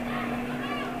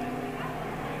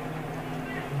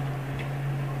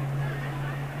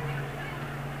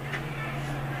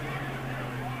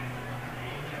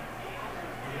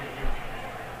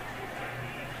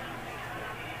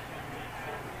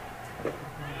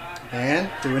 And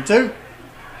 2-2.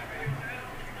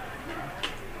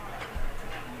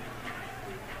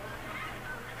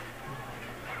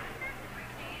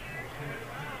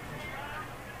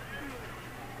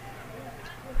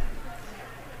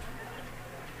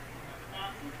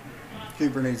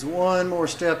 Cooper needs one more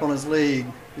step on his lead.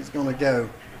 He's going to go.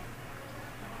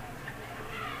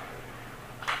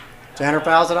 Tanner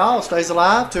fouls it off, stays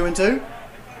alive, 2-2.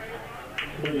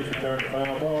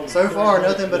 So far,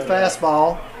 nothing but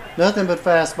fastball. Nothing but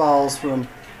fastballs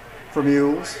from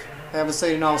Mules. Haven't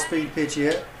seen an off-speed pitch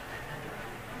yet.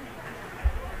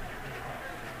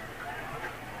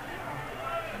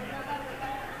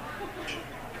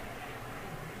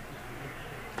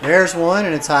 There's one,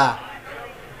 and it's high.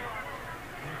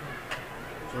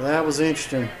 So that was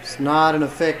interesting. It's not an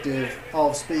effective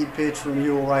off-speed pitch from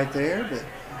Mule right there, but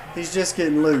he's just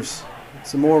getting loose.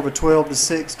 It's more of a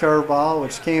 12-6 curveball,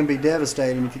 which can be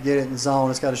devastating if you get it in the zone.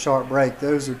 It's got a sharp break.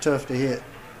 Those are tough to hit.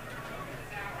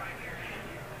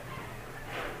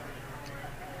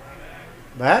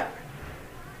 Back.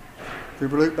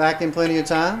 Cooper Loop back in plenty of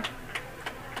time.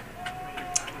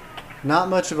 Not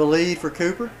much of a lead for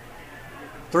Cooper.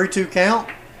 3-2 count.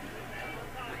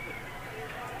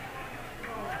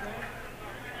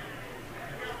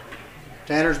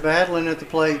 Tanner's battling at the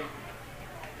plate.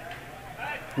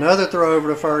 Another throw over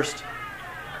to first.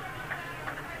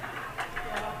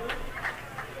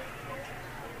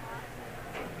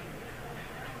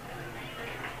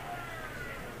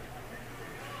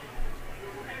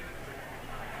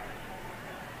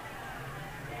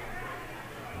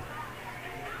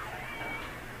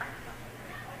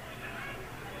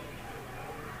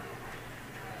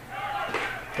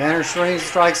 Tanner swings,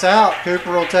 strikes out.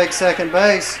 Cooper will take second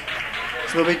base.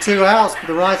 So there'll be 2 outs, but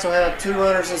the Knights will have 2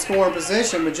 runners in scoring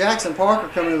position, with Jackson Parker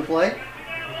coming to the plate.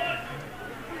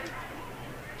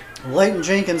 Leighton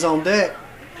Jenkins on deck.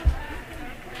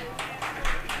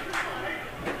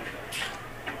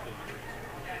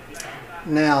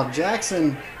 Now,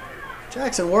 Jackson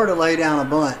were to lay down a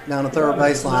bunt down the third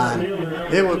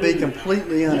baseline, it would be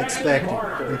completely unexpected.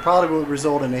 It probably would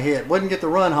result in a hit. Wouldn't get the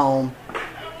run home.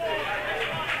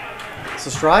 It's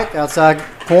a strike, outside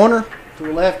corner to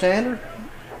a left-hander.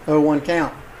 0-1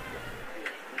 count.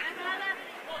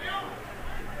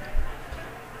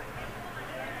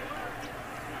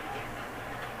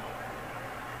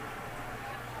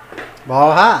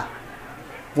 Ball high.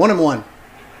 1-1.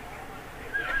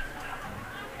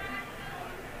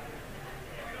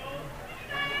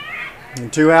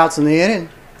 And 2 outs in the inning.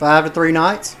 5-3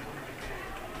 Knights.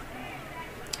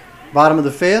 Bottom of the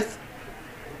 5th.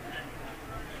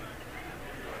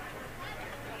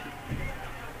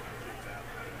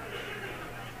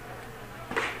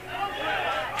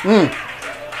 Mm.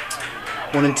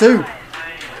 1-2.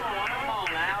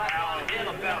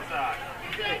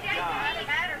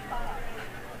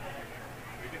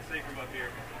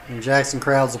 And Jackson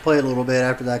crowds the play a little bit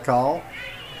after that call.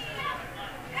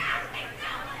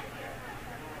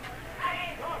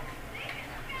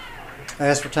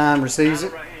 Asks for time, receives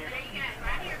it.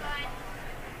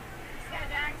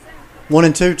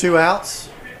 1-2, 2 outs.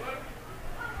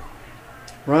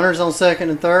 Runners on second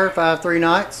and third, 5-3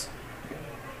 Knights.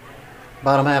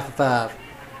 Bottom half of 5.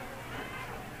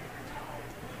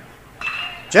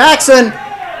 Jackson!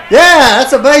 Yeah,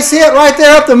 that's a base hit right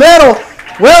there up the middle.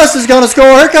 Willis is going to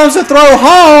score. Here comes the throw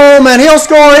home, and he'll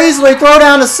score easily. Throw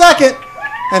down to second.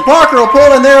 And Parker will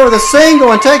pull in there with a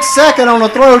single and take second on the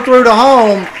throw through to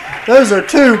home. Those are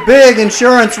two big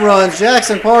insurance runs.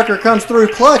 Jackson Parker comes through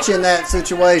clutch in that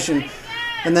situation.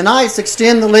 And the Knights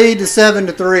extend the lead to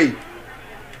 7-3.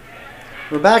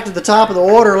 We're back to the top of the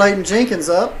order. Leighton Jenkins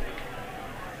up.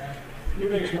 Your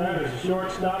next man is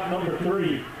shortstop number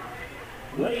 3.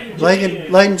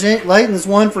 Leighton's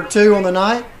 1 for 2 on the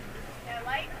night.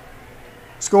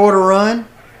 Scored a run.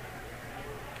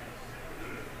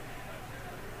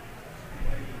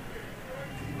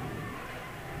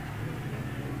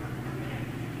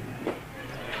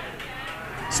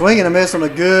 Swing and a miss on a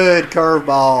good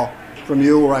curveball from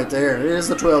Ewell right there. It is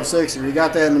the 12-6er. He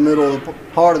got that in the middle of the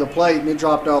part of the plate, and it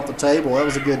dropped off the table. That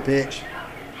was a good pitch.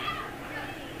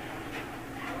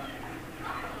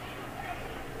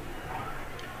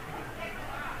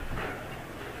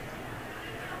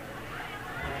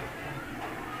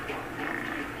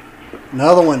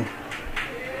 Another one.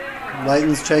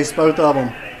 Leighton's chased both of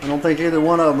them. I don't think either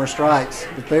one of them are strikes,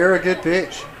 but they're a good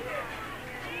pitch.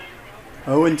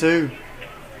 0-2.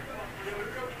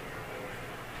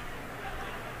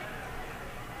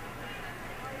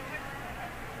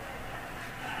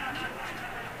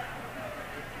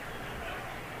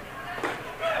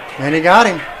 And he got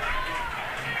him.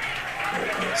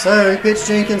 So he pitched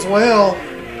Jenkins well.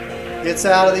 Gets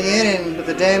out of the inning, but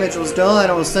the damage was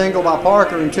done on a single by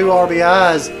Parker and 2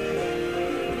 RBIs.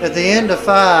 At the end of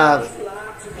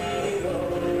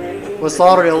 5, West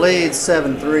Lauderdale leads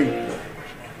 7-3.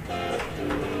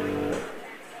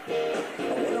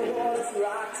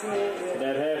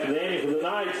 That half of the inning for the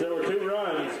Knights, there were 2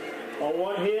 runs. On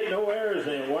 1 hit, no errors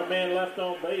in. 1 man left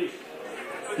on base.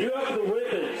 You up the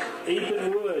Whippets,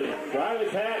 Ethan Wood, Riley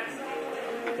Patton,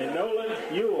 and Nolan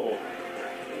Ewell.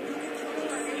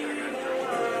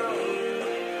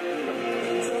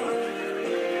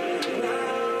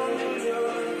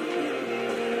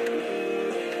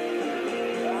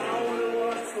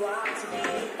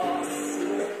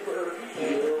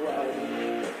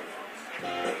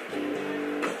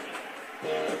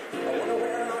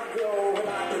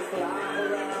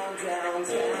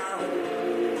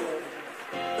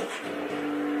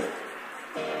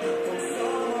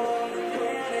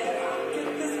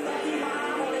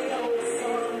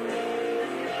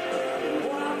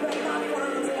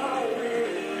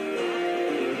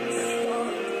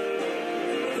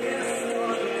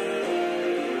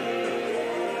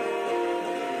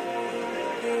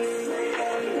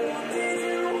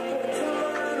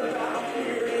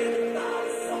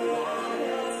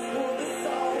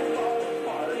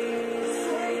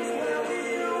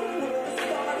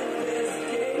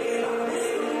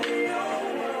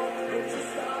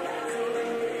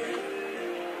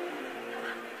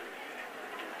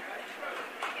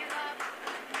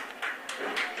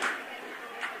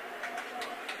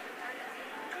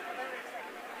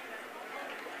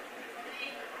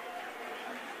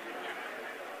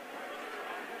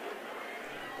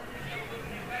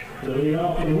 To lead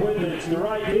off for the Whippets, the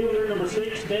right fielder, number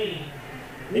 16,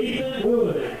 Ethan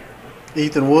Wood.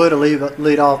 Ethan Wood will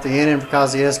lead off the inning for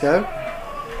Kosciusko.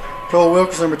 Cole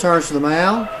Wilkerson returns to the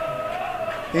mound.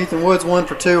 Ethan Wood's 1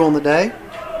 for 2 on the day.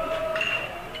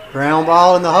 Ground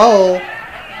ball in the hole.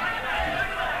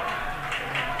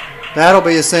 That'll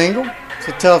be a single. It's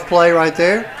a tough play right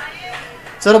there.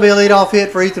 So it'll be a leadoff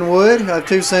hit for Ethan Wood. I have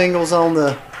 2 singles on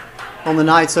the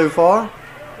night so far.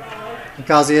 And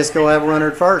Kosciusko will have a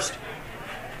runner at first.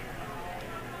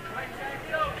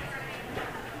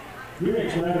 Your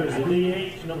next runner is the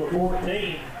DH, number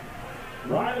 14,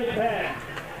 Riley Patton.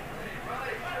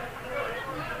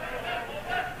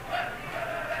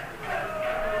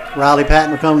 Riley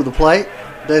Patton will come to the plate,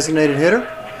 designated hitter.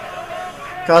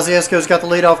 Kosciusko's got the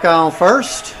leadoff guy on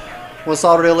first. West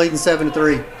Lauderdale leading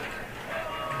 7-3.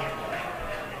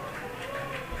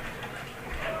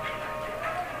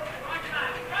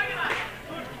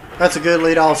 That's a good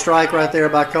leadoff strike right there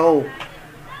by Cole.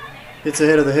 Gets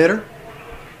ahead of the hitter.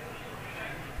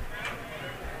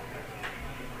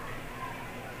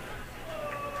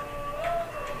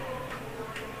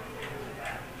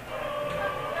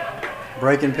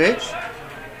 Breaking pitch.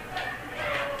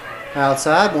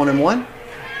 Outside, 1-1.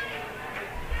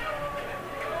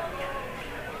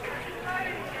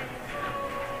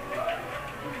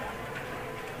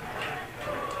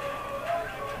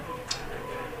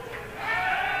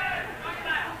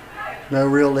 No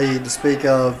real lead to speak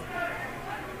of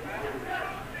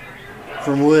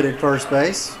from Wood at first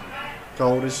base.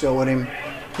 Cole is showing him,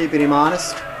 keeping him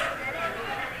honest.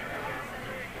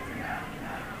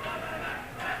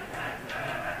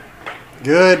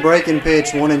 Good breaking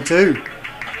pitch, 1-2.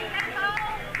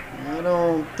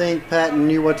 don't think Patton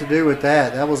knew what to do with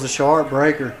that. That was a sharp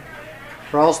breaker.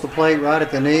 Across the plate, right at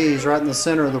the knees, right in the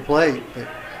center of the plate. But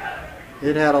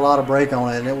it had a lot of break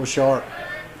on it, and it was sharp.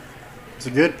 It's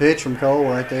a good pitch from Cole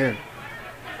right there.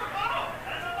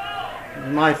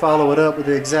 He might follow it up with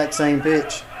the exact same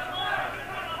pitch.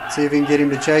 See if he can get him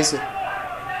to chase it.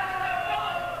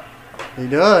 He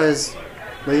does.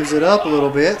 Leaves it up a little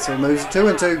bit, so moves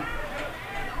 2-2.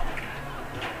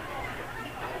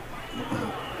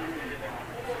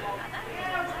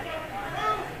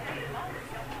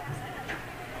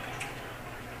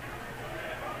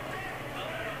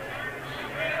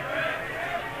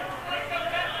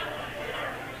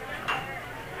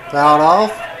 Fouled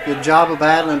off. Good job of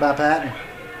battling by Patton.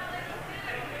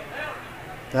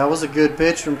 That was a good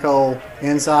pitch from Cole.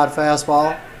 Inside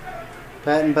fastball.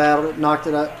 Patton battled it, knocked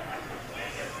it up.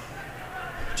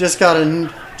 Just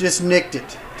nicked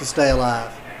it to stay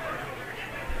alive.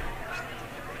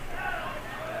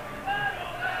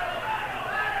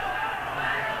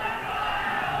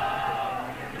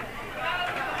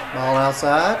 Ball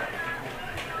outside.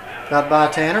 Got by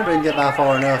Tanner, didn't get by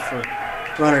far enough for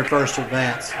runner at first to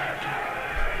advance.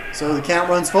 So the count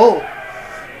runs full.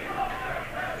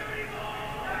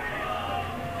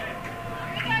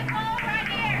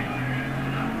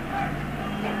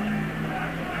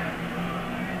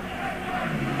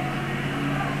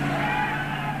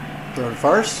 Throw to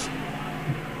first.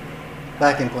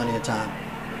 Back in plenty of time.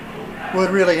 Wood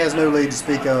really has no lead to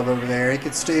speak of over there. He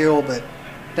could steal, but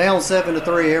down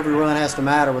 7-3, every run has to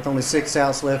matter with only 6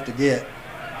 outs left to get.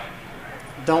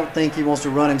 Don't think he wants to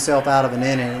run himself out of an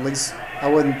inning. At least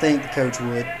I wouldn't think the coach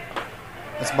would.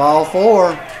 That's ball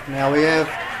 4. Now we have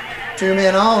 2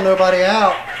 men on, nobody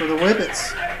out for the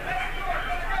Whippets.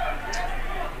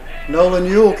 Nolan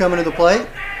Ewell coming to the plate,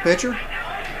 pitcher.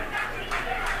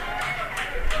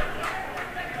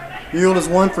 Ewell is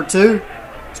 1 for 2.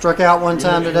 Struck out 1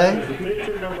 time today.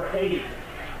 Pitcher number 8,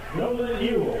 Nolan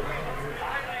Ewell.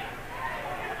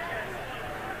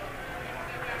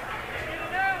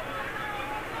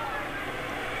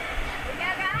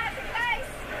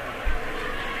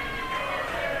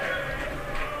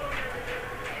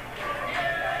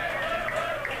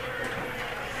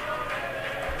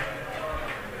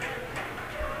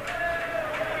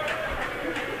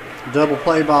 Double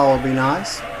play ball would be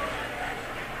nice.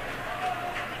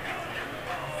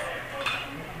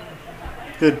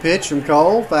 Good pitch from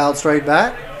Cole. Fouled straight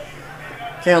back.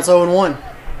 Counts 0-1.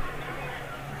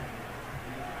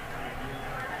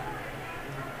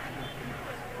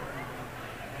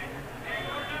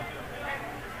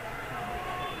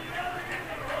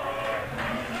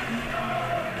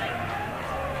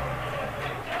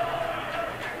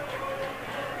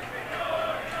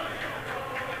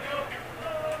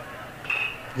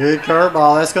 Good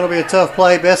curveball. That's going to be a tough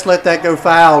play. Best let that go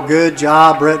foul. Good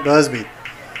job, Brett Busby.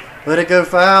 Let it go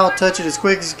foul. Touch it as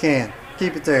quick as you can.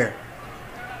 Keep it there.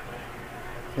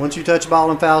 Once you touch a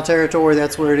ball in foul territory,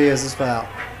 that's where it is. It's foul.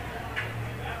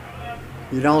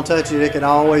 You don't touch it, it can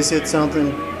always hit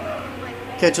something,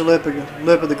 catch a lip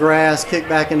of the grass, kick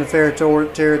back into fair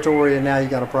territory, and now you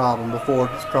got a problem before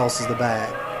it crosses the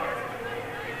bag.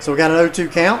 So we got an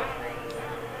 0-2 count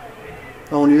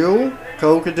on Ewell.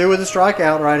 Cole could do with a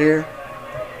strikeout right here.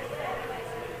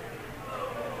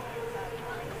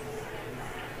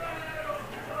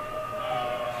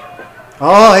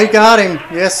 Oh, he got him.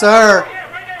 Yes, sir.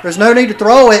 There's no need to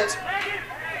throw it.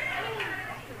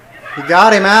 He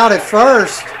got him out at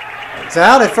first. It's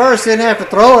out at first. Didn't have to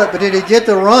throw it, but did he get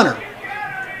the runner?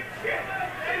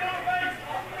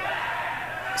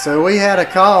 So we had a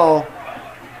call.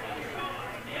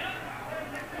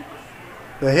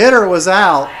 The hitter was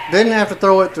out, didn't have to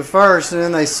throw it to first, and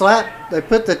then they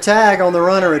put the tag on the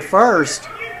runner at first.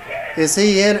 Is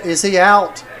he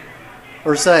out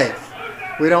or safe?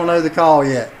 We don't know the call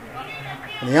yet.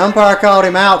 And the umpire called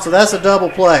him out, so that's a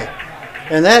double play.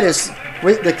 And that is,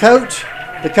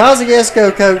 the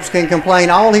Kosciusko coach can complain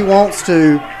all he wants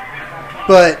to,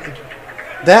 but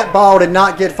that ball did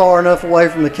not get far enough away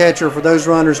from the catcher for those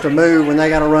runners to move when they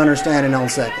got a runner standing on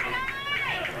second.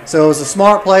 So it was a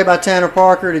smart play by Tanner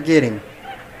Parker to get him.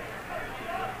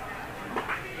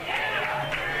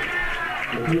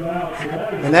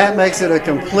 And that makes it a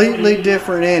completely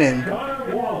different inning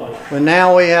when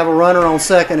now we have a runner on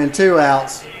second and 2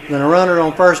 outs than a runner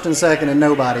on first and second and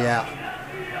nobody out.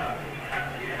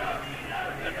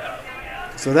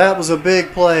 So that was a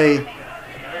big play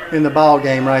in the ball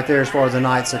game right there as far as the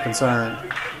Knights are concerned.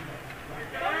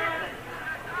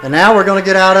 And now we're going to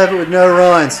get out of it with no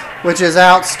runs, which is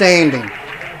outstanding.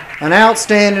 An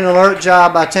outstanding alert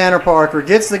job by Tanner Parker.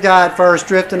 Gets the guy at first,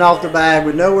 drifting off the bag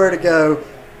with nowhere to go.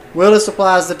 Willis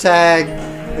applies the tag,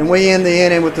 and we end the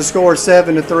inning with the score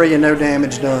 7-3 and no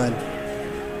damage done.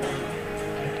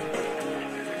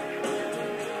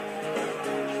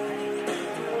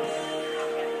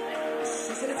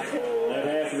 That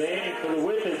half of the inning for the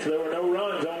Whippets. There were no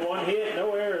runs on one hit,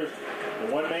 no errors,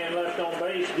 and one man left on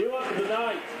base. Due up to the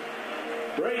Knights,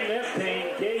 Braden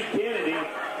Epstein, Cade Kennedy,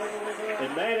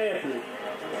 and Matt Etheridge.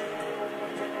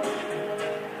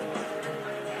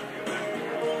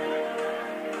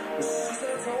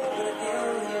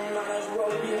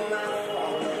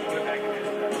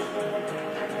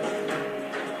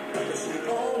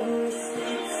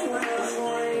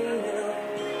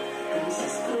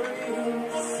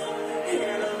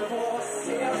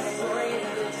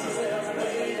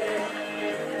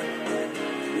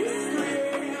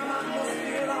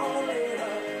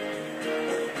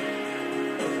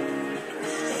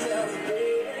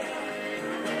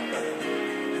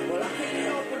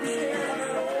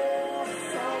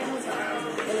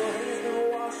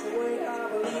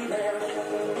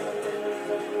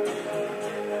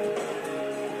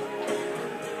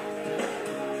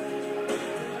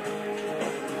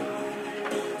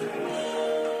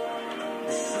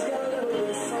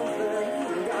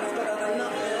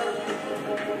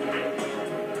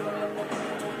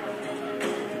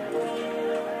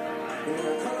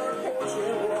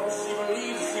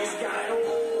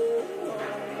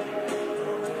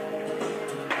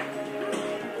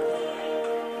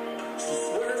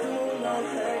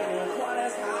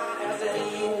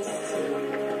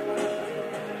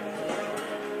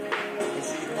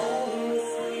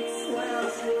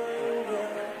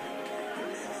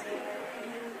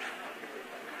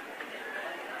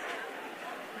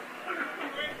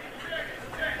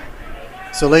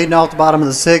 So leading off the bottom of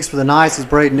the sixth for the Knights is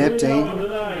Braden Epstein.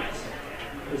 The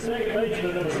second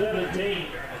baseman, number 17,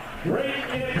 Braden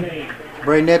Epstein.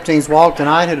 Braden Epstein's walked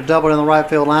tonight, hit a double down the right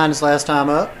field line his last time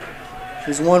up.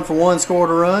 He's 1 for 1, scored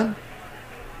a run.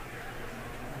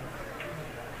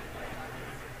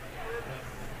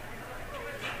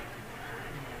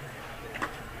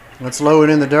 Let's low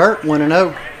it in the dirt,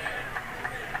 1-0.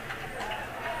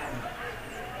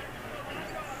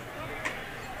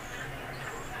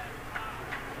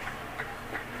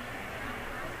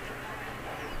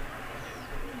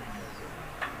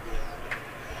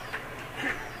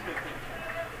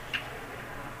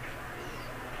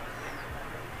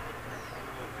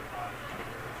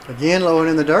 Again, low and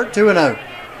in the dirt, 2-0.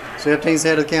 So Epstein's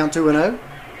ahead of the count, 2-0.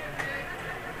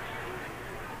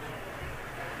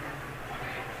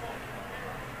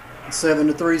 Seven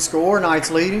to 3 score. Knights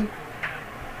leading.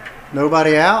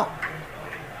 Nobody out.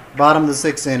 Bottom of the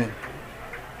sixth inning.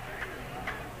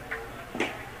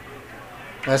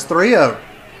 That's 3-0.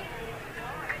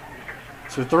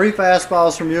 So 3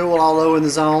 fastballs from Ewell, all low in the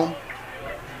zone.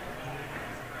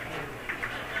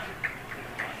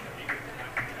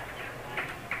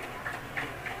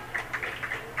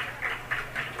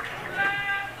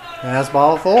 That's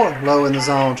ball 4, low in the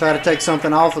zone. Try to take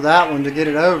something off of that one to get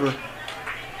it over,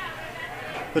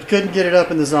 but couldn't get it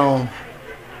up in the zone.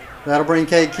 That'll bring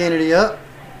Cade Kennedy up.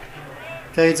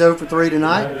 Cade's 0 for 3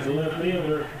 tonight.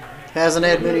 Hasn't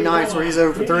had many nights where he's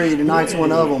 0 for 3. Tonight's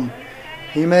one of them.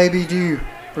 He may be due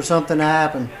for something to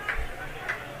happen.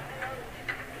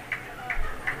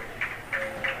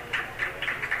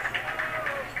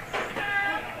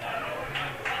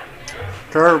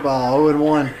 Curveball,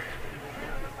 0-1.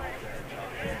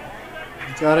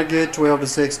 Got a good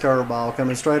 12-6 curveball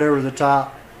coming straight over the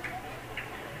top.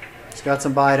 It's got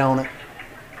some bite on it.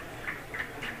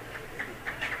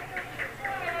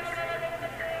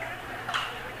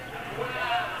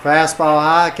 Fastball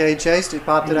high. Cade chased it,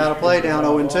 popped it out of play, down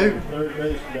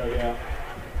 0-2.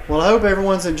 Well, I hope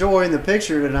everyone's enjoying the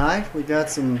picture tonight. We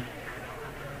got some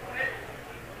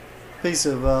piece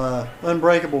of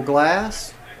unbreakable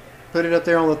glass. Put it up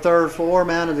there on the 3rd floor,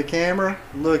 mounted the camera.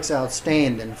 Looks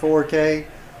outstanding. 4K.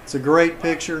 It's a great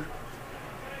picture.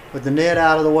 With the net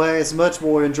out of the way, it's much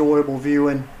more enjoyable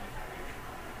viewing.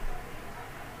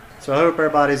 So I hope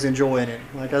everybody's enjoying it.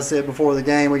 Like I said before the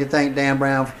game, we can thank Dan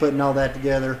Brown for putting all that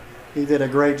together. He did a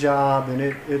great job, and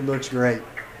it looks great.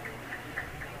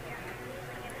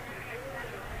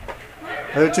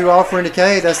 0-2 offering to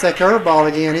Cade. That's that curveball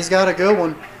again. He's got a good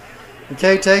one. And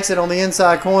Cade takes it on the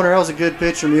inside corner. That was a good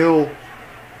pitch from Ewell.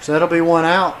 So that'll be 1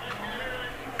 out.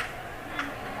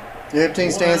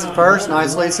 Epstein stands at first.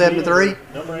 Knights lead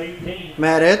 7-3.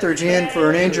 Matt Etheridge in for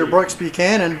an injured Brooks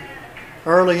Buchanan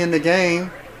early in the game.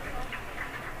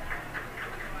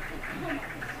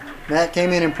 Matt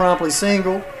came in and promptly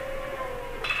singled.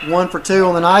 1 for 2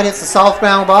 on the night. It's a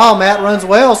softbound ball. Matt runs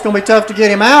well. It's going to be tough to get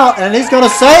him out, and he's going to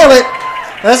sail it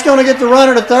That's going to get the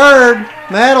runner to third.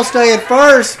 Matt will stay at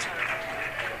first.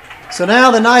 So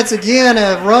now the Knights again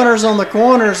have runners on the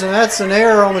corners, and that's an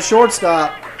error on the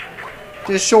shortstop.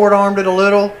 Just short-armed it a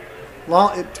little.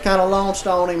 It kind of launched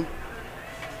on him.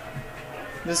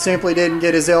 Just simply didn't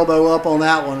get his elbow up on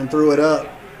that one and threw it up.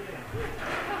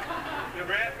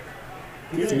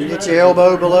 If you get your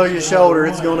elbow below your shoulder,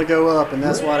 it's going to go up, and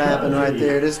that's what happened right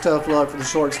there. This is tough luck for the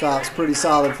shortstop's pretty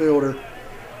solid fielder.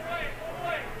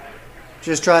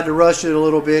 Just tried to rush it a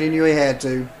little bit. He knew he had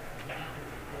to.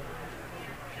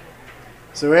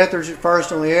 So Etheridge at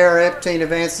first on the air. Epstein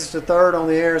advances to third on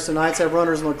the air. So Knights have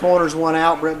runners in the corners, one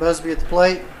out. Brett Busby at the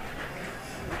plate.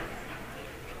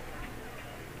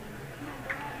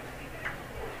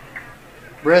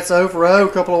 Brett's 0 for 0.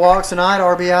 Couple of walks tonight.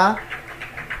 RBI.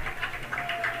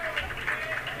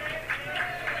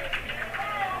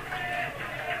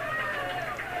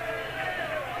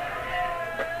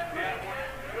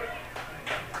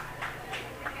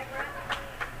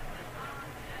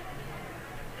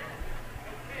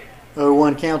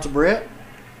 One count to Brett.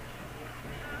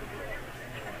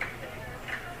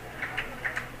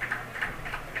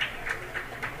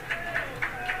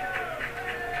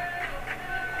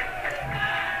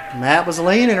 Matt was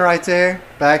leaning right there.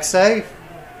 Back safe.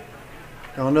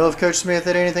 Don't know if Coach Smith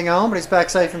had anything on, but he's back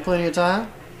safe in plenty of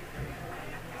time.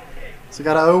 So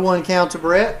got a 0-1 count to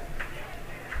Brett.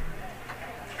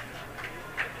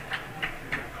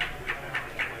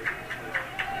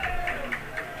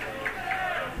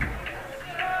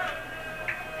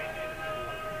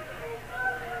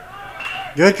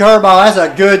 Good curveball. That's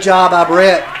a good job by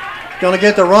Brett. Going to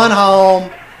get the run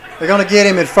home. They're going to get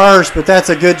him at first, but that's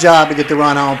a good job to get the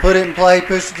run home. Put it in play,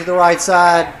 push it to the right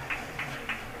side.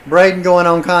 Braden going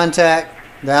on contact.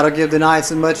 That'll give the Knights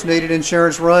a much-needed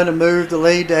insurance run to move the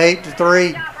lead to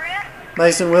 8-3.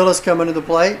 Mason Willis coming to the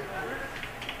plate.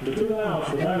 The 2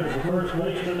 outs. The batter for first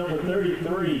baseman number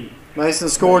 33. Mason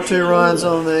scored 2 runs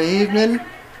on the evening.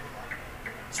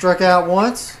 Struck out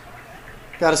once.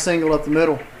 Got a single up the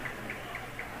middle.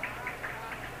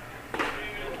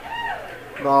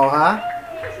 Ball high.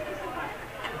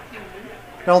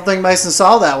 Don't think Mason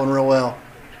saw that one real well.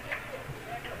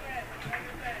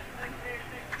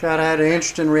 Kind of had an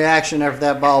interesting reaction after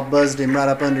that ball buzzed him right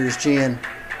up under his chin.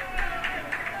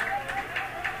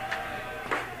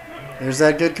 There's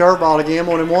that good curveball again,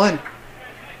 1-1.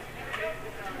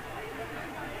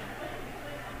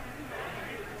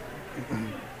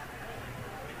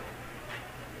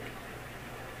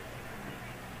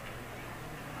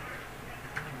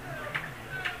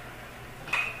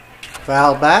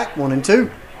 Foul back,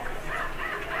 1-2.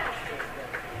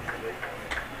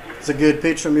 It's a good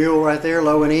pitch from Mule right there,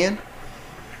 low and in.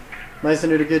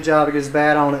 Mason did a good job to get his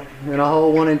bat on it. In a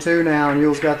hole 1-2 now, and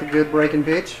Mule's got the good breaking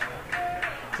pitch.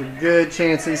 It's a good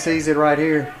chance he sees it right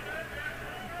here.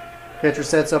 Pitcher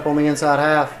sets up on the inside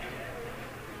half.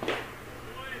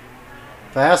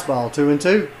 Fastball,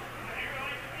 2-2.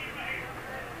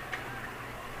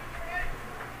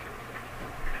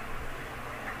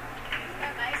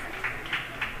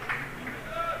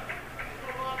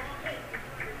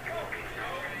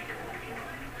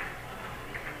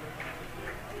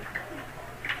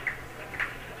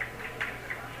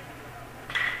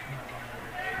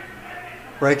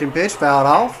 Breaking pitch, fouled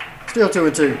off. Still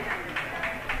 2-2.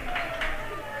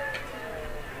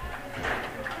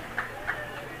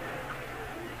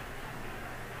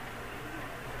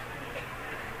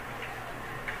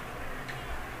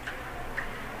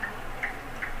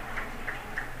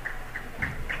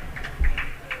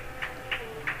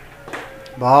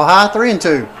 Ball high,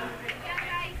 3-2.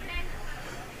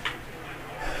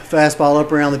 Fastball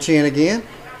up around the chin again.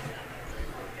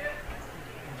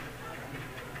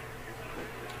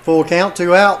 Full count,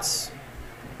 2 outs.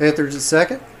 Etheridge at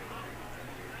second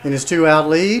in his 2-out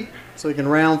lead, so he can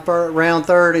round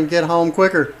third and get home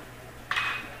quicker.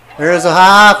 There's a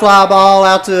high fly ball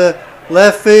out to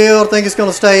left field. I think it's going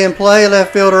to stay in play.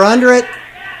 Left fielder under it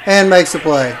and makes the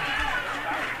play.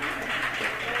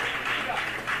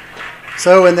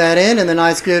 So in that inning, the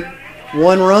Knights get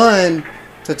 1 run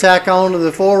to tack on to the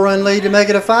 4-run lead to make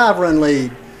it a 5-run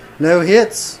lead. No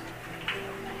hits.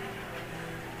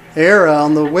 Error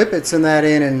on the Whippets in that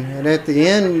inning, and at the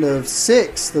end of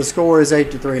 6, the score is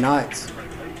 8-3 Knights.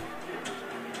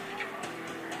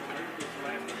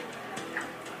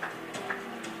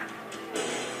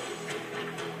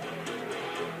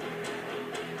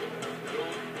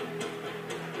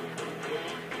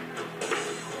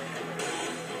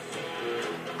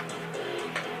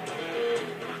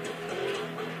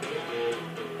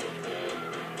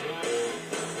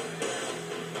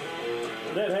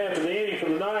 That half of the inning for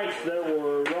the Knights, there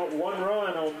were 1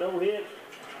 run on no hits,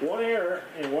 1 error,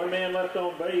 and 1 man left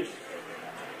on base.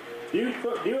 Due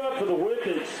up for the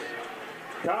Whippets,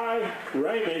 Ty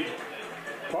Ramage,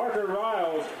 Parker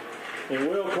Riles, and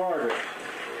Will Carter.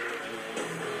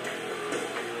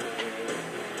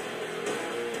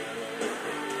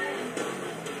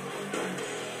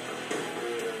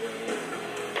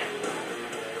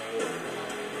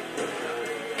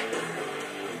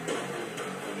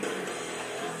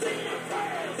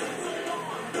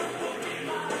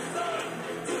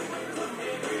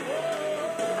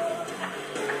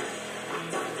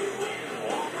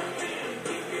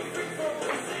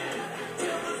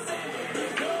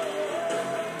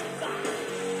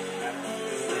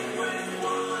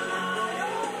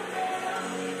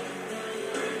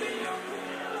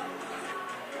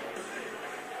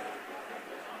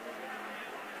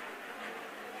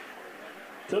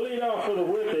 To lead off for the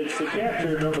Whippets, the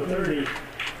catcher, number 30,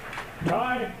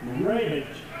 Ty Ramage.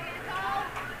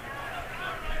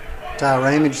 Ty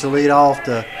Ramage to lead off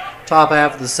the top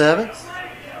half of the 7th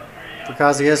for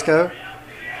Kosciusko.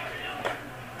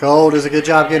 Cole does a good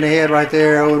job getting ahead right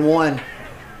there, 0-1.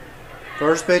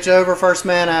 First pitch over, first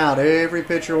man out. Every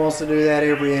pitcher wants to do that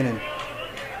every inning.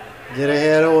 Get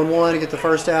ahead 0-1 to get the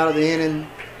first out of the inning.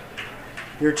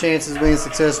 Your chances of being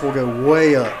successful go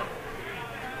way up.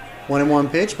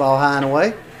 1-1 pitch, ball high and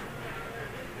away.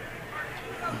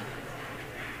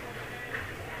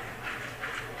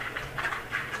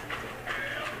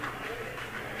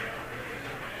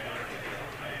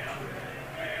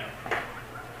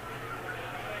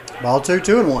 Ball 2,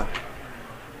 2-1.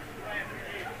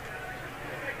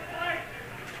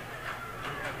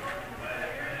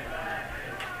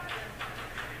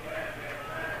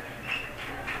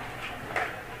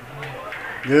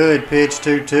 Good pitch,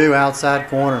 2-2, outside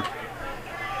corner.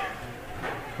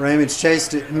 Ramage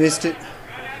chased it, missed it.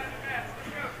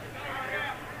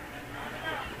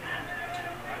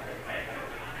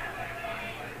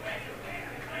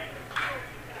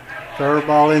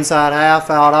 Curveball inside half,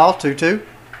 fouled off, 2-2.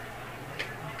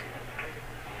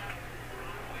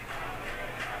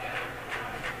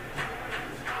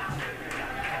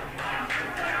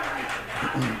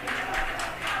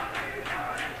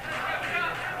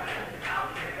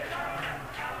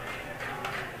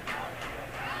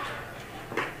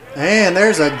 And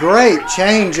there's a great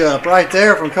changeup right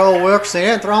there from Cole Wilkerson. He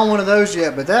hadn't thrown one of those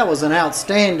yet, but that was an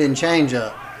outstanding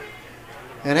changeup.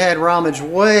 And had Ramage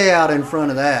way out in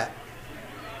front of that.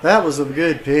 That was a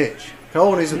good pitch.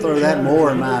 Cole needs to throw that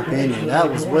more, in my opinion. That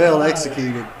was well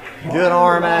executed. Good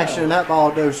arm action. That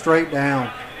ball goes straight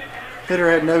down.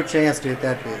 Hitter had no chance to hit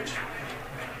that pitch.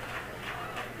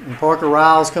 And Parker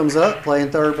Riles comes up,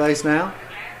 playing third base now.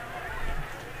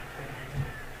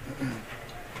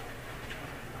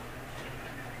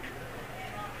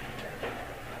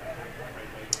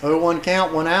 Oh, 1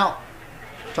 count, 1 out.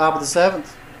 Top of the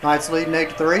 7th. Knights leading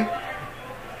 8-3.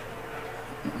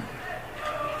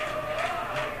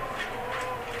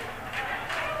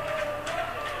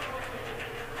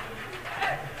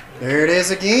 There it is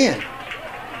again.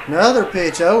 Another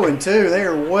pitch, 0-2. They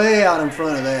are way out in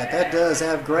front of that. That does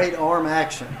have great arm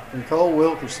action from Cole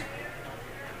Wilkerson.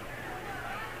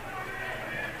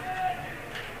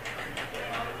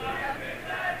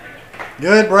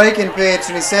 Good breaking pitch,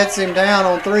 and he sets him down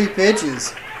on 3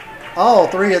 pitches. All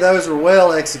 3 of those were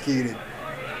well executed.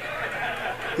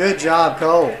 Good job,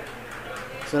 Cole.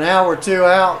 So now we're 2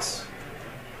 outs.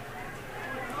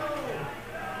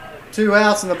 2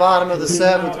 outs in the bottom of the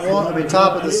 7th.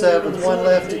 Top of the 7th. 1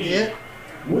 left to get.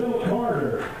 Will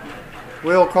Carter.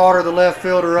 Will Carter, the left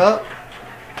fielder, up.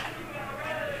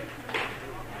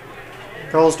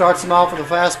 Cole starts him off with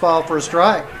a fastball for a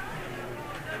strike.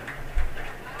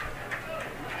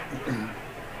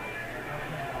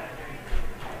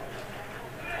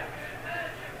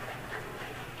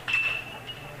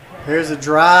 Here's a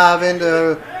drive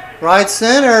into right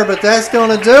center, but that's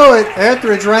going to do it.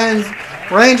 Etheridge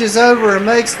ranges over and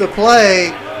makes the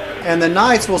play, and the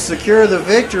Knights will secure the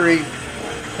victory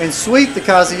and sweep the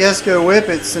Kosciusko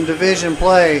Whippets in division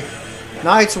play.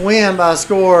 Knights win by a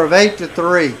score of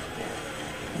 8-3.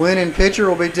 Winning pitcher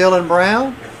will be Dylan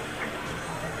Brown.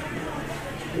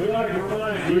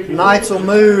 Knights will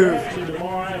move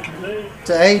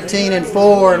to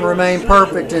 18-4 and remain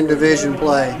perfect in division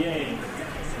play.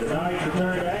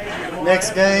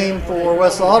 Next game for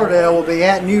West Lauderdale will be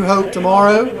at New Hope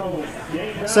tomorrow.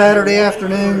 Saturday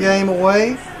afternoon game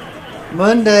away.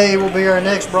 Monday will be our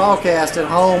next broadcast at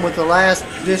home with the last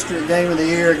district game of the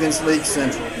year against League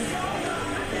Central.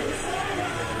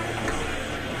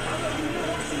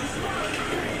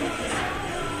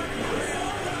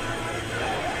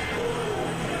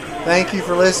 Thank you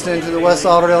for listening to the West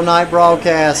Lauderdale Night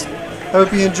broadcast.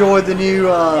 Hope you enjoyed the new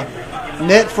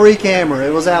net-free camera.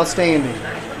 It was outstanding.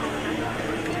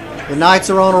 The Knights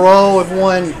are on a roll. We've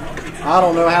won, I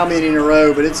don't know how many in a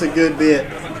row, but it's a good bit.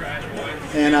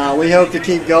 And we hope to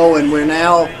keep going. We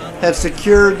now have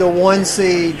secured the 1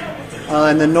 seed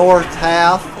in the north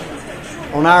half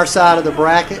on our side of the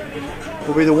bracket.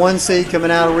 We'll be the 1 seed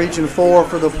coming out of Region 4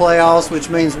 for the playoffs, which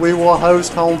means we will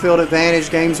host home field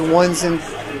advantage games 1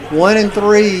 and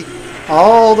 3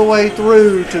 all the way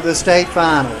through to the state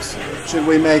finals, should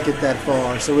we make it that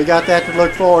far. So we got that to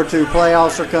look forward to.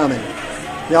 Playoffs are coming.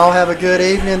 Y'all have a good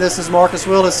evening. This is Marcus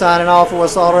Willis signing off for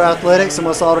West Lauderdale Athletics and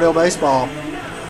West Lauderdale Baseball.